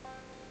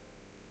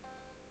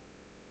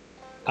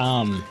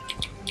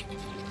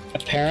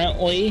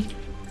 Apparently,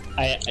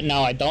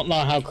 I don't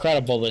know how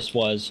credible this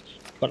was,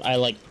 but I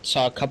like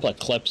saw a couple of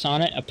clips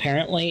on it.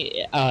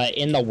 Apparently,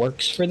 in the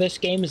works for this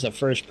game is a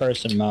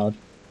first-person mode.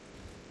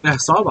 Yeah, I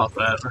saw about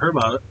that. I heard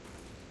about it.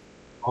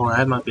 Oh,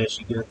 that might be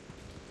actually good.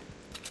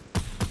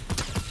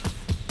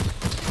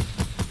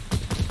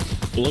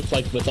 It looked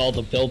like with all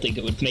the building,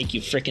 it would make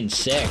you freaking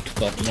sick,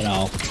 but you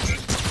know,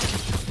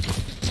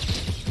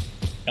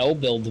 no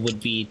build would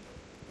be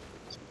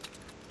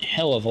a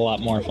hell of a lot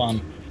more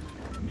fun.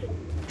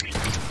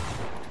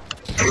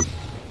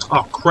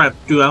 Oh crap,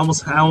 dude! I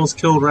almost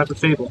killed Rapid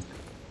Fable,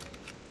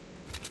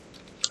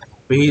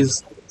 but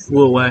he's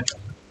flew away.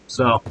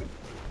 So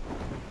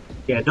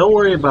yeah, don't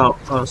worry about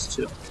us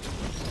two.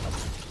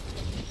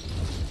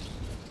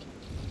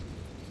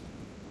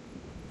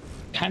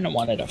 Kind of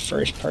wanted a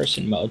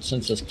first-person mode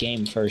since this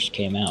game first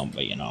came out,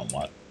 but you know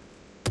what?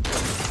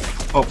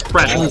 Oh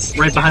crap! He's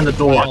right behind the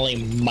door. Finally,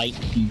 might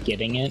be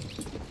getting it.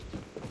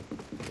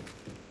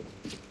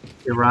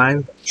 Hey,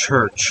 Ryan,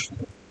 church.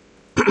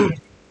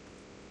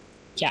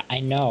 Yeah, I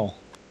know.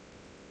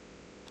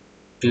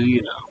 Do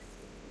you know?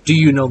 Do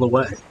you know the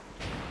way?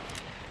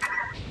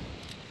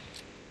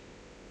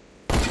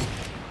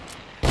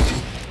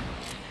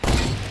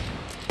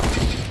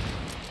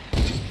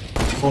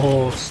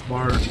 Oh,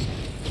 smart.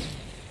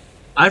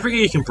 I forget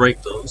you can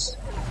break those.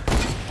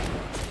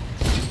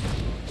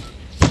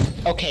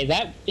 Okay,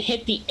 that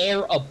hit the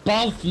air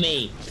above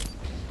me.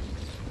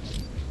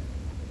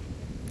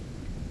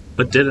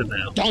 But did it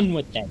now? Done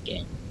with that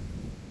game.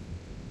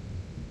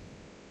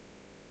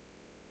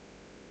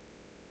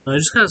 I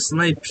just gotta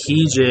snipe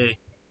PJ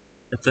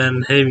and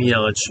then hit him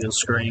yell at you,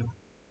 scream.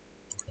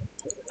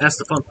 That's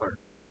the fun part.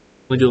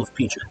 We do it with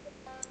PJ.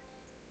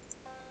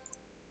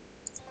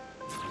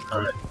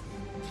 Alright.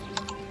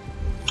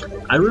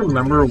 I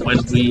remember when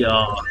we,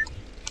 the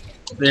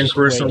Just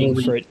person waiting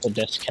we, for it to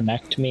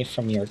disconnect me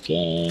from your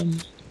game.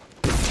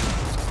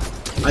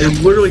 I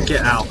literally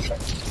get out.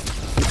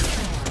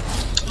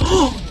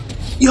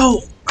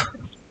 Yo!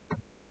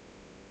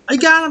 I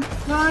got him!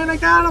 Ryan, I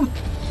got him!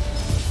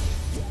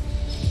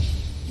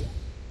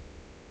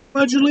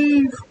 Why'd you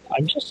leave?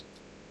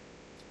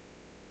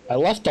 I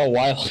left a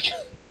while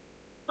ago.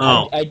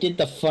 Oh. I did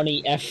the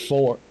funny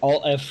F4,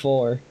 alt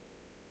F4.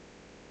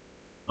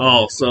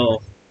 Oh,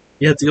 so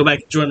you have to go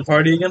back and join the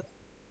party again?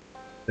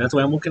 That's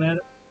why I'm looking at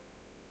it?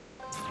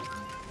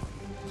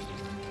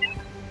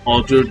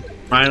 Oh, dude.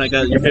 Ryan, I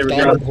got your favorite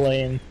gun.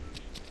 Playing.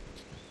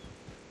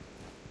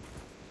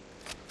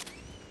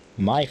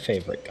 My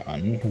favorite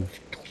gun?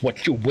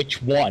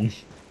 Which one?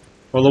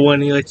 Or the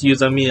one you like to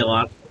use on me a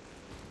lot.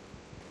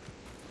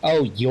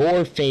 Oh,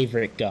 your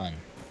favorite gun.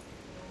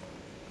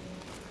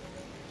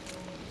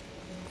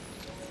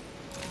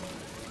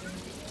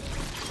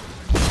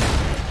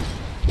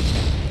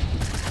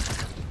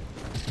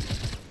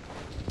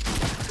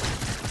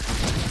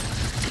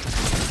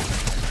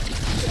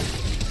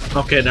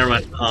 Okay, never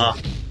mind.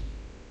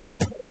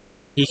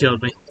 He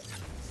killed me.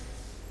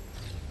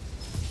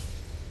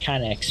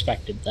 Kinda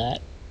expected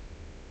that.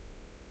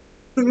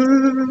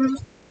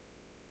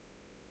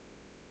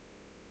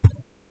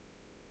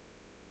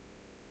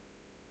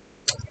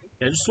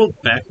 Yeah, I just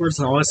look backwards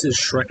and all I see is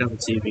Shrek on the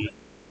TV.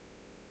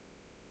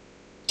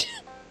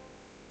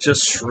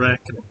 Just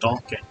Shrek and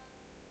Donkey.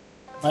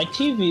 My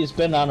TV's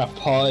been on a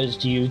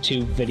paused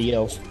YouTube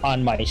video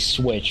on my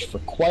Switch for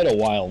quite a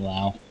while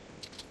now.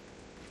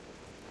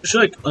 You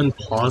should like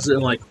unpause it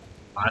and like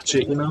watch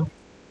it, you know?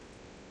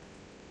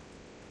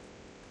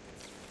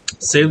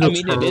 Save the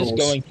It is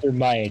going through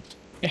my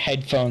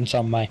headphones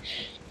on my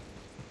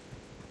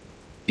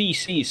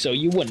PC, so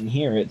you wouldn't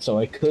hear it, so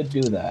I could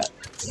do that.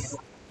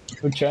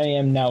 Which I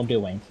am now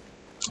doing.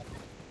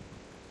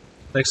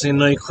 Next thing you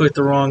know, you click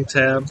the wrong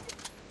tab.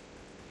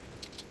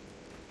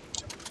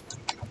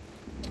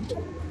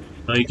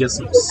 Now you get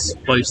some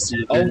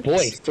spicy Oh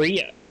bits.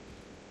 boy,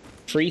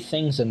 free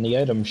things in the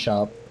item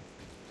shop.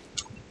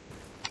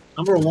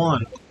 Number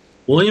 1,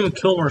 William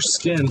Kilmer's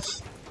skin.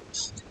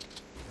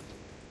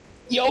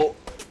 Yo!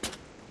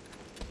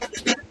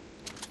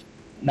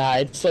 Nah,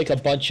 it's like a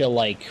bunch of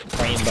like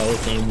rainbow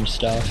themed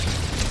stuff.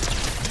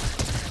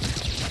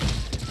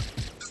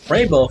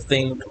 Rainbow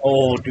themed?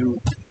 Oh,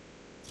 dude.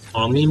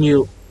 Let me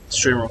mute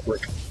stream real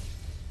quick.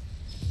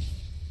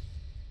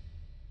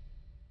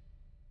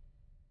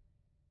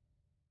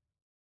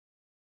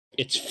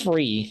 It's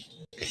free.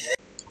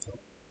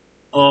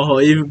 Oh,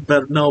 even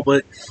better. No,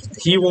 but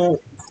he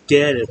won't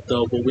get it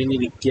though. But we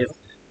need a gift.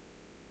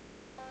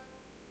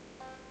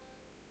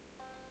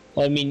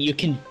 Well, I mean, you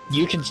can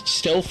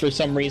still for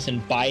some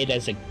reason buy it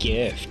as a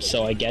gift.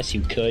 So I guess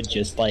you could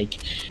just like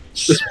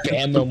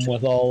spam them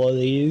with all of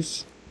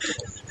these.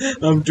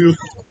 I'm doing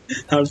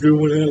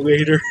it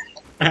later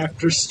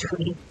after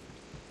stream.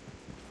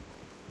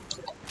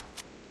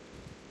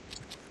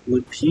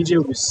 With PJ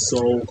would be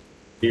so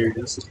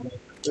serious.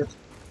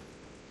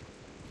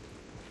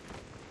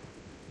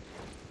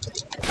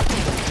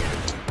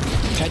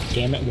 God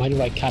damn it! Why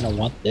do I kind of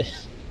want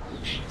this?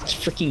 It's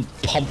freaking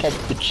pump up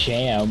the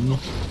jam.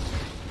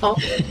 Oh,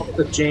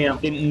 the jam.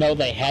 Didn't know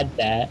they had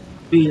that.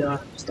 The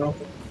stuff.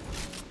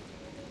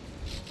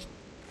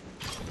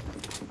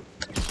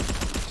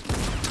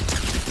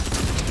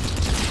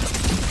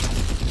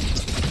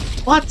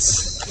 What?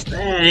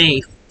 That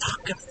ain't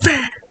fucking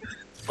fair.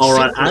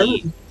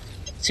 Alright,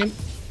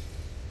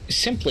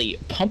 Simply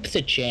pump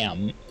the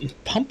jam.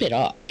 Pump it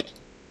up.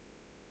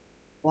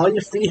 while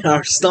your feet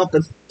are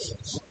stumping.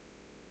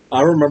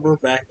 I remember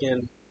back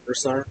in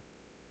first summer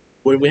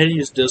when we had to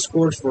use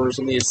Discord for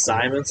some of the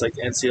assignments, like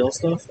NCL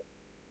stuff,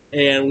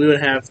 and we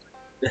would have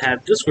to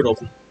have Discord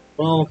open.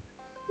 Well,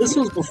 this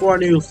was before I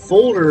knew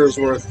folders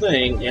were a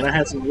thing, and I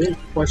had some really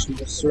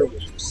questionable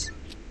servers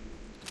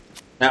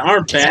that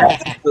aren't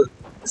bad.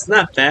 It's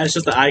not bad. It's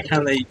just the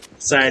icon they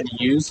decided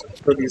to use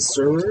for these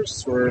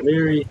servers were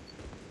very.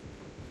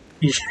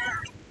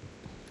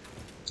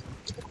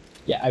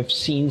 Yeah, I've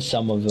seen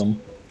some of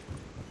them.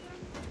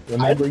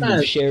 Remember,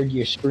 you shared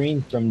your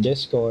screen from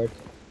Discord,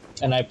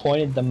 and I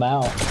pointed them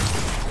out.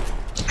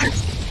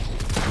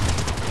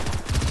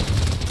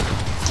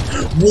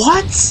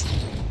 What?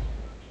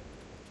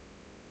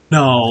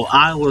 No,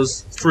 I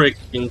was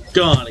freaking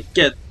gonna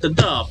get the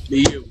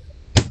W.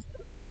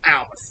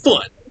 Ow, my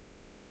foot.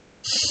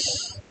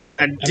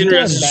 I I'm didn't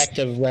going realize. back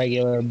to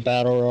regular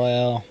battle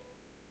royale.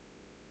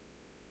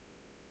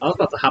 I was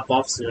about to hop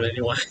off soon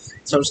anyway,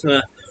 so I'm just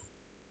gonna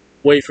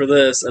wait for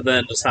this and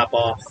then just hop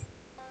off.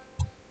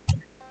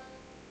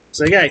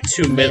 So I got like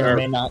 2 May or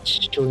may minutes. not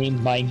stream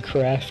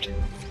Minecraft.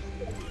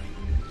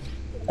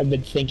 I've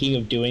been thinking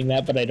of doing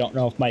that, but I don't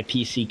know if my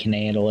PC can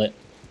handle it.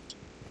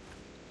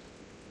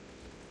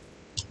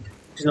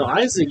 You know,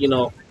 Isaac, he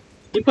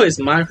plays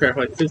Minecraft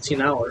for like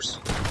 15 hours.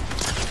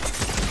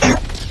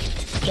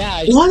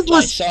 Yeah, What I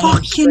was saw him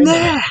fucking stream it.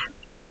 that?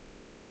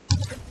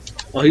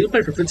 Well, he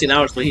played for 15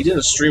 hours, but he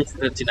didn't stream for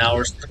 15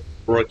 hours,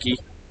 rookie.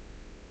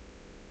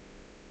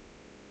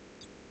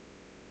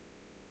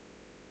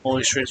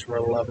 Only streams for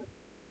 11.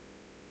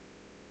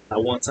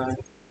 At one time.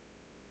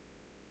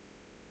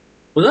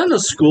 Was that a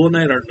school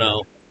night or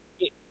no?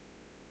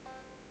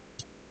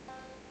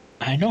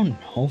 I don't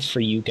know for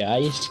you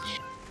guys.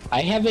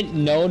 I haven't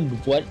known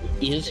what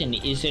is and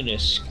isn't a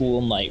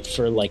school night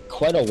for like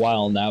quite a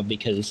while now,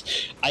 because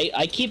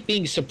I keep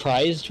being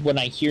surprised when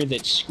I hear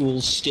that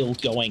school's still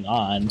going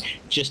on,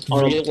 just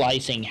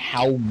realizing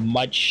how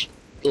much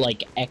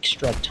like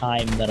extra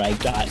time that I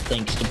got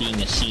thanks to being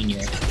a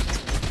senior.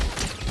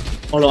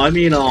 Oh no, I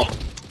mean,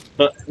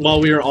 but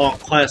while we were all in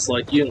class,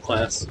 like you in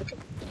class.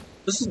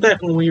 This is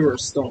back when we were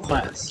still in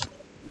class.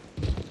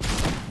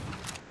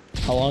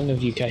 How long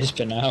have you guys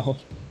been out?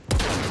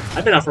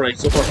 I've been out for like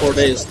so far 4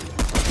 days.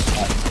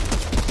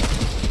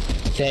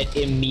 That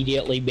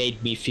immediately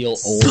made me feel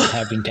old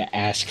having to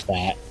ask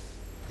that.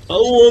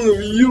 How long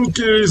have you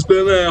guys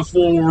been out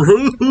for?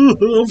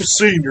 I'm a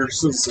senior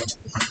citizen.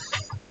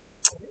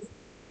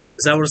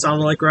 Is that what it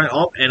sounded like right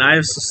up? And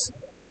I've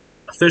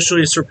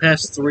officially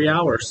surpassed 3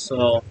 hours,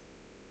 so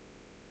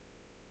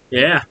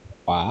yeah.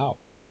 Wow.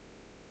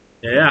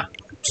 Yeah.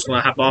 I'm just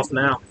gonna hop off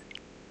now.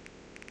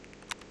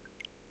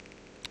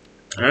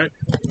 Alright.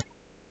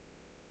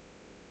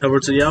 Over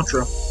to the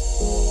outro.